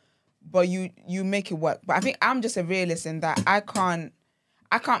well, but you make it work. But I think I'm just a realist in that I can't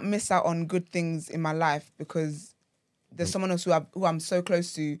miss out on good things in my life because there's someone else who I'm so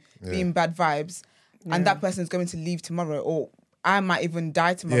close to being bad vibes, and that person's going to leave tomorrow, or I might even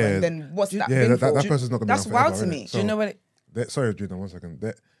die tomorrow. Yeah. And then what's that? Yeah, been that for? person's not going to be That's wild to me. Do you know what? Sorry, Judah, 1 second.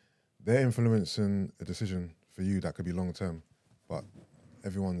 They're influencing a decision for you that could be long term, but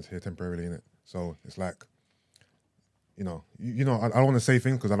everyone's here temporarily in it. So it's like, I don't want to say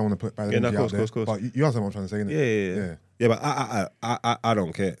things because I don't want to put bad Yeah, no, energy of out course. there. But you understand what I'm trying to say, innit? Yeah. Yeah, but I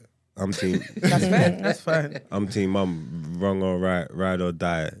don't care. I'm team. That's fair. That's fine. I'm team mum, wrong or right, ride or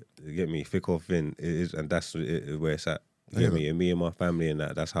die. You get me? Thick or thin. It is, and that's where it's at. You get me? And me and my family and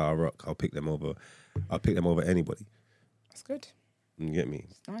that's how I rock. I'll pick them over anybody. That's good. You get me?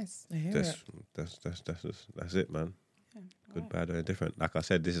 Nice. I hear it. That's it, man. Good, bad, or indifferent. Like I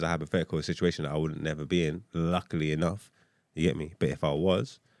said, this is a hypothetical situation that I wouldn't never be in. Luckily enough, you get me. But if I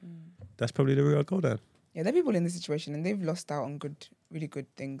was, that's probably the route I'd go down. Yeah, there are people in this situation and they've lost out on really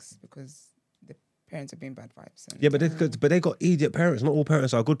good things because the parents are being bad vibes. And, Yeah, but they got idiot parents. Not all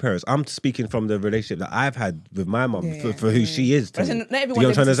parents are good parents. I'm speaking from the relationship that I've had with my mum for who she is. To But me. not Do you everyone know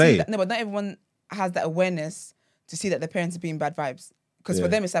what I'm trying to say? No, but not everyone has that awareness to see that their parents are being bad vibes. Because for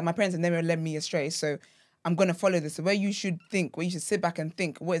Yeah. them, it's like my parents have never led me astray, so I'm gonna follow this. So where you should sit back and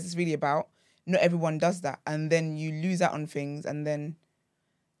think, what is this really about? Not everyone does that, and then you lose out on things, and then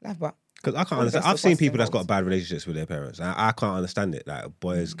life. But Because I can't All the understand. best I've of seen us people that's got involved. bad relationships with their parents. I can't understand it. Like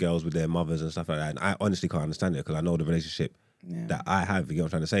boys, girls with their mothers and stuff like that. And I honestly can't understand it because I know the relationship that I have. You get what I'm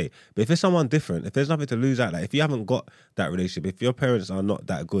trying to say? But if it's someone different, if there's nothing to lose out, like if you haven't got that relationship, if your parents are not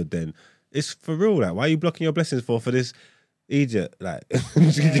that good, then it's for real. Like why are you blocking your blessings for this? idiot. Like, do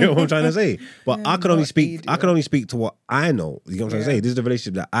you get what I'm trying to say? But I can only not speak. I idiot. can only speak to what I know. You get what I'm trying to Yeah. say? This is the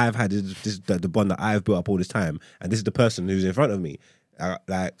relationship that I've had. This is the bond that I've built up all this time, and this is the person who's in front of me.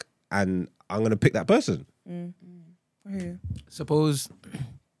 And I'm gonna pick that person. Who? Suppose,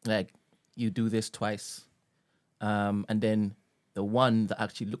 like, you do this twice, and then the one that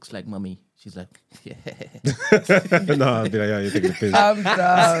actually looks like mummy, she's like, yeah. No, I'll be like, yeah, you're taking the piss. I'm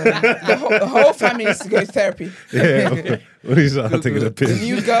done. The whole family needs to go to therapy. Yeah, what is that? I'm taking the The piss.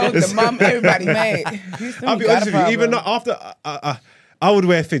 new girl, the mum, everybody, mate. I'll be honest with you. Even after, I would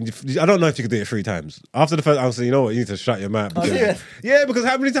wear fins. I don't know if you could do it 3 times. After the first, I was saying, you know what, you need to shut your mouth. Because, yeah, because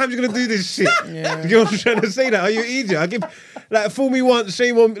how many times are you gonna do this shit? Yeah. You know what I'm trying to say? That are you idiot? Fool me once,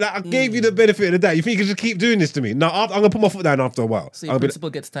 shame on me. Like, I gave you the benefit of the doubt. You think you can just keep doing this to me? No, I'm gonna put my foot down after a while. So your principal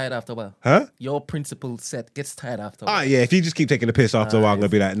gets tired after a while. Huh? Your principal set gets tired after a while. Yeah, if you just keep taking the piss after a while, I'm gonna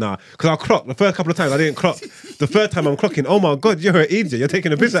be like, nah. Because I'll clock. The first couple of times I didn't clock. The third time I'm clocking, oh my God, you're an idiot. You're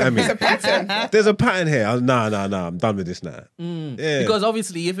taking a piss at me. It's a pattern. There's a pattern here. Nah, I'm done with this now. Yeah. Because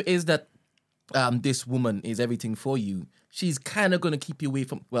obviously, if it is that this woman is everything for you, she's kind of going to keep you away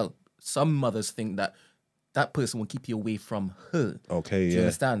from, well, some mothers think that that person will keep you away from her. Okay, Do you yeah.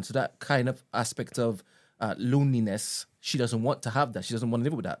 understand? So that kind of aspect of loneliness, she doesn't want to have that. She doesn't want to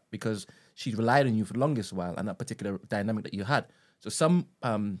live with that because she relied on you for the longest while and that particular dynamic that you had. So some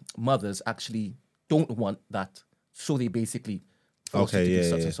mothers actually don't want that. So they basically force you to do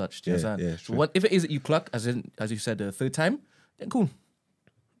such and such. Do you understand? yeah, So true. what if it is that you clock, as you said, the third time, then cool.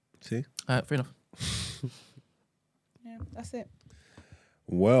 See? Fair enough. Yeah, that's it.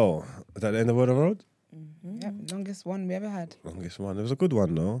 Well, is that the end of the road? Yep, longest one we ever had. Longest one. It was a good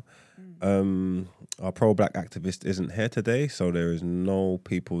one though. Our pro-black activist isn't here today, so there is no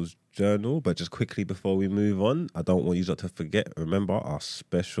People's Journal. But just quickly before we move on, I don't want you lot to forget. Remember our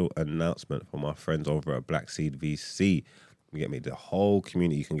special announcement from our friends over at Black Seed VC. You get me? The whole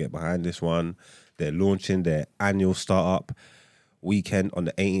community can get behind this one. They're launching their annual startup weekend on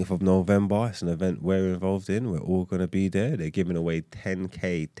the 18th of November. It's an event we're involved in. We're all going to be there. They're giving away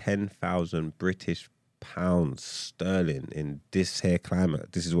 10K, 10,000 British pounds sterling in this here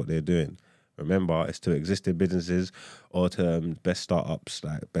climate. This is what they're doing. Remember, it's to existing businesses or to best startups,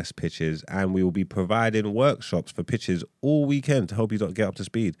 like best pitches. And we will be providing workshops for pitches all weekend to help you get up to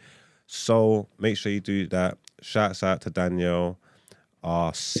speed. So make sure you do that. Shouts out to Danielle,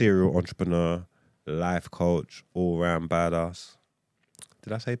 our serial entrepreneur, life coach, all-round badass.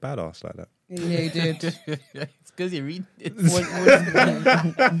 Did I say badass like that? Yeah, you did. It's because you read it.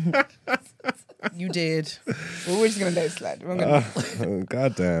 You did. Well, we're just gonna let it slide. We're gonna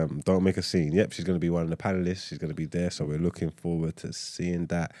Goddamn, don't make a scene. Yep, she's going to be one of the panelists. She's going to be there, so we're looking forward to seeing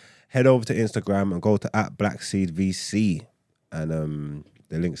that. Head over to Instagram and go to @BlackSeedVC, and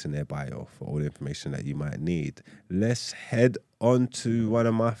the link's in their bio for all the information that you might need. Let's head on to one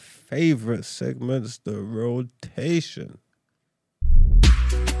of my favorite segments, the rotation.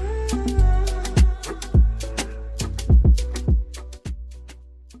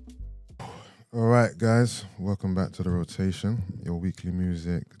 All right, guys, welcome back to the rotation. Your weekly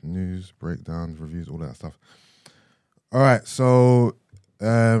music, news, breakdowns, reviews, all that stuff. All right, so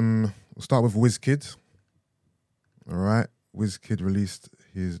we'll start with WizKid. All right, WizKid released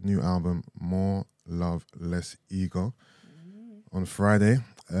his new album, More Love, Less Ego, on Friday.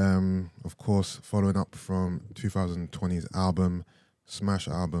 Of course, following up from 2020's album, Smash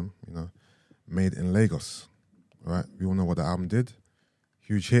album, Made in Lagos. All right, we all know what the album did.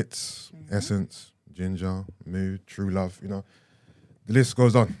 Huge hits, Essence, Ginger, Mood, True Love, the list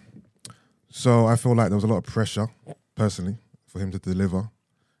goes on. So I feel like there was a lot of pressure, personally, for him to deliver,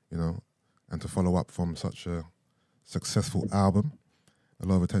 and to follow up from such a successful album. A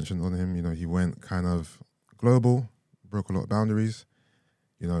lot of attention on him. He went kind of global, broke a lot of boundaries.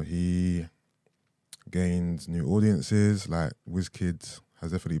 He gained new audiences. Like WizKid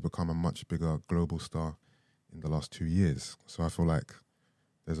has definitely become a much bigger global star in the last 2 years. So I feel like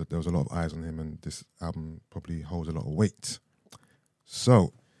there was a lot of eyes on him, and this album probably holds a lot of weight.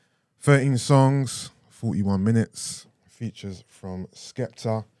 So, 13 songs, 41 minutes, features from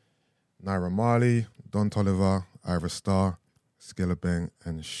Skepta, Naira Marley, Don Toliver, Ira Star, Skilla Bang,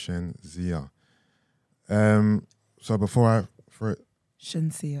 and Shenzia. So before I throw it,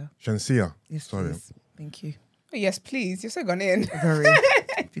 Shenzia. Yes, Sorry. please. Thank you. Oh, yes, please. You're so gone in. Very.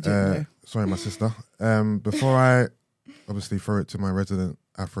 If you didn't know. Sorry, my sister. Before I obviously throw it to my resident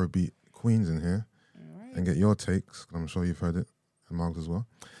Afrobeat queens in here and get your takes, 'cause I'm sure you've heard it, and Mark's as well.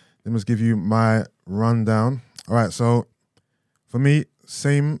 Let me just give you my rundown. All right, so for me,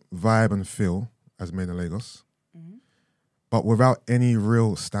 same vibe and feel as Made in Lagos, but without any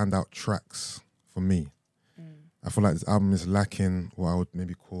real standout tracks for me. I feel like this album is lacking what I would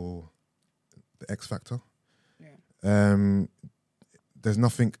maybe call the X factor. Yeah. There's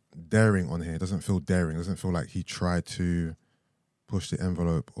nothing daring on here. It doesn't feel daring. It doesn't feel like he tried to push the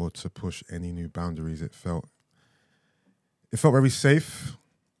envelope or to push any new boundaries. It felt very safe.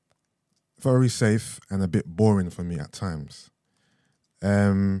 It felt very safe and a bit boring for me at times.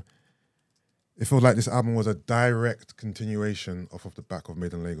 It felt like this album was a direct continuation off of the back of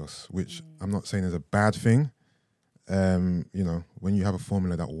Made in Lagos, which I'm not saying is a bad thing. You know, when you have a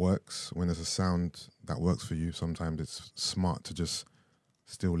formula that works, when there's a sound that works for you, sometimes it's smart to just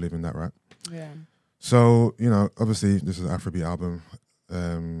still live in that, right? Yeah. So, you know, obviously this is an Afrobeat album.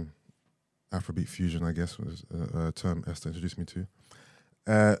 Afrobeat fusion, I guess, was a term Esther introduced me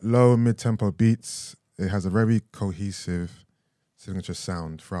to. Low, mid-tempo beats. It has a very cohesive signature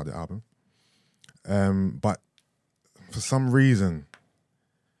sound throughout the album. But for some reason,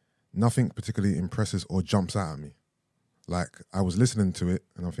 nothing particularly impresses or jumps out at me. Like, I was listening to it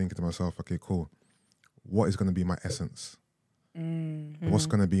and I'm thinking to myself, okay, cool. What is going to be my essence? What's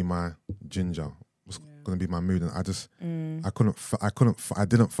going to be my ginger? What's going to be my mood? And I just, I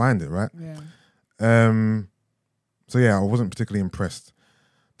didn't find it, right? Yeah. So yeah, I wasn't particularly impressed.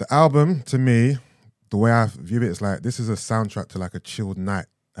 The album, to me, the way I view it is like, this is a soundtrack to like a chilled night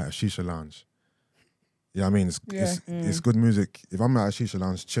at a shisha lounge. Yeah, I mean, it's good music. If I'm at a shisha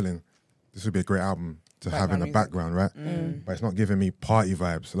lounge chilling, this would be a great album to have in the background, right? But it's not giving me party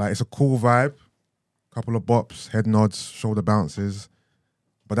vibes. Like, it's a cool vibe, couple of bops, head nods, shoulder bounces,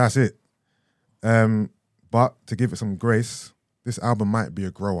 but that's it. But to give it some grace, this album might be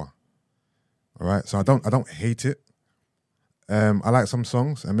a grower. All right, so I don't hate it. I like some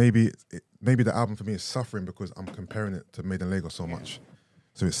songs, and maybe the album for me is suffering because I'm comparing it to Made in Lagos so much.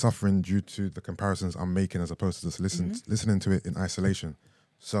 So it's suffering due to the comparisons I'm making as opposed to just listening to it in isolation.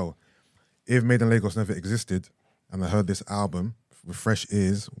 So if Made in Lagos never existed and I heard this album with fresh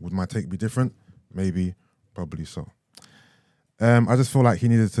ears, would my take be different? Maybe, probably so. I just feel like he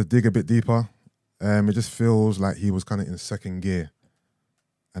needed to dig a bit deeper. It just feels like he was kind of in second gear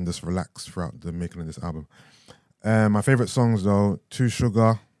and just relaxed throughout the making of this album. My favourite songs though, Too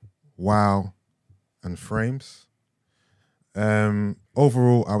Sugar, Wow, and Frames.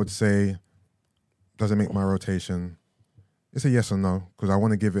 Overall, I would say, does it make my rotation? It's a yes or no, because I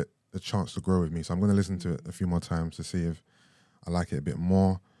want to give it a chance to grow with me. So I'm going to listen to it a few more times to see if I like it a bit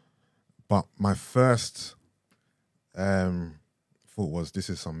more. But my first thought was, this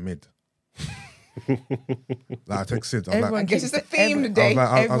is some mid. Like, I text Sid. I was Everyone like, I guess it's a theme every- today.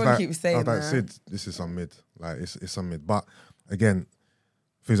 Everyone keeps saying I was like, that. Sid, this is some mid. Like, it's some mid. But again,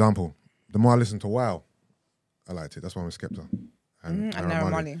 for example, the more I listen to Wow, I liked it. That's why I'm with Skepta. And Naira Naira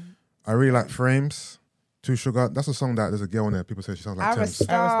Marley. Marley. I really like Frames. Too Sugar. That's a song that there's a girl on there. People say she sounds like Ara Thames.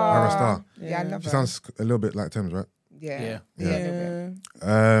 Star. Ara Star. Yeah, I love She her. sounds a little bit like Thames, right? Yeah. Yeah.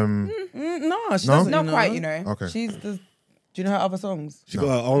 A little bit. No, she No? doesn't. Not you quite, know. you know. Okay. She's the. Do you know her other songs? She got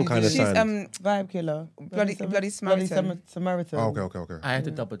her own kind of She's sound. Vibe Killer. Bloody Samaritan. Samaritan. Oh, okay. I had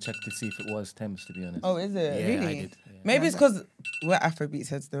to double check to see if it was Thames, to be honest. Oh, is it? yeah, I really? did. Yeah. Maybe it's because we're Afrobeats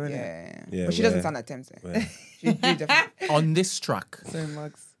heads, though, isn't it? Yeah. Yeah, But she doesn't yeah. sound like Thames. though. Yeah. She definitely. On this track, So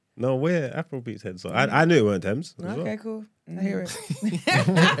mugs. No, we're Afrobeats heads. So I knew it weren't Thames. as Okay, well. cool. I hear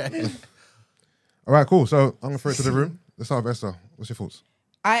it. All right, cool. So I'm going to throw it to the room. Let's start with Esther. What's your thoughts?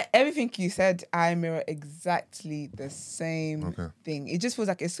 Everything you said, I mirror exactly the same Okay. thing. It just feels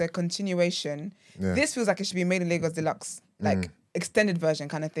like it's a continuation. Yeah. This feels like it should be made in Lagos Deluxe, like extended version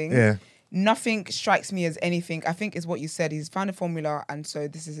kind of thing. Yeah. Nothing strikes me as anything. I think is what you said. He's found a formula, and so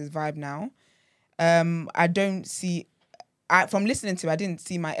this is his vibe now. I don't see. From listening to it, I didn't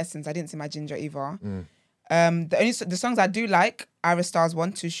see my essence. I didn't see my ginger either. The songs I do like, Ira Star's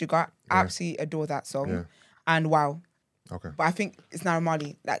one, Too Sugar. Absolutely adore that song. Yeah. And Wow. Okay. But I think it's Naira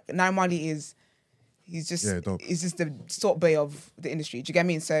Marley. Like, Naira Marley he's just dope. he's just the sort boy of the industry. Do you get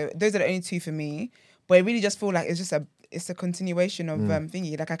me? So those are the only two for me. But I really just feel like it's a continuation of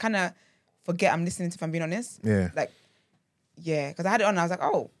thingy. Like, I kind of forget I'm listening to, if I'm being honest. Yeah. Like, yeah, because I had it on and I was like,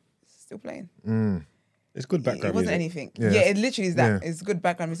 oh, it's still playing. It's good background It wasn't music. anything. Yeah. Yeah, it literally is that. Yeah. It's good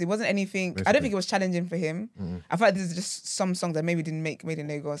background music. It wasn't anything. I Basically. don't think it was challenging for him. I feel like this is just some songs that maybe didn't make Made in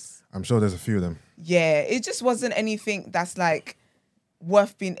Lagos. I'm sure there's a few of them. Yeah, it just wasn't anything that's like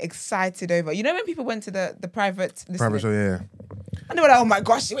worth being excited over. You know when people went to the private listening? Private show, yeah. And they were like, oh my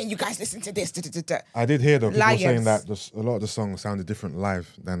gosh, when you guys listen to this. I did hear though, people were saying Lions. that a lot of the songs sounded different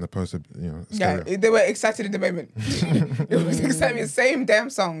live than opposed to, Yeah, stereo. they were excited in the moment. It was exciting, same damn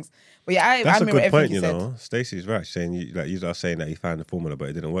songs. But yeah, That's I a mirror good point, everything you said. know. Stacey's right, saying you are saying that he found the formula, but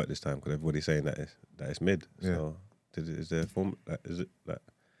it didn't work this time because everybody's saying that it's mid. Yeah. So is there a form? Is it like?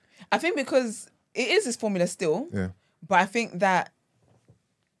 I think because it is his formula still. Yeah. But I think that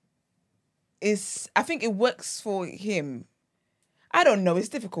I think it works for him. I don't know. It's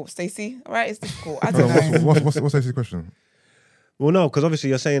difficult, Stacey. All right, it's difficult. I don't know. What's the question? Well, no, because obviously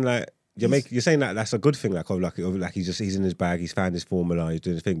you're saying like you're saying that that's a good thing, like he's in his bag, he's found his formula, he's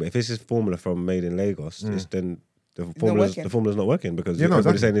doing his thing. But if it's his formula from Made in Lagos, it's then the formula's not working because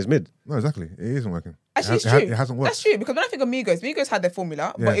everybody's saying it's mid. No, exactly. It isn't working. Actually, it's true. It hasn't worked. That's true because when I think of Migos had their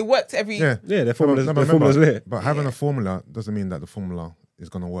formula, but it worked every. Yeah, their formula's lit. But having a formula doesn't mean that the formula is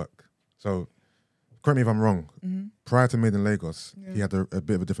going to work. So, correct me if I'm wrong. Mm-hmm. Prior to Made in Lagos, he had a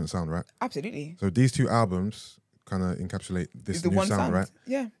bit of a different sound, right? Absolutely. So these two albums kind of encapsulate this new sound, right?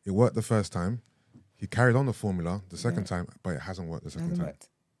 Yeah. It worked the first time. He carried on the formula the second time, but it hasn't worked the second time. You know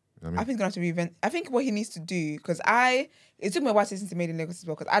what I mean? I think he's gonna have to reinvent. I think what he needs to do, because it took me a while to listen to Made in Lagos as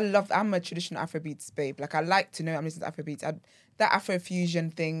well, because I'm a traditional Afrobeats babe. Like, I like to know I'm listening to Afrobeats. That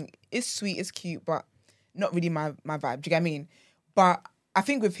Afrofusion thing is sweet, it's cute, but not really my vibe. Do you get what I mean? But I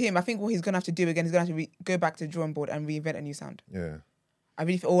think with him, what he's gonna have to do again, he's gonna have to go back to the drawing board and reinvent a new sound. Yeah. I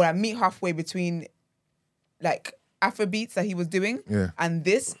really feel, or like meet halfway between like Afrobeats that he was doing and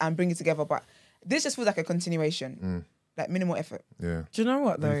this, and bring it together. But this just feels like a continuation. Like minimal effort. Yeah. Do you know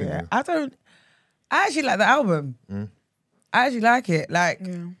what though? Yeah, I actually like the album. I actually like it. Like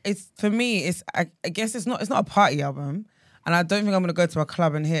it's for me. I guess it's not a party album, and I don't think I'm gonna go to a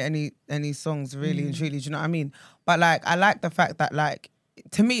club and hear any songs really and truly. Do you know what I mean? But like I like the fact that like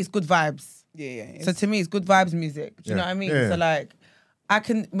to me it's good vibes. Yeah. So to me it's good vibes music. Do you know what I mean? So like I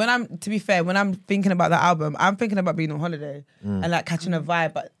can when I'm thinking about the album, I'm thinking about being on holiday and like catching a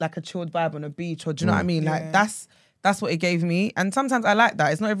vibe, but like a chilled vibe on a beach, or do you know what I mean? Like that's what it gave me. And sometimes I like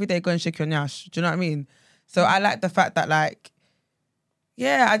that. It's not every day go and shake your nyash. Do you know what I mean? So I like the fact that like,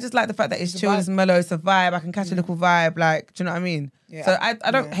 I just like the fact that it's chill, it's mellow, it's a vibe. I can catch a little vibe. Like, do you know what I mean? Yeah. So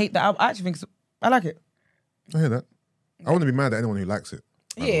I don't hate the album. I actually think I like it. I hear that. I wouldn't be mad at anyone who likes it.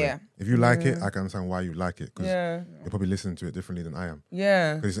 Yeah. If you like it, I can understand why you like it, because you're probably listening to it differently than I am.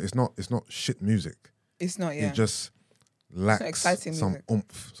 Yeah. Because it's not shit music. It's not, It just lacks exciting some music.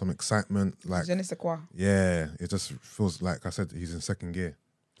 oomph, some excitement. Like, je ne sais quoi. Yeah, it just feels like I said, he's in second gear.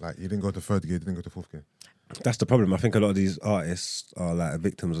 Like, he didn't go to third gear, he didn't go to fourth gear. That's the problem. I think a lot of these artists are like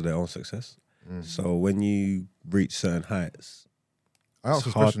victims of their own success. So when you reach certain heights, I asked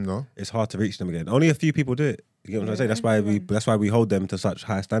this question though. It's hard to reach them again. Only a few people do it. You get what I'm saying? That's why we hold them to such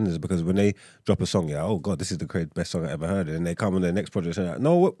high standards, because when they drop a song, oh God, this is the best song I ever heard, and they come on their next project and like,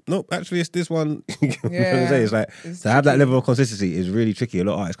 no, actually it's this one. You get what I'm saying? It's like to have that level of consistency is really tricky. A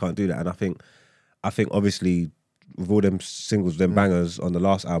lot of artists can't do that, and I think obviously with all them singles, them bangers on the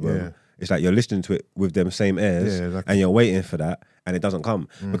last album, it's like you're listening to it with them same airs, and you're waiting for that, and it doesn't come.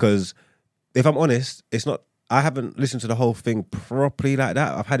 Because if I'm honest, it's not. I haven't listened to the whole thing properly like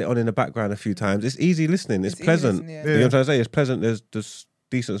that. I've had it on in the background a few times. It's easy listening. It's pleasant. You know what I'm trying to say? It's pleasant. There's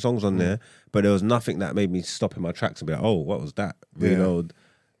decent songs on there, but there was nothing that made me stop in my tracks and be like, oh, what was that? Reload,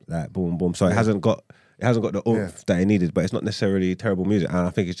 like boom, boom. So it hasn't got the oomph that it needed, but it's not necessarily terrible music. And I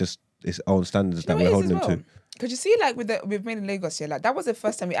think it's just its own standards that we're holding them to. Because you see, like with Made in Lagos, like that was the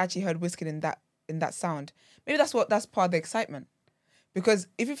first time we actually heard Wizkid in that sound. Maybe that's part of the excitement. Because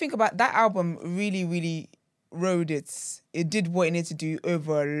if you think about that album, really, really rode it did what it needed to do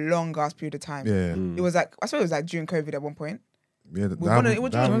over a long ass period of time. It was like, I suppose it was like during COVID at one point. Yeah,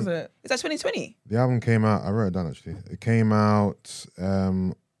 what year was it? It's like 2020. The album came out, I wrote it down actually. It came out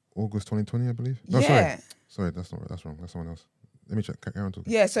August 2020, I believe. No, sorry, that's wrong. That's someone else. Let me check. Carry on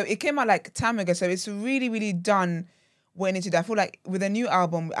talking. Yeah, so it came out like time ago. So it's really, really done what it needed to do. I feel like with a new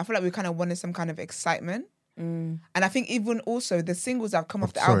album, I feel like we kind of wanted some kind of excitement. And I think even also the singles that have come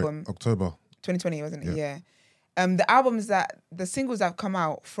off the album. October 2020, wasn't it? Yeah. The singles that have come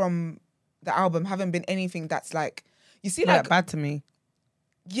out from the album haven't been anything that's like, you see, like bad to me.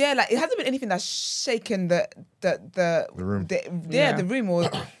 Yeah, like it hasn't been anything that's shaken the room. The room or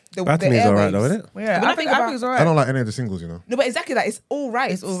the Bad to me is alright though, isn't it? Yeah, I think it's alright. I don't like any of the singles, you know. No, but exactly that. It's all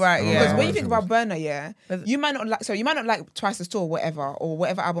right. It's all right, yeah. Because when you think about Burna, you might not like Twice the Store, or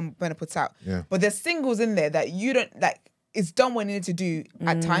whatever album Burna puts out. Yeah. But there's singles in there that you don't like. It's done what it needed to do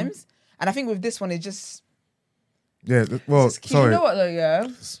at times, and I think with this one, it just. Yeah. Well, sorry. You know what though? Yeah.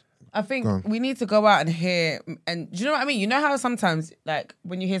 I think we need to go out and hear, and do you know what I mean? You know how sometimes, like,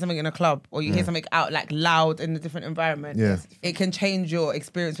 when you hear something in a club or you hear something out, like, loud in a different environment, it can change your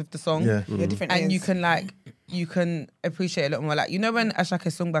experience with the song. Yeah. Different and ears. you can appreciate it a lot more. Like, you know when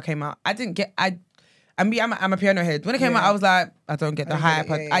Ashake Sungba came out, I'm a piano head. When it came out, I was like, I don't get the hype.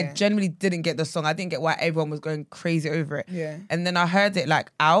 I genuinely didn't get the song. I didn't get why everyone was going crazy over it. Yeah. And then I heard it,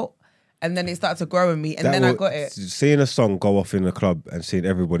 like, out. and then it started to grow in me, and That then I will- got it. Seeing a song go off in the club and seeing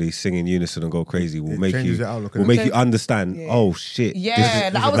everybody sing in unison and go crazy will It make changes you your outlook, will innit? make you understand. Yeah. Oh shit!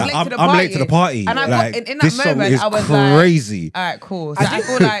 Yeah, like, I was late to the I'm party. late to the party, And I got- like, in that this song moment, is I was crazy. All right, cool. So I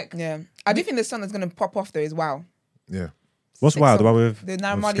feel like Yeah. I do think the song that's going to pop off though is Wow. Yeah. What's Sick wild? The song. one with The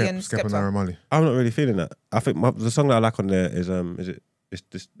Naramali and Skep and Skepta. Naramali. I'm not really feeling that. I think the song that I like on there is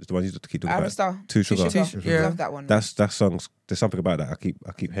it's the one you have to keep talking about. Aerostar. Two Sugar. Yeah. Love that one. That song's there's something about that.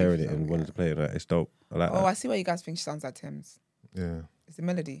 I keep hearing it and wanting to play it. Like, it's dope. I like Oh, that. I see why you guys think she sounds like Thames. Yeah. It's the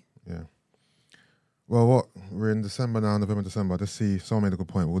melody. Yeah. Well, what we're in December now, November, December. Let's see. Someone made a good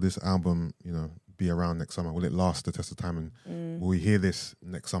point. Will this album, be around next summer? Will it last the test of time? And will we hear this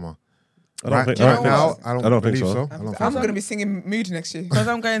next summer? I don't think- right I don't think now, so. I don't I don't think believe so. so. I don't I'm think so. going to be singing Mood next year. because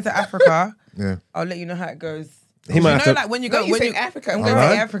I'm going to Africa, Yeah. I'll let you know how it goes. He might have to. like when you No, go you when say you Africa. I'm going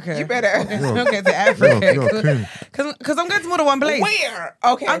Alright. to Africa. You better. I'm going to You're Africa a coon. because I'm going to more than one place. Where?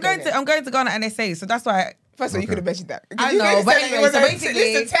 Okay. I'm going to Ghana and SA, so that's why. First of all, you Okay. could have mentioned that. I You know, guys but said anyway, it was so a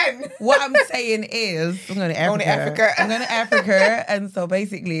basically- list of 10. What I'm saying is, I'm going to Africa. Going to Africa. I'm going to Africa, and so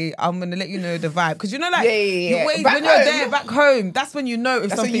basically, I'm going to let you know the vibe because like Yeah. you always, Back when you're home. there back home, that's when you know if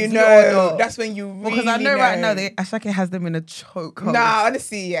That's when something's you lit or know. not. That's when you really because I know right now that Ashake has them in a chokehold. Nah,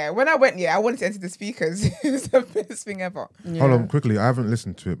 honestly, yeah. When I went, I wanted to enter the speakers. It's the best thing ever. Hold on, quickly. I haven't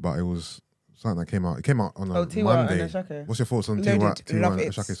listened to it, but it was something that came out. It came out on a Oh, Tiwa and Monday. Ashake. What's your thoughts on Loaded. Tiwa Love and it.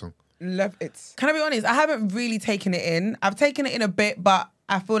 Ashake song? Love it. Can I be honest? I haven't really taken it in. I've taken it in a bit, but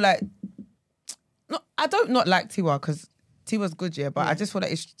I feel like I don't not like Tiwa because Tiwa's good, yeah. But I just feel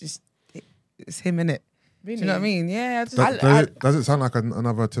like it's him in it. Really? Do you know what I mean? Yeah. I just, Does it sound like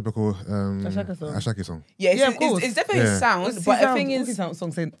another typical Ashake song. Ashake song? Yeah, Yeah, of course. it's definitely Yeah. his sound. It's But his the thing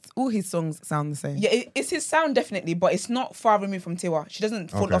sound. is, All his songs sound the same. yeah, it's his sound definitely, but it's not far removed from Tiwa. She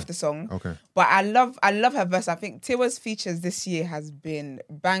doesn't fall Okay. off the song. Okay. But I love her verse. I think Tiwa's features this year has been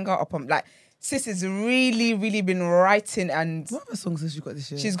banger upon like sis has really, really been writing and What other songs has she got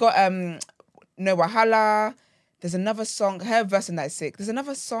this year? she's got No Wahala. There's another song, her verse in that is sick. There's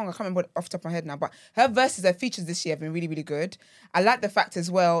another song, I can't remember off the top of my head now, but her verses, her features this year have been really, really good. I like the fact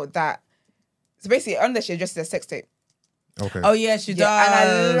as well that so basically on there she addresses her sex tape. Okay. Oh yeah, she does. And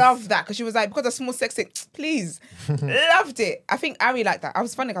I love that because she was like, because a small sex tape, please. Loved it. I think Ari liked that. I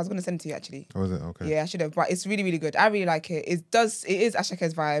was funny, I was going to send it to you actually. Oh, is it? Okay. Yeah, I should have, but it's really, really good. I really like it. It is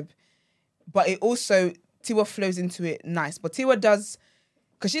Ashake's vibe, but it also, Tiwa flows into it nice. But Tiwa does,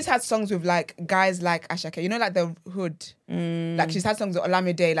 because she's had songs with like guys like Ashake, like the Hood. Like she's had songs with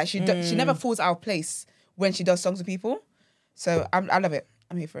Olamide. Like she never falls out of place when she does songs with people. So I love it.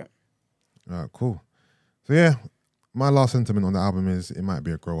 I'm here for it. All right, cool. So yeah, my last sentiment on the album is it might be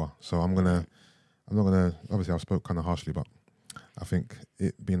a grower. So I'm not gonna. Obviously, I've spoke kind of harshly, but I think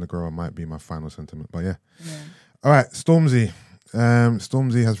it being a grower might be my final sentiment. But yeah. All right, Stormzy.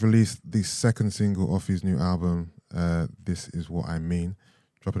 Stormzy has released the second single off his new album. This Is What I Mean,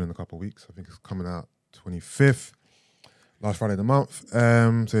 dropping in a couple of weeks. I think it's coming out 25th, last Friday of the month.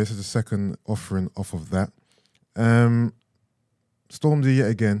 So this is the second offering off of that. Stormzy yet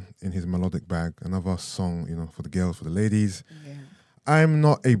again in his melodic bag, another song, for the girls, for the ladies. Yeah. I'm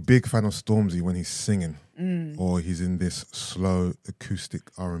not a big fan of Stormzy when he's singing or he's in this slow acoustic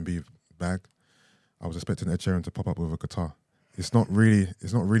R&B bag. I was expecting Ed Sheeran to pop up with a guitar. It's not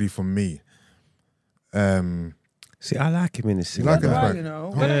really for me. See, I like him in this. You like him? Well,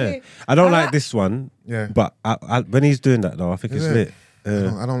 Yeah. I don't like this one, Yeah. but when he's doing that though, I think it's Is it?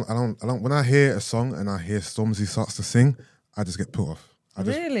 lit. I don't. When I hear a song and I hear Stormzy starts to sing, I just get put off.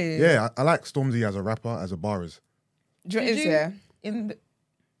 Really? Yeah, I like Stormzy as a rapper, as a barist. Do you know what it is, Did yeah?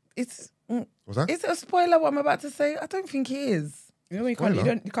 It's What's that? is it a spoiler what I'm about to say? I don't think it is. You know, you can't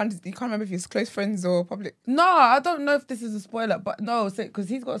remember if it's close friends or public. No, I don't know if this is a spoiler, but no, because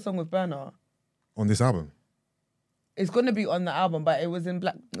he's got a song with Burner. On this album. It's gonna be on the album, but it was in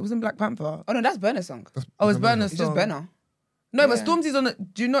Black Panther. Oh no, that's Burner's song. Oh, it's Burner's It's song. just Burner. No, but Yeah. Stormzy's on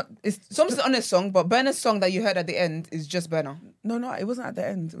it. Do you not? It's Stormzy's on this song, but Burner's song that you heard at the end is just Burner. No, it wasn't at the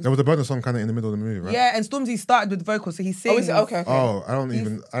end. It was, There was a Burner song kind of in the middle of the movie, right? yeah, and Stormzy started with vocals, so he sings. Oh, is it? Okay. Oh, I don't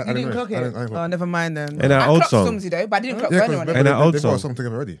even. I You didn't didn't know. clock it. I didn't Oh, never mind then. In that I old clocked song. Stormzy though, but I didn't clock Yeah, Burner on because it. In that old they've got a song. song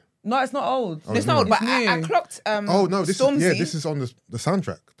together already. No, it's not old. Oh, It's not, but new. I clocked Oh no, this Stormzy. is on the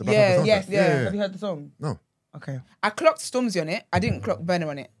soundtrack. The Black Yeah, Panther Yes, soundtrack. yeah. Have you heard the song? No. Okay. I clocked Stormzy on it. I didn't clock Burner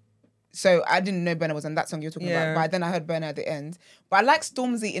on it. So I didn't know Burner was on that song you're talking Yeah. about. But then I heard Burner at the end. But I like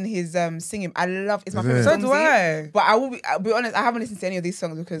Stormzy in his singing. It's my Is favorite it? So Stormzy. do I. But I'll be honest, I haven't listened to any of these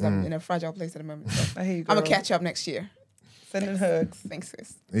songs because I'm in a fragile place at the moment. So I hear you, I'm gonna girl. catch up next year. Sending hugs. Thanks,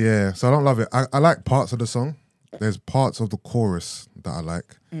 sis. Yeah, so I don't love it. I like parts of the song. There's parts of the chorus that I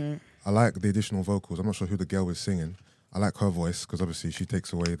like. I like the additional vocals. I'm not sure who the girl is singing, I like her voice because obviously she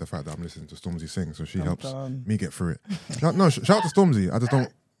takes away the fact that I'm listening to Stormzy sing, so she helps done. me get through it. No, shout out to Stormzy. I just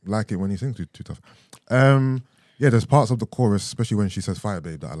don't like it when he sings too tough. Yeah, there's parts of the chorus, especially when she says "Fire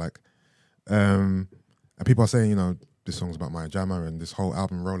Babe," that I like. And people are saying, you know, this song's about Maya Jama, and this whole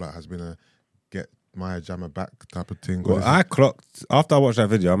album rollout has been a get Maya Jama back type of thing. Well, I clocked after I watched that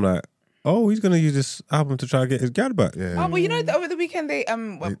video. I'm like, oh, he's gonna use this album to try to get his gal back. Yeah. Oh, but you know, over the weekend they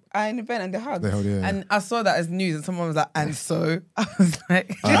an event and they hugged. They held, yeah. And I saw that as news, and someone was like, "And so," I was like,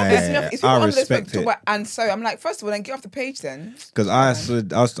 Do you know what pisses me off? It's people I on this respect talk it. about, and so I'm like, first of all, then get off the page then. Because I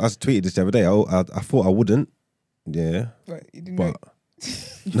tweeted this the other day. I thought I wouldn't. Yeah, But you didn't but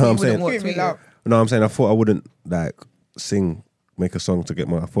know. no, I'm saying Give me love. no, I'm saying I thought I wouldn't like make a song to get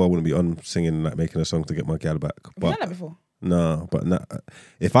my. I thought I wouldn't be on singing like making a song to get my gal back. Have you But done that before? no, but no,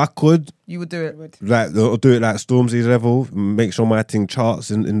 if I could. "You would do it." Like do it like Stormzy's level, make sure my thing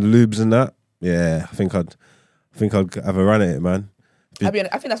charts in the lubes and that. Yeah, I think I'd have a run at it, man. I'll be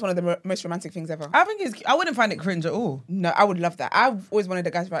honest, I think that's one of the most romantic things ever. I think I wouldn't find it cringe at all. No, I would love that. I've always wanted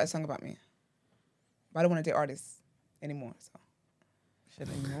a guy to write a song about me, but I don't want to date artists anymore. So Shit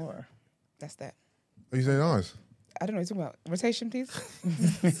anymore. that's that. Are you saying nice? I don't know what you're talking about. Rotation, please.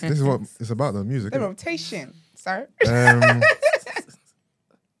 This is what it's about, the music. The innit? rotation, sir.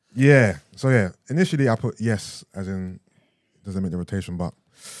 Yeah. So yeah, initially I put yes, as in doesn't make the rotation, but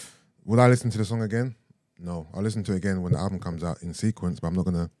would I listen to the song again? No. I'll listen to it again when the album comes out in sequence, but I'm not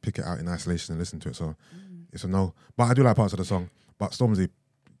gonna pick it out in isolation and listen to it. So it's a no. But I do like parts of the song. But Stormzy,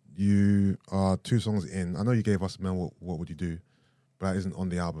 you are 2 songs in. I know you gave us Man, what would you do? But that isn't on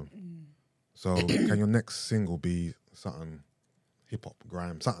the album. So can your next single be something hip hop,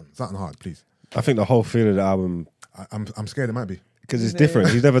 grime, something hard, please? I think the whole feel of the album I'm scared it might be. because it's different.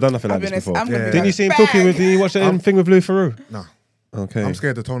 He's never done nothing I'll like be this honest, before. I'm gonna be Didn't you like, see him bang. talking with? Did you watch that thing with Lou Ferrou? Nah. Okay. I'm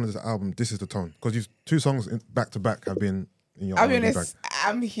scared the tone of this album. This is the tone because you've 2 songs back to back have been in your. I'll be R&B honest,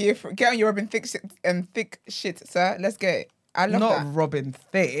 I'm here for get on your Robin thick shit, sir. Let's get it. I love Not that. Robin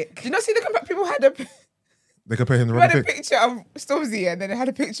Thicke. Did you not see the people had a They compare him to had a Robin Thicke. picture of Stormzy and then they had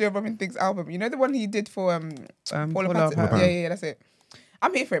a picture of Robin Thicke's album. You know the one he did for Paula Paula Patton? Patton. Yeah, that's it.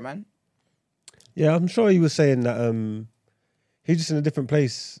 I'm here for it, man. Yeah, I'm sure he was saying that he's just in a different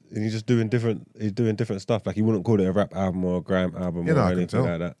place and he's doing different stuff. Like he wouldn't call it a rap album or a grime album Yeah, no, or I can anything tell.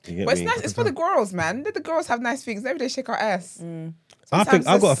 like that. You get But it's me? nice. It's for the girls, man. Let the girls have nice things. Every day shake our ass. I think Sometimes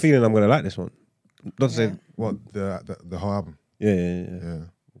I've got a it's- feeling I'm gonna like this one. Not to say, What the whole album? yeah. Yeah.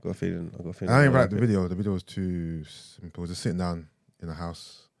 I've got a feeling. And I I'm didn't gonna like the it. video. The video was too simple. Just sitting down in a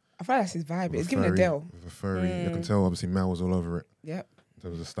house. I feel like that's his vibe. with It's a giving furry- Adele. With a furry. You can tell obviously Mel was all over it Yep. in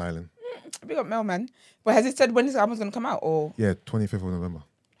terms of styling. Big up Mel, man. But has it said when this album's gonna come out? Or Yeah, 25th of November.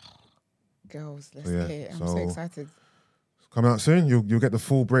 girls, let's So, yeah, get it. I'm so so- excited. Coming out soon. You'll get the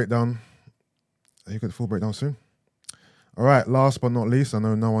full breakdown. You get the full breakdown soon. All right. Last but not least, I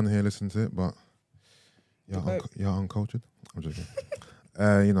know no one here listens to it, but you're uncultured. I'm joking.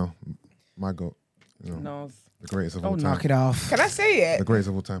 You know, my goat. You know, No. the greatest of all Oh, time. knock it off. Can I say The it? greatest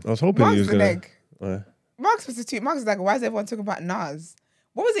of all time. I was hoping Mark's he was the gonna. leg. Uh, Mark's substitute. Mark's like, why is everyone talking about Nas?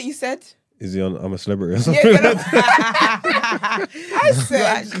 What was it you said? is he on? I'm a celebrity or Yeah, something. you know- I said, You're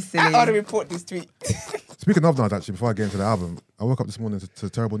actually silly. I ought to report this tweet. Speaking of Nas, actually, before I get into the album, I woke up this morning to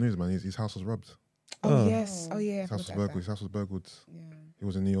terrible news, man. His house was robbed. Oh, yes. Oh, yeah. I His house was forgot burgled. that. His house was burgled. Yeah. He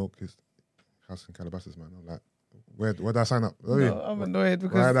was in New York. His house in Calabasas, man. I'm like, where did I sign up? Oh, No, yeah. I'm annoyed Right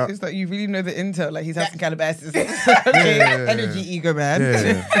because up. it's like you really know the intel. Like he's having Calabasas. yeah. Energy ego, man.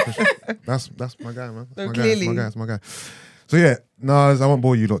 Yeah. That's my guy, man. That's So my clearly. guy. That's my guy. So yeah, Nas, I won't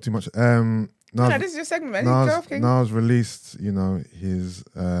bore you lot too much. Nas, No, this is your segment, man. Go off, King. Nas released, his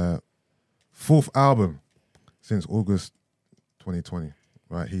 4th album since August 2020.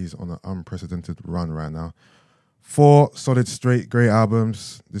 Right, he's on an unprecedented run right now. 4 solid straight great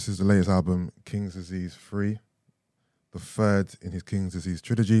albums. This is the latest album, King's Disease 3, the 3rd in his King's Disease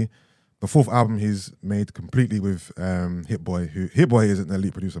trilogy. The 4th album he's made completely with Hit Boy. Hit Boy is an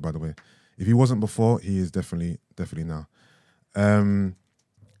elite producer, by the way. If he wasn't before, he is definitely now.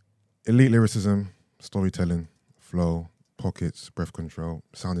 Elite lyricism, storytelling, flow, pockets, breath control,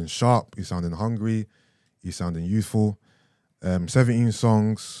 sounding sharp, he's sounding hungry, he's sounding youthful. 17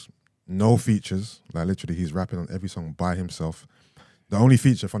 songs, no features. Like literally, he's rapping on every song by himself. The only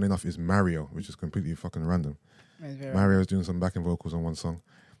feature, funny enough, is Mario, which is completely fucking random. Mario's doing some backing vocals on one song.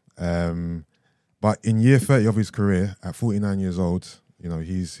 But in year 30 of his career, at 49 years old,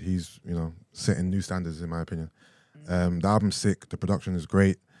 he's setting new standards in my opinion. The album's sick, the production is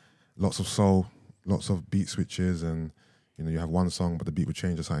great, lots of soul, lots of beat switches, and you have one song but the beat would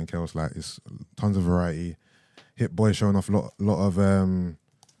change to something else. Like it's tons of variety. Hit Boy showing off a lot of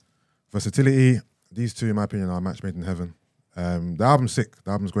versatility. these two, in my opinion, are a match made in heaven. The album's sick.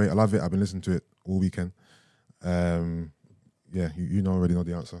 The album's great. I love it. I've been listening to it all weekend. Yeah, you already know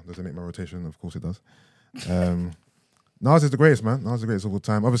the answer. Does it make my rotation? Of course it does. Nas is the greatest, man. Nas is the greatest of all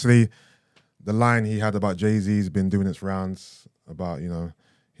time. Obviously, the line he had about Jay-Z's been doing its rounds about, you know,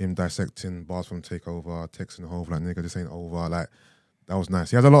 him dissecting bars from Takeover, texting Hove like, nigga, this ain't over. Like, that was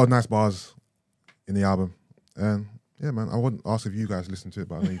nice. He has a lot of nice bars in the album. And yeah, man, I wouldn't ask if you guys listened to it,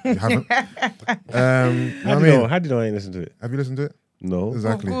 but I know you haven't. You know what I mean? How do you know I ain't listened to it? Have you listened to it? No.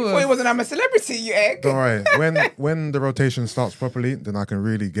 Exactly. Well, it wasn't I'm a celebrity, you egg. Don't worry. When the rotation starts properly, then I can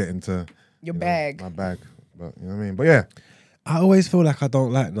really get into Your you know, bag. my bag. But you know what I mean? But yeah. I always feel like I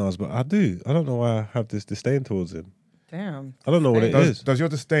don't like Nas, but I do. I don't know why I have this disdain towards him. Damn. I don't know what it is. Does your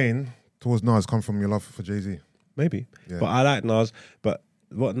disdain towards Nas come from your love for Jay-Z? Maybe. Yeah. But I like Nas. But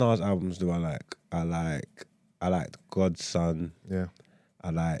what Nas albums do I like? I liked God's Son. Yeah. I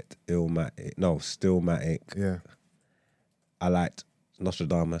liked Stillmatic. Yeah. I liked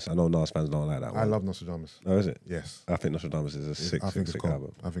Nostradamus. I know Nas fans don't like that one. I love Nostradamus. Oh, is it? Yes. I think Nostradamus is a sick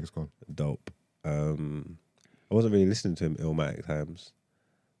album. I think it's gone. Dope. I wasn't really listening to him Illmatic times,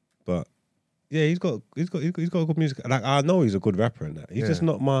 but yeah, he's got good music. Like I know he's a good rapper and that. He's just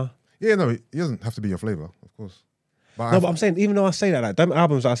not my. Yeah, no, he doesn't have to be your flavor, of course. But I'm saying, even though I say that, like them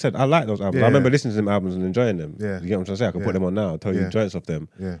albums I said, I like those albums. Yeah, I remember listening to them albums and enjoying them. Yeah. You get what I'm trying to say? I can put them on now, tell you joints of them.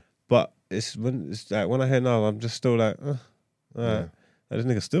 Yeah. But it's like when I hear now, I'm just still like, all right. Like, this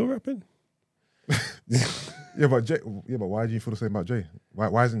nigga still rapping? Yeah, but why do you feel the same about Jay?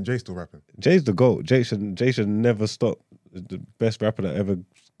 Why isn't Jay still rapping? Jay's the GOAT. Jay should never stop. The best rapper that ever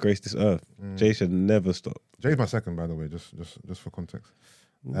graced this earth. Jay should never stop. Jay's my second, by the way, just for context.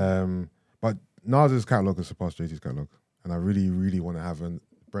 But Nas's catalog has surpassed Jay-Z's catalog, and I really, really want to have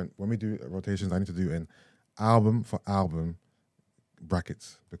Brent, when we do rotations, I need to do an album for album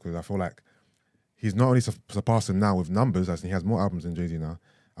brackets, because I feel like he's not only surpassing now with numbers, as in he has more albums than Jay-Z now.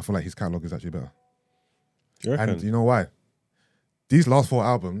 I feel like his catalog is actually better. You reckon? And you know why? These last 4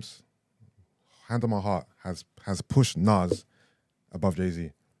 albums, hand on my heart, has pushed Nas above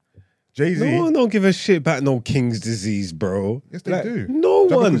Jay-Z. Jay-Z. No one don't give a shit about no King's Disease, bro. Yes, they do. No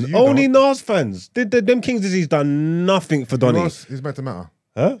Just one. because you Only don't. Nas fans. Them King's Disease done nothing for Donny. Who else is meant to matter?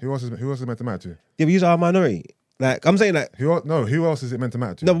 Huh? Who else is meant to matter to? Yeah, but you are a minority. Like, I'm saying, like, Who else is it meant to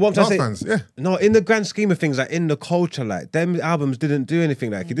matter to? no, but what I'm Nas trying to say, fans, yeah. no, in the grand scheme of things, like in the culture, like them albums didn't do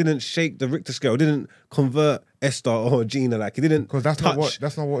anything. Like, he didn't shake the Richter scale, didn't convert Esther or Gina. Like, he didn't. Because that's touch.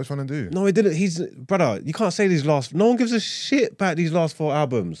 not what it's trying to do. No, he didn't. He's brother. You can't say these last. No one gives a shit about these last 4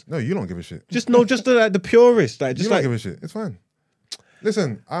 albums. No, you don't give a shit. Just the purists. Like, You just don't like give a shit. It's fine.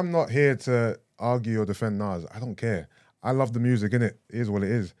 Listen, I'm not here to argue or defend Nas. I don't care. I love the music, innit? It is what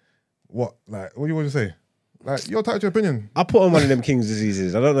it is. What do you want to say? Like, you're entitled to your opinion. I put on one of them King's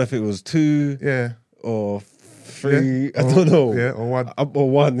Diseases. I don't know if it was 2 Yeah. or 3. Yeah. I don't know. Yeah, or 1. Or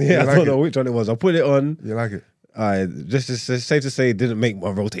 1. Yeah, You I like don't know it? which one it was. I put it on. You like it? Just safe to say, it didn't make my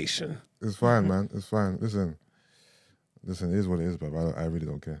rotation. It's fine, man. It's fine. Listen, it is what it is, but I really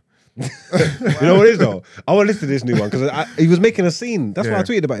don't care. You know what it is though? I want to listen to this new one because he was making a scene. That's why I Yeah.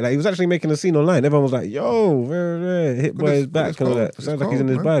 tweeted about it. Like, he was actually making a scene online. Everyone was like, "Yo, Hit Boy is back." And all that. It's Sounds like he's in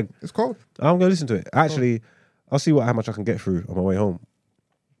cold, his man. bag. It's cold. I'm gonna listen to it. Actually, I'll see how much I can get through on my way home.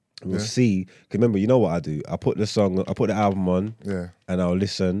 We'll see. 'Cause remember, you know what I do? I put the album on, Yeah. and I'll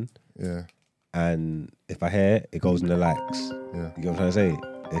listen. Yeah. And if I hear it goes in the likes. Yeah. You get what I'm trying to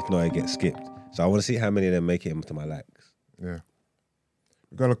say? If not, it gets skipped. So I want to see how many of them make it into my likes. Yeah.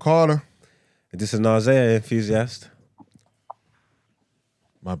 We got a caller. This is an Isaiah enthusiast.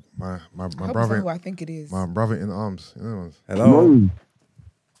 My I hope it's not brother. who I think it is. My brother in arms. You know, Hello.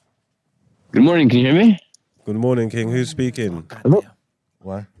 Good morning. Can you hear me? Good morning, King. Who's speaking? Hello?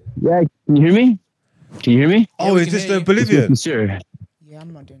 why? Yeah, can you hear me? Can you hear me? Oh, we is can this hear the you. Bolivian? Sure. Yeah,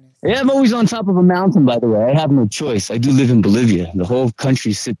 I'm not doing this. Yeah, I'm always on top of a mountain, by the way. I have no choice. I do live in Bolivia. The whole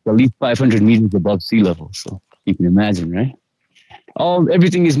country sits at least 500 meters above sea level. So you can imagine, right?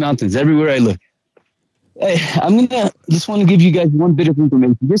 Everything is mountains everywhere I look. Hey, just want to give you guys one bit of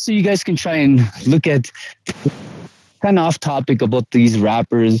information, just so you guys can try and look at kind of off topic about these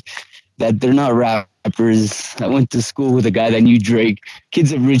rappers, that they're not rappers. I went to school with a guy that knew Drake.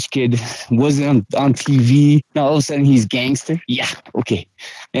 Kid's a rich kid, wasn't on TV. Now all of a sudden he's gangster. Yeah, okay.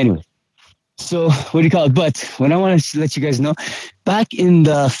 Anyway, so what do you call it? But what I want to let you guys know, back in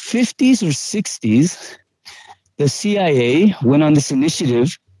the 50s or 60s, the CIA went on this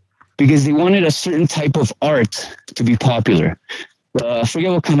initiative because they wanted a certain type of art to be popular. I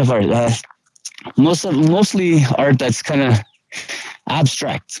forget what kind of art. Mostly art that's kind of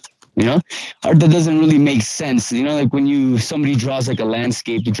abstract. You know, art that doesn't really make sense. You know, like when somebody draws like a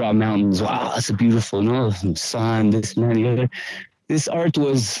landscape, you draw mountains. Wow, that's a beautiful, you know, sun, this and that, the other. This art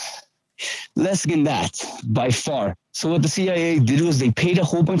was less than that by far. So what the CIA did was they paid a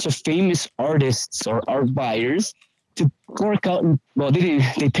whole bunch of famous artists or art buyers to work out. Well, they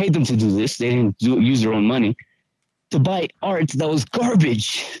paid them to do this. They didn't use their own money to buy art that was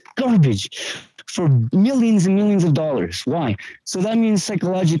garbage for millions and millions of dollars. Why? So that means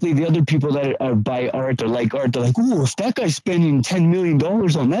psychologically, the other people that buy art or like art, they're like, oh, if that guy's spending $10 million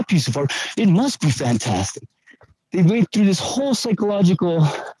on that piece of art, it must be fantastic. They went through this whole psychological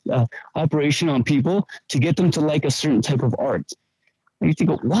operation on people to get them to like a certain type of art. And you think,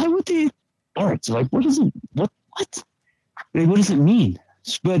 why would they art? Like, what does it mean?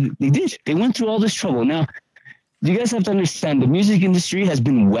 But they did. They went through all this trouble. Now, you guys have to understand the music industry has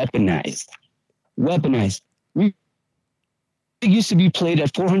been weaponized. It used to be played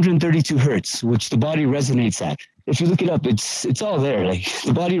at 432 hertz, which the body resonates at. If you look it up, it's all there. Like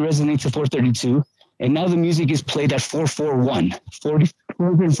the body resonates at 432, and now the music is played at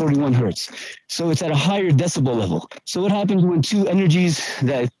 441 hertz. So it's at a higher decibel level. So what happens when two energies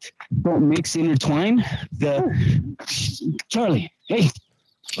that don't mix intertwine? Charlie, hey.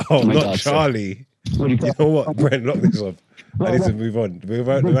 Oh, not Charlie. You know what, Brent, lock this up. I need to move on. We're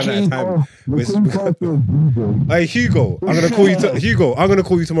running out of time. Hey, Hugo, I'm gonna call you. Hugo, I'm gonna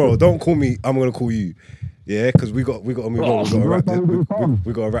call you tomorrow. Don't call me. I'm gonna call you. Yeah, because we got to move on.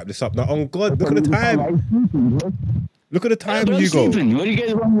 We got to wrap this up now. Oh God, look at the time. Look at the time, Hugo. What are you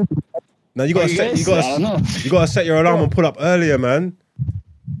guys want? Now you got to set your alarm and pull up earlier, man.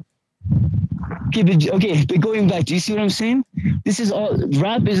 Okay, but going back, do you see what I'm saying? This is all,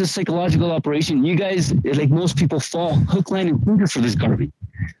 rap is a psychological operation. You guys, like most people, fall hook, line, and sinker for this garbage.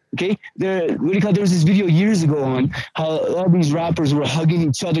 Okay, there was this video years ago on how all these rappers were hugging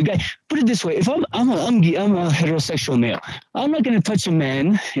each other. Guy, put it this way: if I'm a heterosexual male, I'm not gonna touch a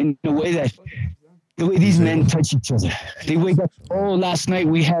man in the way these men touch each other. They wake up. Oh, last night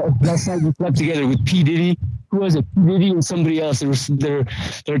we slept together with P Diddy. Who was it? P Diddy and somebody else. They're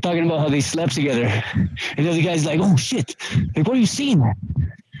talking about how they slept together, and the other guy's like, "Oh shit! Like, what are you seeing, man?"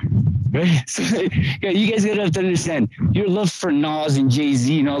 Right? So, yeah, you guys gotta have to understand your love for Nas and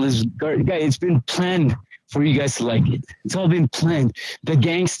Jay-Z and all this. Guy, it's been planned for you guys to like it. It's all been planned. The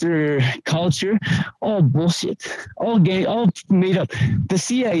gangster culture, all bullshit, all made up. The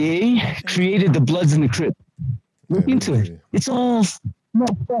CIA created the Bloods and the Crips. Look into it. It's all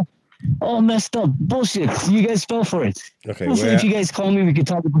messed up bullshit. You guys fell for it. Okay, if you guys call me, we can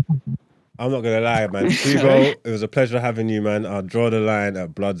talk about it. I'm not gonna lie, man. Hugo, it was a pleasure having you, man. I'll draw the line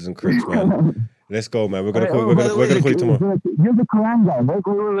at Bloods and Crips, man. Let's go, man. We're gonna call you tomorrow. You're the Quran guy, right?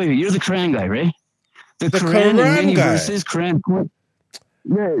 Wait. You're the Quran guy, right? The Quran and many verses, Quran.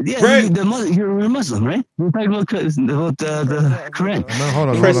 Yeah. You're a Muslim, right? We're talking about the Quran. No, hold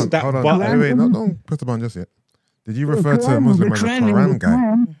on. Wait, don't press the button just yet. Did you refer to a Muslim as a Quran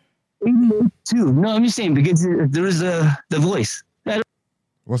guy? No, I'm just saying because there is the voice.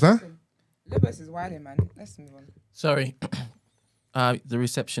 What's that? Libas is wilding, man. Let's move on. Sorry. The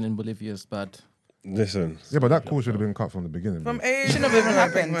reception in Bolivia is bad. Listen. Yeah, but that call should have been cut from the beginning. From man. age, shouldn't have even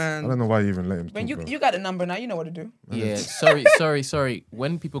happened, man. I don't know why you even let him When talk, bro. you got the number now, you know what to do. Yeah, sorry.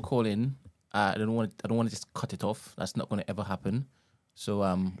 When people call in, I don't want to just cut it off. That's not going to ever happen. So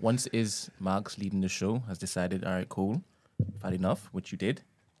once Marks leading the show has decided, all right, cool, I've had enough, which you did,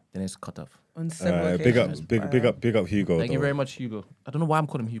 then it's cut off. On several big up Hugo. Thank you very much, Hugo. I don't know why I'm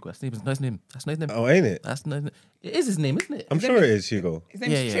calling him Hugo. That's not his name. That's not his name. Oh, ain't it? That's not. It is his name, isn't it? I'm sure it is Hugo. His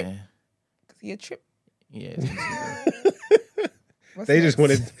name's Trip. Yeah. Is he a Trip? Yeah. His name's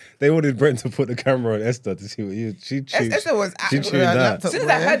Hugo. They wanted Brent to put the camera on Esther to see what she tuned. Esther was She tuned that. As soon as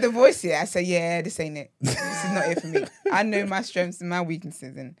I heard the voice here, I said, yeah, this ain't it. This is not it for me. I know my strengths and my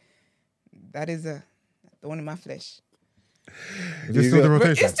weaknesses, and that is the one in my flesh. Is this still the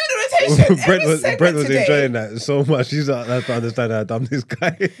rotation? It's still the rotation. Brent was enjoying that so much. He's like, I have to understand how dumb this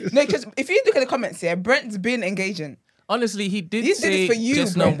guy is. No, because if you look at the comments here, Brent's been engaging. Honestly, he did say for you,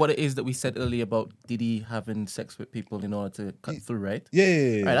 just now what it is that we said earlier about Diddy having sex with people in order to cut through, right?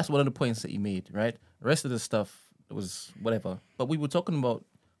 Yeah. Right, that's one of the points that he made, right? The rest of the stuff was whatever. But we were talking about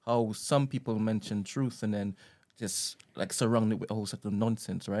how some people mention truth and then just like surround it with a whole set of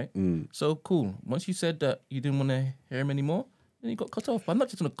nonsense, right? So cool. Once you said that you didn't want to hear him anymore, then he got cut off. But I'm not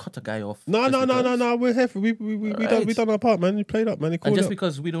just gonna cut a guy off. No. We're here for we done our part, man. We played up, man. And just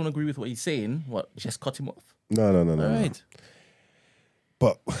because we don't agree with what he's saying, just cut him off? No. All right.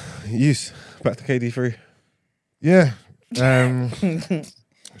 But back to KD3. Yeah.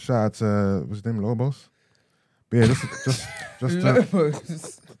 Shout out to what's his name, Lobos. But yeah,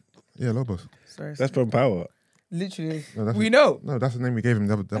 just Yeah, Lobos. Sorry. That's from Power. Literally. No, that's We know. No, that's the name we gave him.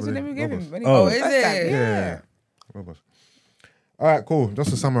 That's the name we gave him. when he- Oh, is first it? time, Yeah. Lobos. All right, cool. Just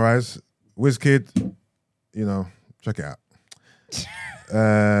to summarize, WizKid, you know, check it out.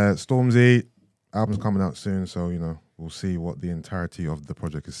 Stormzy, album's coming out soon, so, you know, we'll see what the entirety of the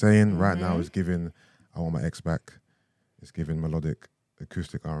project is saying. Right now, it's giving I Want My Ex Back. It's giving melodic,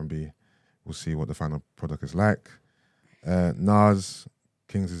 acoustic R&B. We'll see what the final product is like. Nas,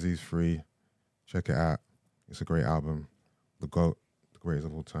 King's Disease Free. Check it out. It's a great album. The GOAT, the greatest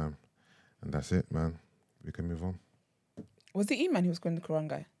of all time. And that's it, man. We can move on. Was the E-Man who was calling the Quran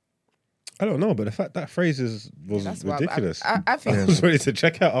guy? I don't know, but the fact that phrase was That's what ridiculous. I think I was ready to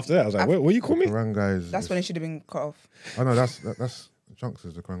check out after that. I was like, what you call me? Quran guy is... that's when it should have been cut off. Oh, no, that's Chunks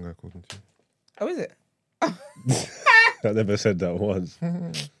is the Quran guy called him too. Oh, is it? I never said that once.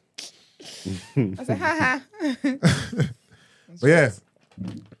 I was like, ha ha. But yeah,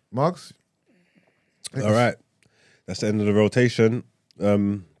 Marks. All right, that's the end of the rotation.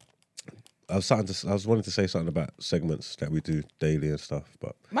 I was wanting to say something about segments that we do daily and stuff,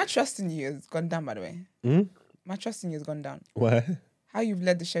 but My trust in you has gone down, by the way. Hmm? My trust in you has gone down. why? How you've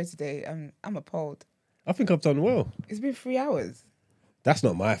led the show today, I'm appalled. I think I've done well. It's been 3 hours. That's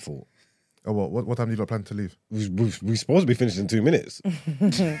not my fault. Oh, what time do you lot plan to leave? We're supposed to be finished in 2 minutes.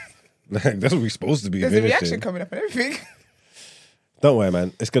 Like, that's what we're supposed to be There's a finishing. reaction coming up and everything. Don't worry,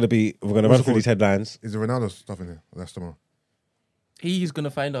 man. We're gonna What's run it through called? these headlines. Is the Ronaldo stuff in here? That's tomorrow. He's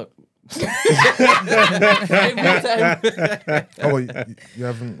gonna find out. Every time. Oh, well, you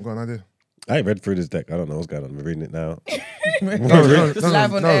haven't got an idea? I ain't read through this deck. I don't know what's going on. We're reading it now. No, Just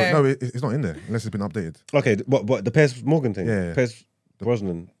live on air. no, it's not in there unless it's been updated. Okay, what the Piers Morgan thing? Yeah. Piers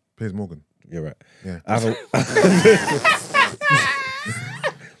Brosnan. Piers Morgan. You're right. Yeah. I haven't.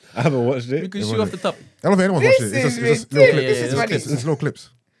 I haven't watched We it. can shoot off the top. I don't think anyone's watched it. It's just little ridiculous. clips. This is funny. It's little clips.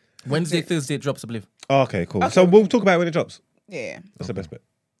 Wednesday, Thursday it drops, I believe. Oh, okay, cool. So we'll talk about it when it drops. Yeah. That's the best bit.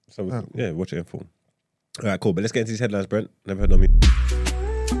 So Ah, yeah, watch it in full. All right, cool. But let's get into these headlines, Brent. Never heard no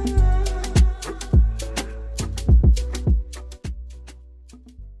music.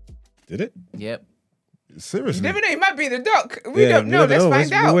 Did it? Yep. You Seriously. never know, it might be the doc. We don't know. Let's find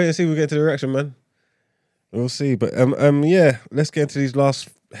We'll out. wait and see if we get to the reaction, man. We'll see. But yeah, let's get into these last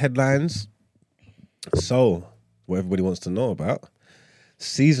headlines. So, what everybody wants to know about.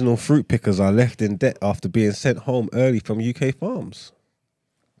 Seasonal fruit pickers are left in debt after being sent home early from UK farms.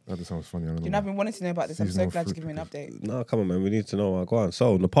 That just sounds funny. I don't You know, I've been wanting to know about this. I'm so Seasonal glad to fruit give me an update. No, come on, man. We need to know. Go on.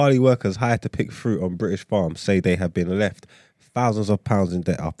 So, Nepali workers hired to pick fruit on British farms say they have been left thousands of pounds in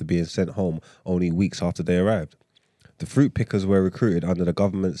debt after being sent home only weeks after they arrived. The fruit pickers were recruited under the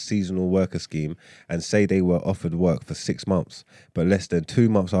government's seasonal worker scheme and say they were offered work for 6 months. But less than 2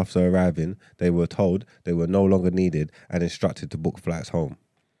 months after arriving, they were told they were no longer needed and instructed to book flights home.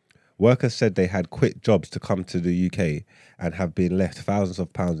 Workers said they had quit jobs to come to the UK and have been left thousands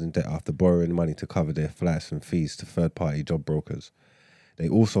of pounds in debt after borrowing money to cover their flights and fees to third-party job brokers. They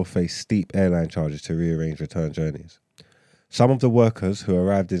also face steep airline charges to rearrange return journeys. Some of the workers who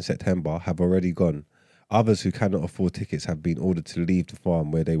arrived in September have already gone. Others who cannot afford tickets have been ordered to leave the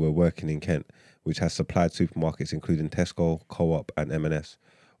farm where they were working in Kent, which has supplied supermarkets including Tesco, Co-op and M&S,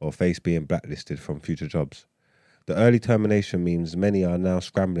 or face being blacklisted from future jobs. The early termination means many are now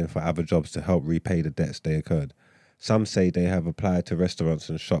scrambling for other jobs to help repay the debts they incurred. Some say they have applied to restaurants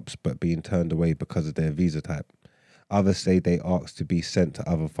and shops but been turned away because of their visa type. Others say they asked to be sent to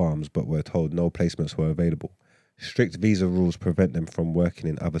other farms but were told no placements were available. Strict visa rules prevent them from working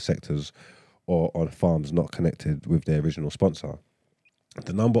in other sectors or on farms not connected with their original sponsor.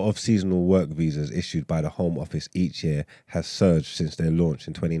 The number of seasonal work visas issued by the Home Office each year has surged since their launch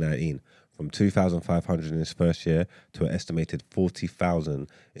in 2019, from 2,500 in its first year to an estimated 40,000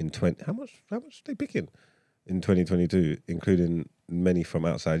 in 20. How much are they picking in 2022, including many from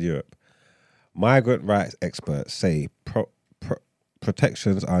outside Europe? Migrant rights experts say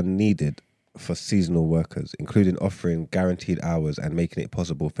protections are needed for seasonal workers, including offering guaranteed hours and making it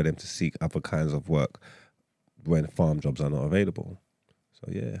possible for them to seek other kinds of work when farm jobs are not available.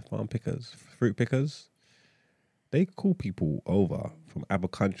 So yeah, farm pickers, fruit pickers, they call people over from other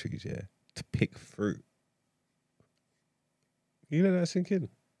countries, yeah, to pick fruit. You know that sink in?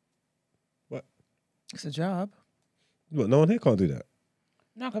 What? It's a job. Look, no one here can't do that.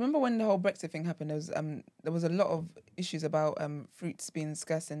 No, I remember when the whole Brexit thing happened. There was a lot of issues about fruits being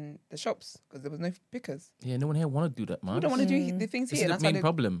scarce in the shops because there was no pickers. Yeah, no one here want to do that, man. We don't want to do the things This here. is the That's why main they,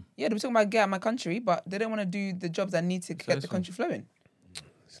 problem. yeah, they were talking about get out of my country, but they don't want to do the jobs that need to get the country flowing.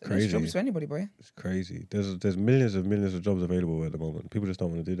 It's So crazy. there's jobs for anybody, boy. It's crazy. There's millions of jobs available at the moment. People just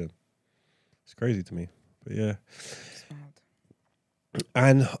don't want to do them. It's crazy to me. But yeah. It's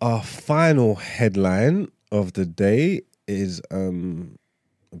And our final headline of the day is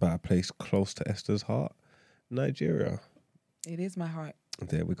about a place close to Esther's heart, Nigeria. It is my heart.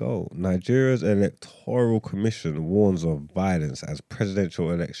 There we go. Nigeria's Electoral Commission warns of violence as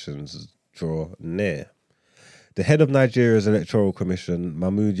presidential elections draw near. The head of Nigeria's Electoral Commission,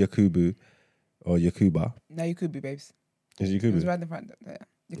 Mahmood Yakubu, or Yakuba. No, you could be, babes. Is It was Yakubu? right in front there.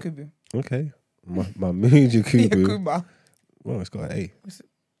 You could be. Okay. Mahmood Yakubu. Yakuba. Well, it's got an A. It's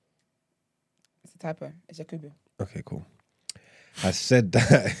a typo. It's Yakubu. Okay, cool. Has said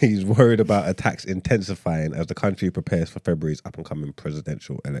that he's worried about attacks intensifying as the country prepares for February's up-and-coming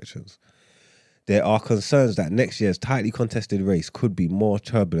presidential elections. There are concerns that next year's tightly contested race could be more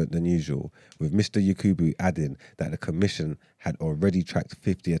turbulent than usual, with Mr. Yakubu adding that the commission had already tracked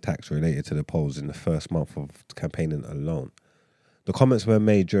 50 attacks related to the polls in the first month of campaigning alone. The comments were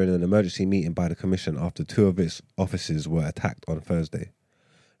made during an emergency meeting by the commission after 2 of its offices were attacked on Thursday.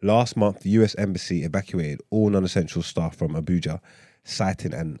 Last month, the US Embassy evacuated all non-essential staff from Abuja,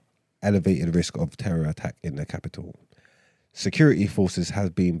 citing an elevated risk of terror attack in the capital. Security forces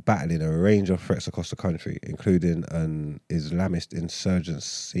have been battling a range of threats across the country, including an Islamist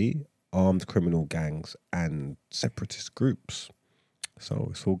insurgency, armed criminal gangs, and separatist groups. So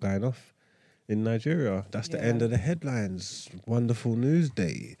it's all going off in Nigeria. That's the end of the headlines. Wonderful news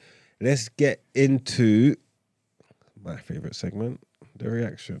day. Let's get into my favourite segment, the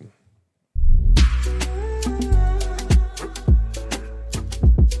reaction.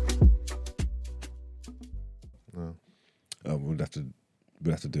 No. We'll have to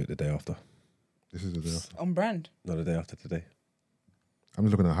do it the day after. This is the day after. On brand. Not the day after today. I'm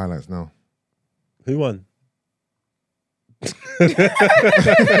just looking at highlights now. Who won? Ask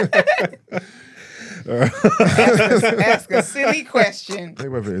a silly question.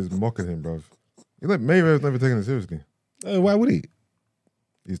 Mayweather is mocking him, bruv. You know, Mayweather's never taking it seriously. Why would he?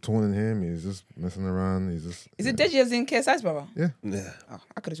 He's taunting him. He's just messing around. He's just. Is it Deji as in KSI's brother? Yeah. Yeah. Oh,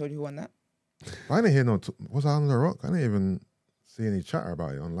 I could have told you who won that. I didn't hear no. What's on the rock? I didn't even see any chatter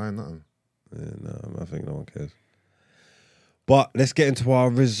about it online. Nothing. Yeah, no, I think no one cares. But let's get into our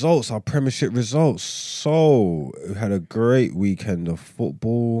results, our Premiership results. So, we had a great weekend of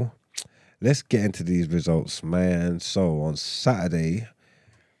football. Let's get into these results, man. So, on Saturday,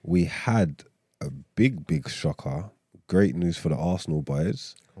 we had a big shocker. Great news for the Arsenal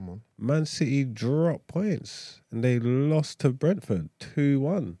boys. Come on. Man City dropped points and they lost to Brentford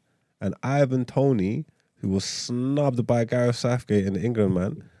 2-1. And Ivan Toney, who was snubbed by Gareth Southgate and the England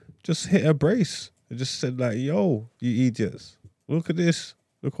man, just hit a brace. It just said like, yo, you idiots. Look at this.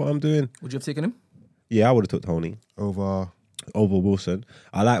 Look what I'm doing. Would you have taken him? Yeah, I would have took Toney Over Wilson.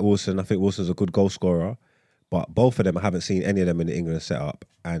 I like Wilson. I think Wilson's a good goal scorer. But both of them, I haven't seen any of them in the England setup.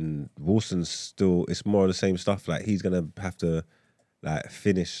 And Wilson's still, it's more of the same stuff. Like, he's going to have to, like,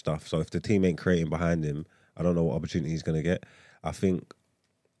 finish stuff. So if the team ain't creating behind him, I don't know what opportunity he's going to get. I think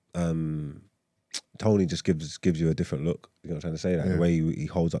Toney just gives you a different look. You know what I'm trying to say? Like, the way he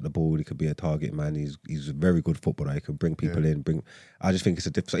holds up the ball, he could be a target man. He's a very good footballer. He could bring people in. I just think it's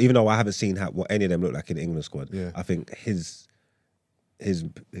a different. So even though I haven't seen what any of them look like in the England squad, I think his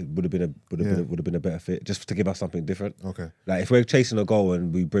would have been a better fit just to give us something different. Okay. Like if we're chasing a goal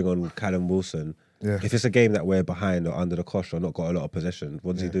and we bring on Callum Wilson, if it's a game that we're behind or under the cosh or not got a lot of possession,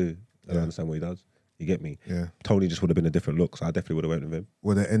 what does he do? I don't understand what he does. You get me? Yeah. Tony just would have been a different look, so I definitely would have went with him.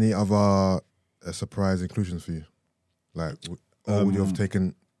 Were there any other surprise inclusions for you? Like, or would you have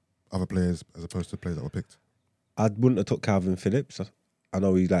taken other players as opposed to players that were picked? I wouldn't have took Calvin Phillips. I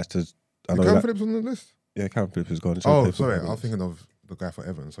know he likes to. Is Calvin Phillips on the list? Yeah, Calvin Phillips is gone. Oh, sorry, I was thinking of the guy for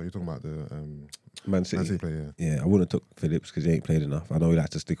Everton. So you're talking about the Man City player. Yeah, I wouldn't have took Phillips because he ain't played enough. I know he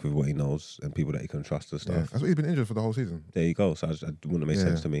likes to stick with what he knows and people that he can trust and stuff. Yeah, that's what he's been injured for the whole season. There you go. So it wouldn't have made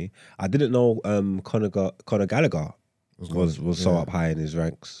sense to me. I didn't know Conor Gallagher was so up high in his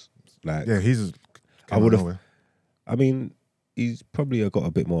ranks. Like, he's. I would have. I mean, he's probably got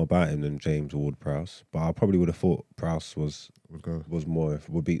a bit more about him than James Ward-Prowse, but I probably would have thought Prowse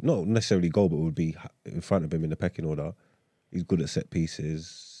would be not necessarily goal, but would be in front of him in the pecking order. He's good at set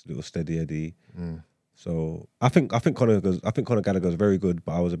pieces, little steady Eddie. So I think Conor Gallagher is very good,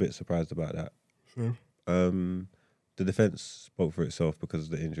 but I was a bit surprised about that. Sure. The defense spoke for itself because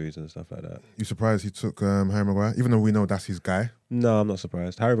of the injuries and stuff like that. You surprised he took Harry Maguire, even though we know that's his guy? No, I'm not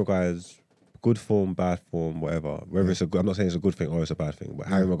surprised. Harry Maguire's good form, bad form, whatever. Whether it's I'm not saying it's a good thing or it's a bad thing, but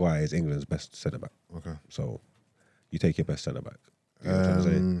Harry Maguire is England's best centre back. Okay. So you take your best centre back. You know what I'm trying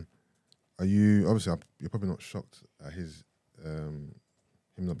to say? Are you obviously? You're probably not shocked at his him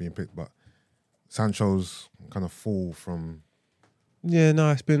not being picked, but Sancho's kind of fall from. Yeah, no,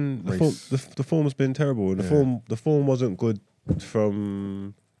 it's been the form's been terrible. The form wasn't good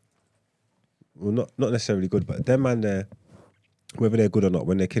from, well, not necessarily good, but them man there, whether they're good or not,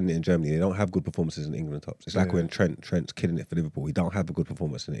 when they're killing it in Germany, they don't have good performances in England tops. It's like when Trent's killing it for Liverpool. He don't have a good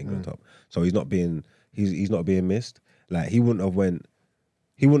performance in the England top, so he's not being missed. Like he wouldn't have went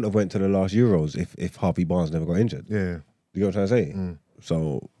to the last Euros if Harvey Barnes never got injured. Yeah. You know what I'm trying to say?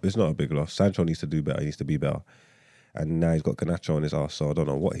 So it's not a big loss. Sancho needs to do better. He needs to be better. And now he's got Garnacho on his arse, so I don't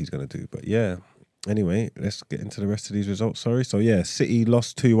know what he's going to do. But yeah, anyway, let's get into the rest of these results. Sorry. So yeah, City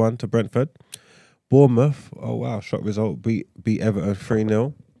lost 2-1 to Brentford. Bournemouth, oh wow, shock result, beat Everton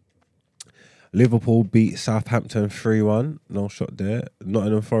 3-0. Liverpool beat Southampton 3-1. No shot there.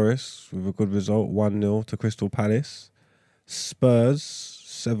 Nottingham Forest with a good result, 1-0 to Crystal Palace. Spurs,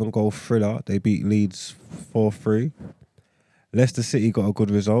 7-goal thriller. They beat Leeds 4-3. Leicester City got a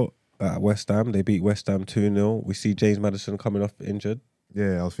good result at West Ham. They beat West Ham 2-0. We see James Maddison coming off injured.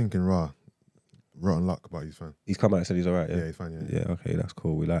 Yeah, I was thinking rotten luck, but he's fine. He's come out and said he's all right, yeah? Yeah, he's fine, Yeah, okay, that's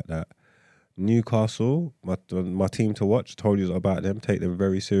cool. We like that. Newcastle, my team to watch, told you about them, take them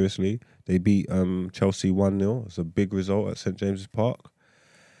very seriously. They beat Chelsea 1-0. It's a big result at St James's Park.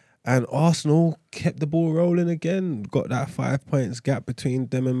 And Arsenal kept the ball rolling again, got that 5 points gap between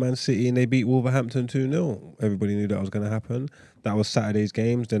them and Man City, and they beat Wolverhampton 2-0. Everybody knew that was going to happen. That was Saturday's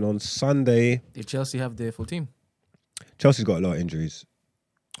games. Then on Sunday... Did Chelsea have their full team? Chelsea's got a lot of injuries.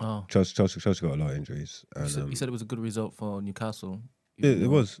 Oh. Chelsea got a lot of injuries. And, You said it was a good result for Newcastle. It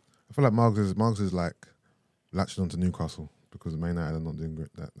was. I feel like Margs is like latching onto Newcastle because Man United are not doing great,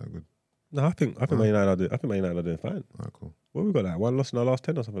 that good. No, I think Man United are doing fine. Alright, cool. What we got like 1 loss in our last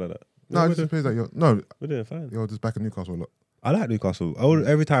 10 or something like that? No, it just appears that we're doing fine. You're just back in Newcastle a lot. I like Newcastle.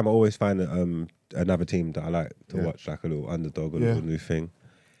 Every time I always find another team that I like to watch, like a little underdog, a little new thing.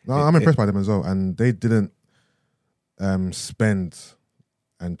 No, I'm impressed by them as well, and they didn't spend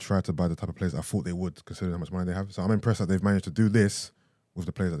and try to buy the type of players I thought they would, considering how much money they have. So I'm impressed that they've managed to do this with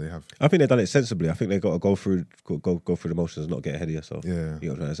the players that they have. I think they've done it sensibly. I think they've got to go through the motions, and not get ahead of yourself. Yeah, you know what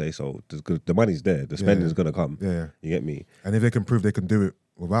I'm trying to say. So the money's there, the spending is gonna come. Yeah, you get me. And if they can prove they can do it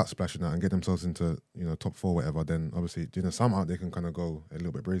without splashing out and get themselves into top 4, whatever, then obviously somehow they can kind of go a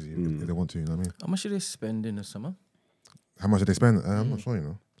little bit brazy if they want to. You know what I mean? How much did they spend in the summer? How much did they spend? I'm not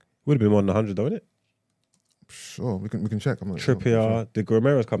sure. Would have been more than 100, though, wouldn't it? Sure, we can check. I'm not Trippier, sure. did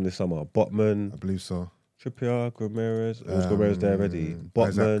Gomeres come this summer? Botman, I believe so. Trippier, Gomeres, was Gomeres there already?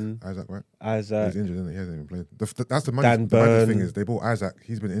 Botman, Isaac, right? Isaac. He's injured, isn't he? He hasn't even played. That's the Dan magic thing is they bought Isaac.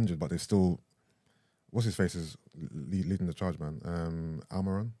 He's been injured, but they still. What's his face is leading the charge, man.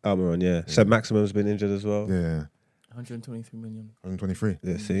 Almiron, yeah. St. Maximum's been injured as well. Yeah. 123 million. 123.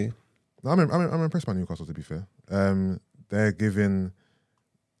 Yeah, see. No, I'm impressed by Newcastle, to be fair. They're giving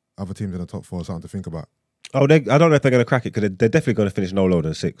other teams in the top 4 something to think about. Oh, I don't know if they're going to crack it, because they're definitely going to finish no lower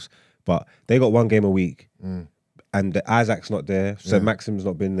than 6. But they got 1 game a week, and Isaac's not there. St. Maxim's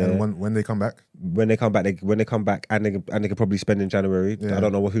not been there. And when they come back, and they could probably spend in January. Yeah. I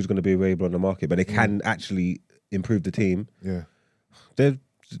don't know who's going to be available on the market, but they can actually improve the team. Yeah,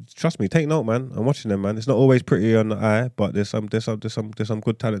 trust me, take note, man. I'm watching them, man. It's not always pretty on the eye, but there's some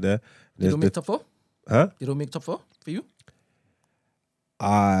good talent there. They don't make top 4? Huh? They don't make top 4 for you?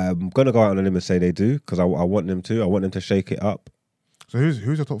 I'm gonna go out on a limb and say they do, because I want them to. I want them to shake it up. So who's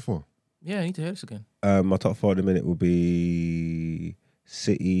your top 4? Yeah, I need to hear this again. My top 4 at the minute will be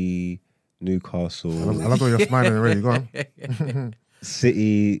City, Newcastle. I love the way you're smiling already. Go on.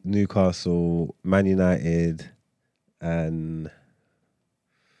 City, Newcastle, Man United, and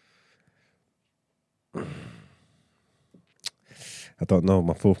I don't know.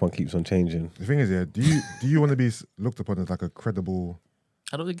 My 4th one keeps on changing. The thing is, do you want to be looked upon as like a credible?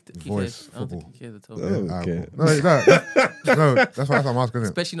 I don't think he voice cares. I don't think he cares at all. Okay. No, that's what I'm asking.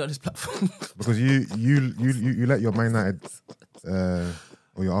 Especially not this platform. Because you let your Man United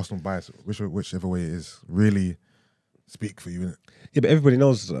or your Arsenal bias, whichever way it is, really speak for you, innit? Yeah, but everybody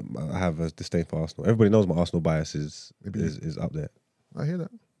knows I have a disdain for Arsenal. Everybody knows my Arsenal bias is up there. I hear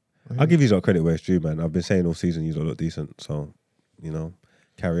that. I'll give you lot credit where it's due, man. I've been saying all season you lot look decent, so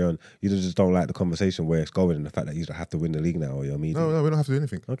carry on. You just don't like the conversation where it's going and the fact that you have to win the league now or you're media. No, we don't have to do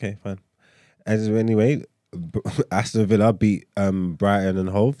anything. Okay, fine. As anyway, Aston Villa beat Brighton and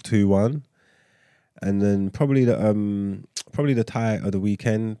Hove 2-1, and then probably the tie of the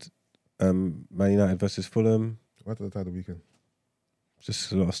weekend, Man United versus Fulham. What's the tie of the weekend?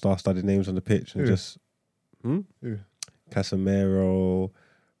 Just a lot of star-studded names on the pitch and Who? Casemiro,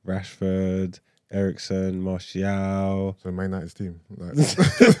 Rashford, Ericsson, Martial. So Man United's team. Like,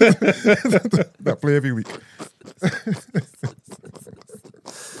 that play every week.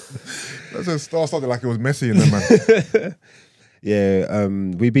 That's a star started like it was Messi in there, man. Yeah,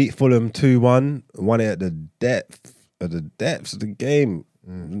 we beat Fulham 2-1, won it at the depth. At the depths of the game.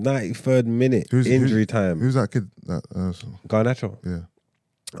 93rd minute, injury time. Who's that kid? That Garnacho. Yeah.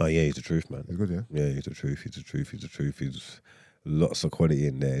 Oh yeah, he's the truth, man. He's good, yeah. Yeah, he's the truth. He's the truth. He's the truth. He's lots of quality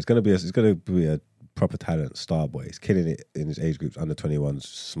in there. It's gonna be a proper talent star boy. He's killing it in his age groups, under 21s,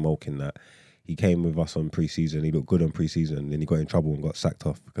 smoking that. He came with us on pre-season. He looked good on pre-season. Then he got in trouble and got sacked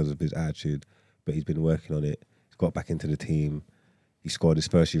off because of his attitude. But he's been working on it. He's got back into the team. He scored his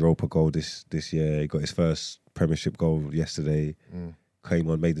first Europa goal this year. He got his first Premiership goal yesterday.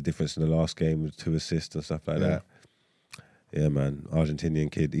 Came on, made the difference in the last game with 2 assists and stuff like that. Yeah, man.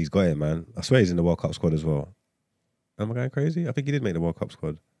 Argentinian kid. He's got it, man. I swear he's in the World Cup squad as well. Am I going crazy? I think he did make the World Cup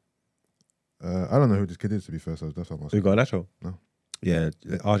squad. I don't know who this kid is, to be fair, so that's what I'm Who got Nacho? No. Yeah,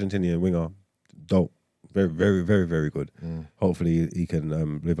 Argentinian winger. Dope. Very, very, very, very good. Hopefully he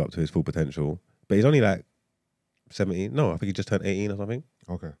can live up to his full potential. But he's only like 17. No, I think he just turned 18 or something.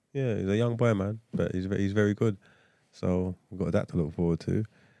 Okay. Yeah, he's a young boy, man. But he's very good. So we've got that to look forward to.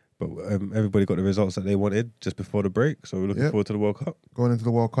 But everybody got the results that they wanted just before the break. So we're looking forward to the World Cup. Going into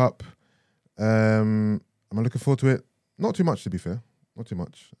the World Cup. I'm looking forward to it. Not too much, to be fair. Not too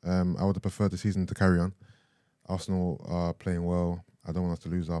much. I would have preferred the season to carry on. Arsenal are playing well. I don't want us to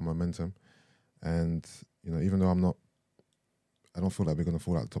lose our momentum. And, even though I don't feel like we're going to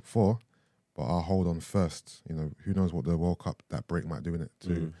fall out the top 4, but I'll hold on first. Who knows what the World Cup, that break might do in it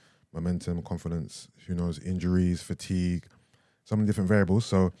to momentum, confidence, who knows, injuries, fatigue, so many different variables.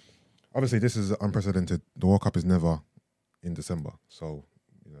 So obviously this is unprecedented. The World Cup is never in December. So,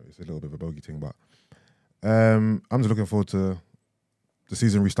 it's a little bit of a bogey thing, but I'm just looking forward to the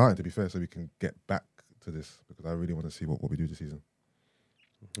season restarting, to be fair, so we can get back to this, because I really want to see what we do this season.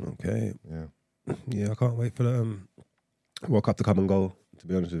 Okay. Yeah. Yeah, I can't wait for the World Cup to come and go, to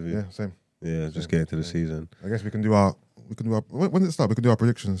be honest with you. Yeah, same. Yeah, just get into the season. I guess we can do our when does it start? We can do our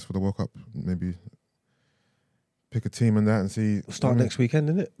predictions for the World Cup. Maybe pick a team and that and see. Start next weekend,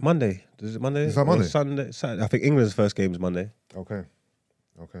 isn't it? Monday. Is it Monday? Is that Monday? Or Sunday, Saturday. I think England's first game is Monday. Okay.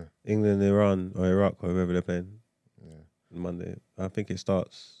 England, Iran, or Iraq, or whoever they're playing. Yeah. Monday. I think it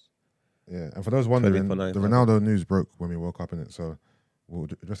starts. Yeah, and for those wondering, 24/9, the Ronaldo news broke when we woke up in it, so we'll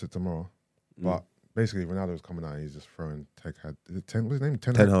address it tomorrow. But basically, Ronaldo's coming out and he's just throwing Ten Hag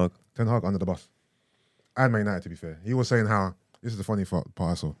under the bus. And Man United, to be fair. He was saying how, this is the funny part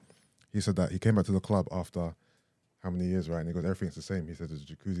I saw. He said that he came back to the club after how many years, right? And he goes, everything's the same. He said the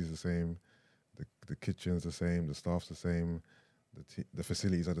jacuzzi's the same, the kitchen's the same, the staff's the same, the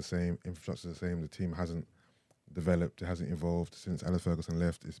facilities are the same, infrastructure's the same, the team hasn't developed, it hasn't evolved since Alex Ferguson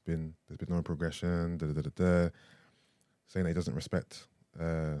left. There's been no progression, saying that he doesn't respect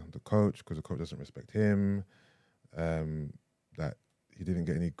the coach because the coach doesn't respect him, that he didn't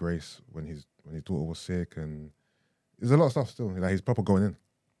get any grace when his daughter was sick, and there's a lot of stuff still. Like, he's proper going in.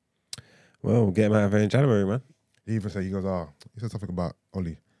 Well, we'll get him out of here in January, man. He even said, he said something about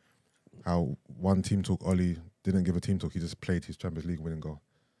Oli, how one team talk, Oli didn't give a team talk, he just played his Champions League winning goal,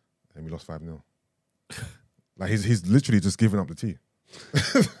 and we lost 5-0. Like, he's literally just giving up the tea.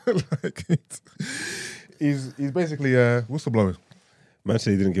 Like, he's basically a whistleblower. Man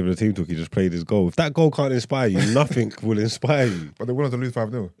said he didn't give it a team talk, he just played his goal. If that goal can't inspire you, nothing will inspire you. But they wanted to lose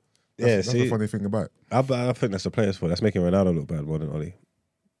 5-0. That's the funny thing about it. I think that's the player's fault. That's making Ronaldo look bad more than Oli.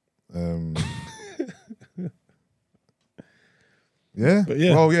 Yeah? But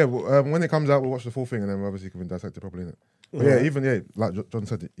yeah. Well, yeah, when it comes out, we'll watch the full thing and then obviously can dissect it properly, innit? But like John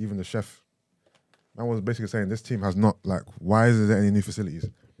said, even the chef, man was basically saying this team has not, like, why is there any new facilities?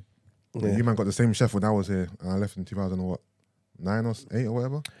 Yeah. You man got the same chef when I was here and I left in 2009 or 8 or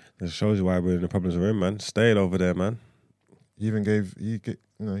whatever. That shows you why we're in the problems we're in, man. Stayed over there, man. He even gave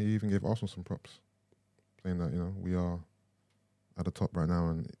Arsenal some props, saying that, we are at the top right now,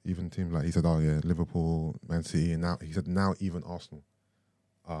 and even teams like, he said, Liverpool, Man City, and now even Arsenal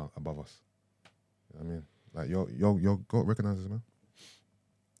are above us. You know what I mean? Like, your GOAT recognises, man.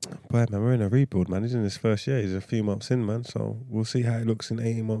 Boy, man, we're in a rebuild, man. He's in his first year. He's a few months in, man. So we'll see how it looks in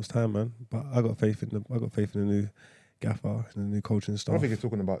 18 months' time, man. But I got faith in the new gaffer and the new coaching staff. I don't think he's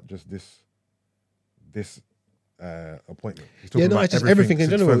talking about just this appointment. Yeah, no, it's just everything in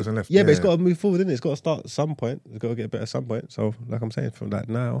general. Yeah, but it's got to move forward, isn't it? It's got to start at some point. It's got to get better at some point. So, like I'm saying, from that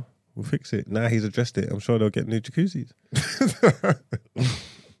now, we'll fix it. Now he's addressed it. I'm sure they'll get new jacuzzis.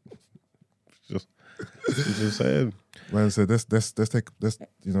 just saying. Man, so let's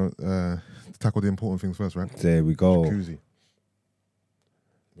tackle the important things first, right? There we go. Jacuzzi.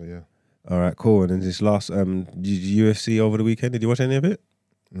 But yeah. All right, cool. And then this last UFC over the weekend, did you watch any of it?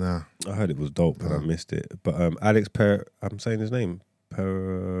 Nah. I heard it was dope, but I missed it. But I'm saying his name,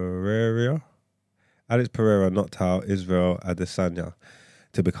 Pereira. Alex Pereira knocked out Israel Adesanya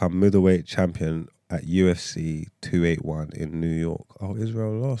to become middleweight champion at UFC 281 in New York. Oh,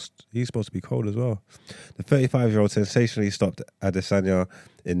 Israel lost. He's supposed to be cold as well. The 35-year-old sensationally stopped Adesanya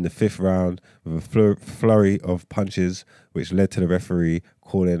in the 5th round with a flurry of punches, which led to the referee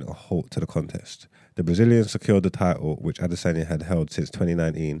calling a halt to the contest. The Brazilian secured the title, which Adesanya had held since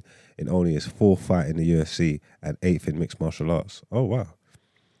 2019, in only his 4th fight in the UFC and 8th in mixed martial arts. Oh, wow.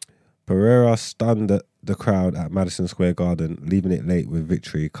 Pereira stunned the crowd at Madison Square Garden, leaving it late with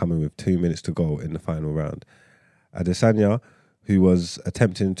victory, coming with 2 minutes to go in the final round. Adesanya, who was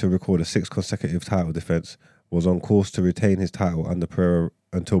attempting to record a 6th consecutive title defense, was on course to retain his title under Pereira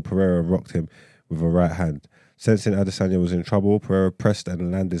until Pereira rocked him with a right hand. Sensing Adesanya was in trouble, Pereira pressed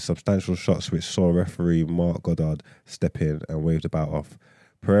and landed substantial shots which saw referee Mark Goddard step in and wave the bout off.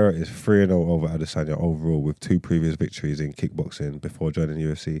 Pereira is 3-0 over Adesanya overall with 2 previous victories in kickboxing before joining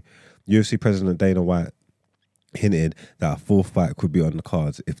UFC. UFC President Dana White hinted that a 4th fight could be on the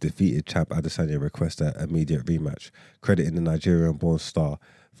cards if defeated champ Adesanya requests an immediate rematch, crediting the Nigerian-born star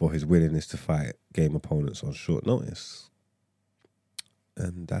for his willingness to fight game opponents on short notice.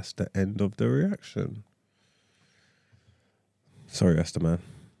 And that's the end of the reaction. Sorry, Esther, man.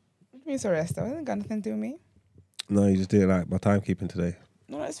 What do you mean, sorry, Esther? I haven't got nothing to do with me. No, you just didn't like my timekeeping today.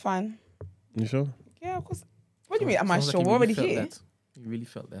 No, that's fine. You sure? Yeah, of course. What do you mean? Am I Sounds like sure? you We're really already felt here. that. You really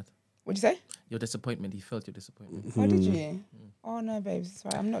felt that. What'd you say? Your disappointment. He felt your disappointment. Oh, did you? Oh, no, babes. It's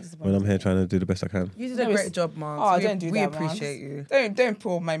fine. I'm not disappointed. When I'm here trying to do the best I can. You did No, a it's- great job, Mark. Oh, don't do we that, appreciate you. Don't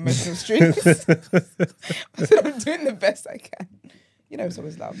pull my emotional strings. I'm doing the best I can. You know, it's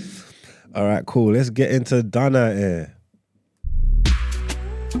always love. All right, cool. Let's get into Dana here.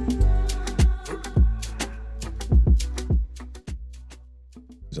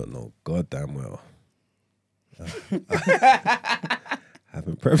 You don't know goddamn well.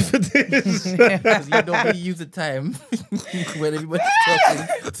 Haven't prepped for this. Because you don't really use the time when everybody's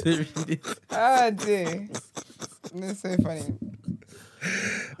talking to read it. Oh, dear. That's so funny.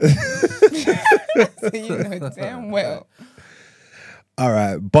 You know damn well. All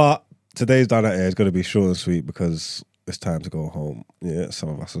right, but today's Dana Air is going to be short and sweet because it's time to go home. Yeah, some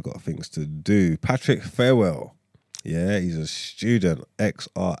of us have got things to do. Patrick Farewell. Yeah, he's a student,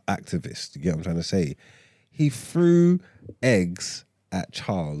 ex-art activist. You get what I'm trying to say? He threw eggs at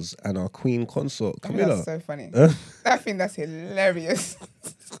Charles and our queen consort, Oh, Camilla. that's so funny. Huh? I think that's hilarious.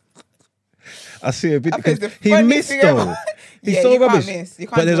 I see a bit I think because the he funniest missed thing though. ever. He's Yeah, so you can't rubbish. miss. You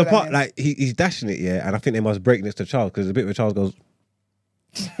can't But there's do a that part miss. like he's dashing it, yeah, and I think they must break next to Charles because there's a bit where Charles goes.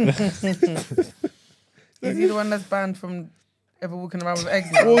 Is he the one that's banned from ever walking around with eggs?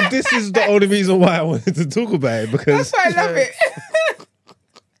 Well, this is the only reason why I wanted to talk about it because That's why I love it.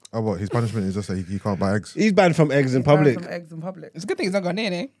 Oh, what? His punishment is just that he can't buy eggs. he's banned from eggs in Banned public. from eggs in public. It's a good thing he's not gone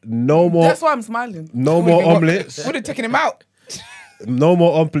in, eh? No more. That's why I'm smiling. No more omelets. Would have taken him out. No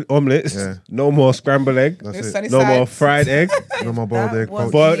more omelets. Yeah. No more scrambled egg. That's No it. sunny No more sides. fried egg. No more boiled That egg.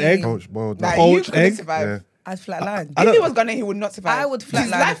 was Boiled me. egg. Boiled Nah, egg. you Poached couldn't egg? survive. Yeah. I'd flatline. If he was gone in, he would not survive. I would His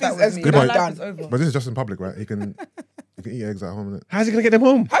flatline life if that is was as me. good My as life done. is over. But this is just in public, right? You can eat eggs at home, innit? How's he gonna get them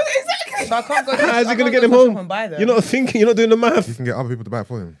home? How, exactly. So I can't go. How's he I gonna can't get them go to home? shop and buy them. You're not thinking. You're not doing the You math. can get other people to buy it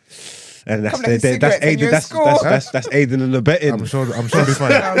for him. And that's Come like that's cigarettes when aiding. you're in school. That's aiding and abetting. I'm sure they'll be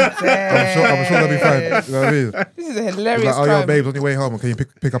fine. I'm sure they'll be fine. You know what I mean? This is a It's hilarious like, oh, crime. yo, babes, on your way home, can you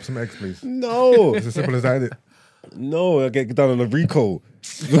pick up some eggs, please? No, It's as simple as that, isn't it? no, I get done on a Rico.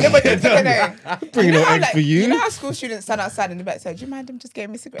 Yeah, but you're taking it. Bringing no eggs for you. You know how school students stand outside in the back and say, do you mind them just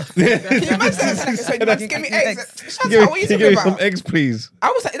getting me cigarettes? Can you imagine that? So you just give me eggs. Shut Give up, what are you me talking some about? eggs, please. I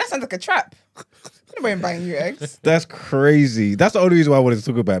was like, that sounds like a trap. Nobody ain't buying you eggs. That's crazy. That's the only reason why I wanted to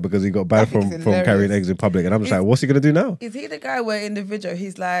talk about it, because he got banned I think from it's carrying hilarious. eggs in public, and I'm just like, what's he gonna do now? Is he the guy where in the video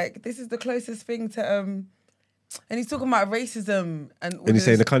he's like, this is the closest thing to and he's talking about racism and And he's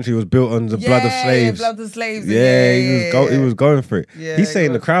saying the country was built on the blood of slaves. blood of slaves. Yeah, he was going for it. Yeah, He's he saying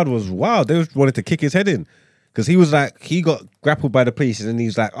the was. crowd was wild. They just wanted to kick his head in. Because he was like, he got grappled by the police, and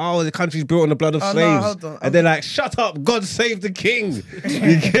he's like, oh, the country's built on the blood of Oh, no, slaves. hold on. And they're like, shut up, God save the king.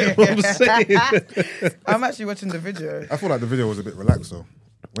 You get what I'm saying? I'm actually watching the video. I feel like the video was a bit relaxed though.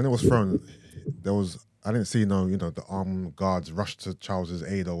 When it was thrown, I didn't see the armed guards rush to Charles's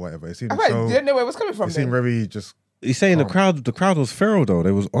aid or whatever. It seemed I so. didn't know where it was coming from. It seemed Then. very just. He's saying the crowd was feral though.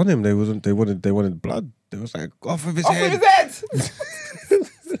 They was on him. They wanted blood. They was like, off of his Off head. with his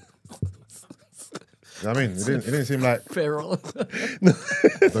head. You know what I mean, it didn't seem like Feral.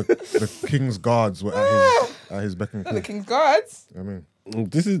 the king's guards were at his beck and Not call. the king's guards. You know what I mean,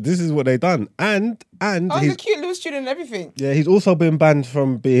 This is what they done. And I was he's a cute little student and everything. yeah, he's also been banned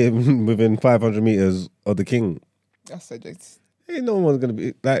from being within 500 meters of the king. That's so jokes. Ain't no one's gonna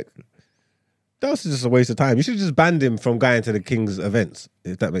be like. That was just a waste of time. You should have just banned him from going to the King's events,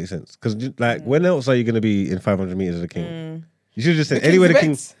 if that makes sense. Because like, when else are you going to be in 500 meters of the King? You should have just said anywhere the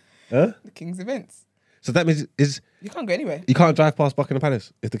King. Huh? The King's events. So that means You can't go anywhere. you can't drive past Buckingham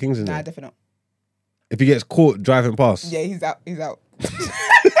Palace if the King's in Nah, there. definitely not. If he gets caught driving past, Yeah, he's out. He's out.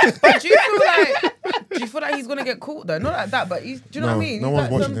 But do you feel like he's gonna get caught though? Not like that, but do you know what I mean? No He's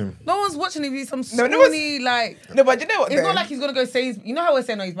one's like watching him. No one's watching him. He's some No, no scrawny like. No, but you know what? It's though? not like he's gonna go Sainsbury's. You know how we're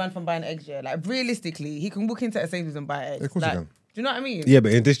saying, he's banned from buying eggs, yeah? Like realistically, he can walk into a Sainsbury's and buy eggs. Yeah, of course he Like, can. do you know what I mean? yeah,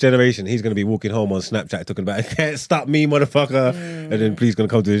 but in this generation, he's going to be walking home on Snapchat talking about, "Can't stop me, motherfucker," and then police going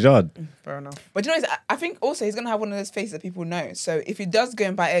to come to his yard. Fair enough. But you know, I think also he's gonna have one of those faces that people know. So if he does go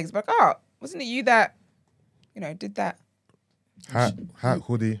and buy eggs, like, oh, wasn't it you that, did that? Hat,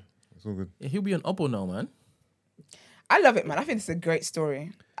 hoodie. It's all good. Yeah, he'll be an Oppo now, man. I love it, man. I think it's a great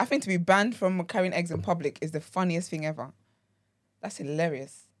story. I think to be banned from carrying eggs in public is the funniest thing ever. That's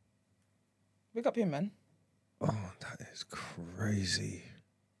hilarious. Big up him, man. Oh, that is crazy.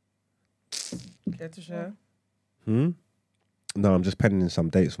 Care to share? No, I'm just pending some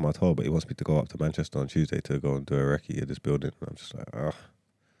dates for my tour, but he wants me to go up to Manchester on Tuesday to go and do a recce at this building. And I'm just like,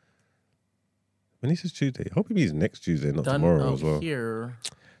 when he says Tuesday, I hope he means next Tuesday, not Done tomorrow out as well. here.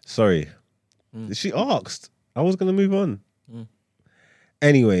 Sorry. She asked. I was going to move on.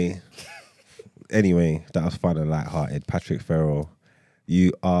 Anyway, that was fun and lighthearted. Patrick Farrell,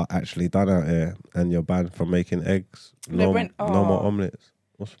 you are actually done out here and you're banned from making eggs. No more omelettes.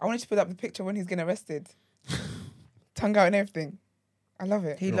 I wanted to put up the picture when he's getting arrested. Tongue out and everything. I love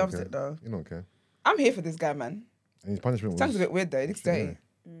it. He loves it though. You don't care. I'm here for this guy, man. And his punishment was... Sounds a bit weird though. It looks dirty.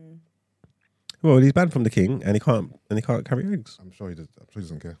 Well, he's banned from the King and he can't carry eggs. I'm sure he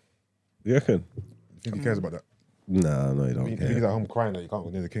doesn't care. You reckon? You think he cares about that? No, he don't He's care. at home crying that you can't go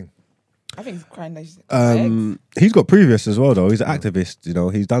near the King. I think he's crying that he's eggs. He's got previous as well though. He's an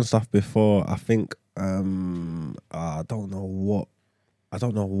activist, he's done stuff before. I think I don't know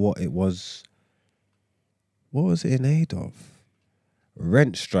what it was. What was it in aid of?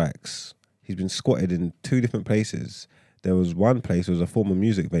 Rent strikes. He's been squatted in 2 different places. There was one place, it was a former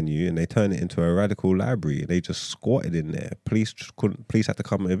music venue, and they turned it into a radical library. And they just squatted in there. Police had to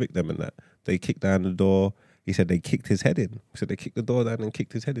come and evict them and that. They kicked down the door. He said they kicked his head in. He said they kicked the door down and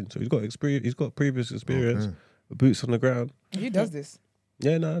kicked his head in. So he's got experience. He's got previous experience. Okay. Boots on the ground. He does this.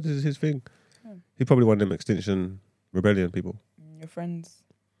 Yeah, no, this is his thing. He probably one of them Extinction Rebellion people. Your friends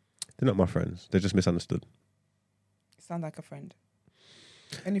They're not my friends. They're just misunderstood. sound like a friend.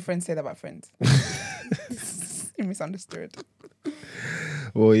 Any friends say that about friends? You misunderstood.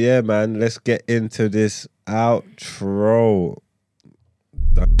 Well, yeah, man. Let's get into this outro.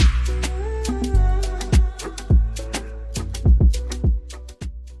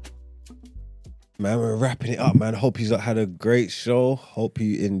 Man, we're wrapping it up, man. Hope you had a great show. Hope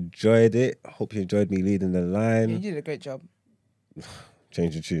you enjoyed it. Hope you enjoyed me leading the line. You did a great job.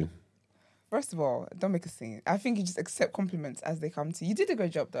 Change the tune. First of all, don't make a scene. I think you just accept compliments as they come to you. You did a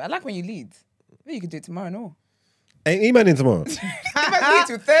great job, though. I like when you lead. Maybe you could do it tomorrow, no? Ain't emailing tomorrow. You might lead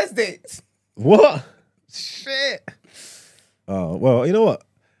to Thursday. What? Shit. Oh, well, you know what?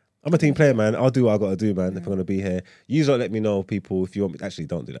 I'm a team player, man. I'll do what I got to do, man, if I'm going to be here. You don't let me know, people, if you want me. Actually,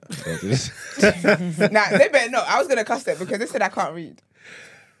 don't do that. Don't do this. Nah, they better know. I was going to cuss them because they said I can't read.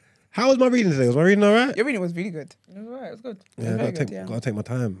 How was my reading today? Was my reading all right? Your reading was really good. It was alright. It was good. Yeah, very gotta good, take my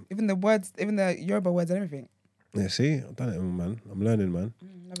time. Even the words, even the Yoruba words and everything. Yeah, see? I've done it, man. I'm learning, man.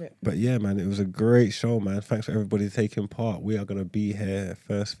 Love it. But yeah, man, it was a great show, man. Thanks for everybody taking part. We are going to be here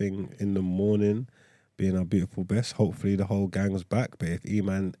first thing in the morning, being our beautiful best. Hopefully the whole gang's back. But if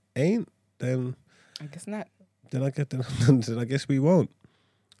E-Man ain't, then I guess not. then I guess we won't.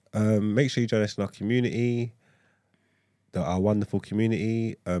 Make sure you join us in our community, our wonderful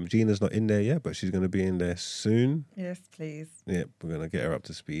community. Gina's not in there yet, but she's going to be in there soon. Yes, please. Yep, we're going to get her up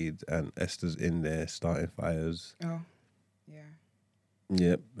to speed. And Esther's in there starting fires. Oh, yeah.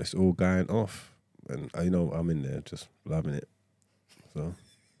 Yep, it's all going off. And I'm in there just loving it. So,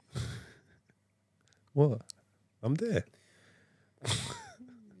 what? I'm there.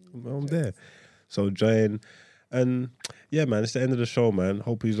 I'm there. So join, and yeah, man, it's the end of the show, man.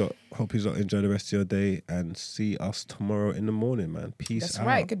 Hope you lot enjoy the rest of your day, and see us tomorrow in the morning, man. Peace That's out.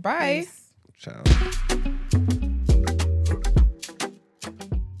 right. Goodbye. Ciao.